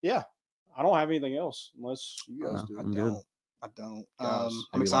 Yeah, I don't have anything else unless you guys No, do. I'm good. I don't. Guys,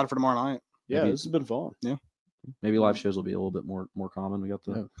 I'm maybe excited like- for tomorrow night. Yeah, Maybe- this has been fun. Maybe live shows will be a little bit more common. We got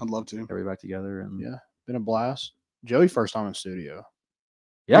the Yeah. I'd love to. everybody back together and Yeah, been a blast. Joey, first time in studio.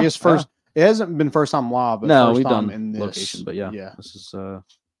 yeah. I guess first. It hasn't been first time live, but No, first we've time done in this location, but yeah, this is the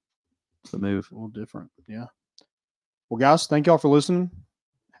move. a little different. Yeah. Well, guys, thank y'all for listening.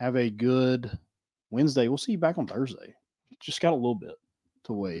 Have a good Wednesday. We'll see you back on Thursday. Just got a little bit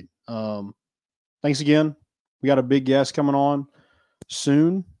to wait. Thanks again. We got a big guest coming on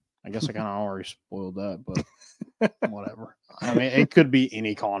soon. I guess I kind of already spoiled that, but whatever. I mean, it could be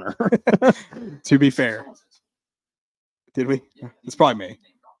any Connor. To be fair, did we? It's probably me.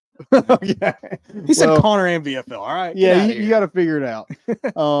 Yeah. He said Well, Connor and VFL. All right. Yeah, Get outta you here. got to figure it out.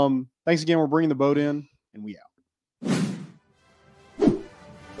 Thanks again. We're bringing the boat in, and we out.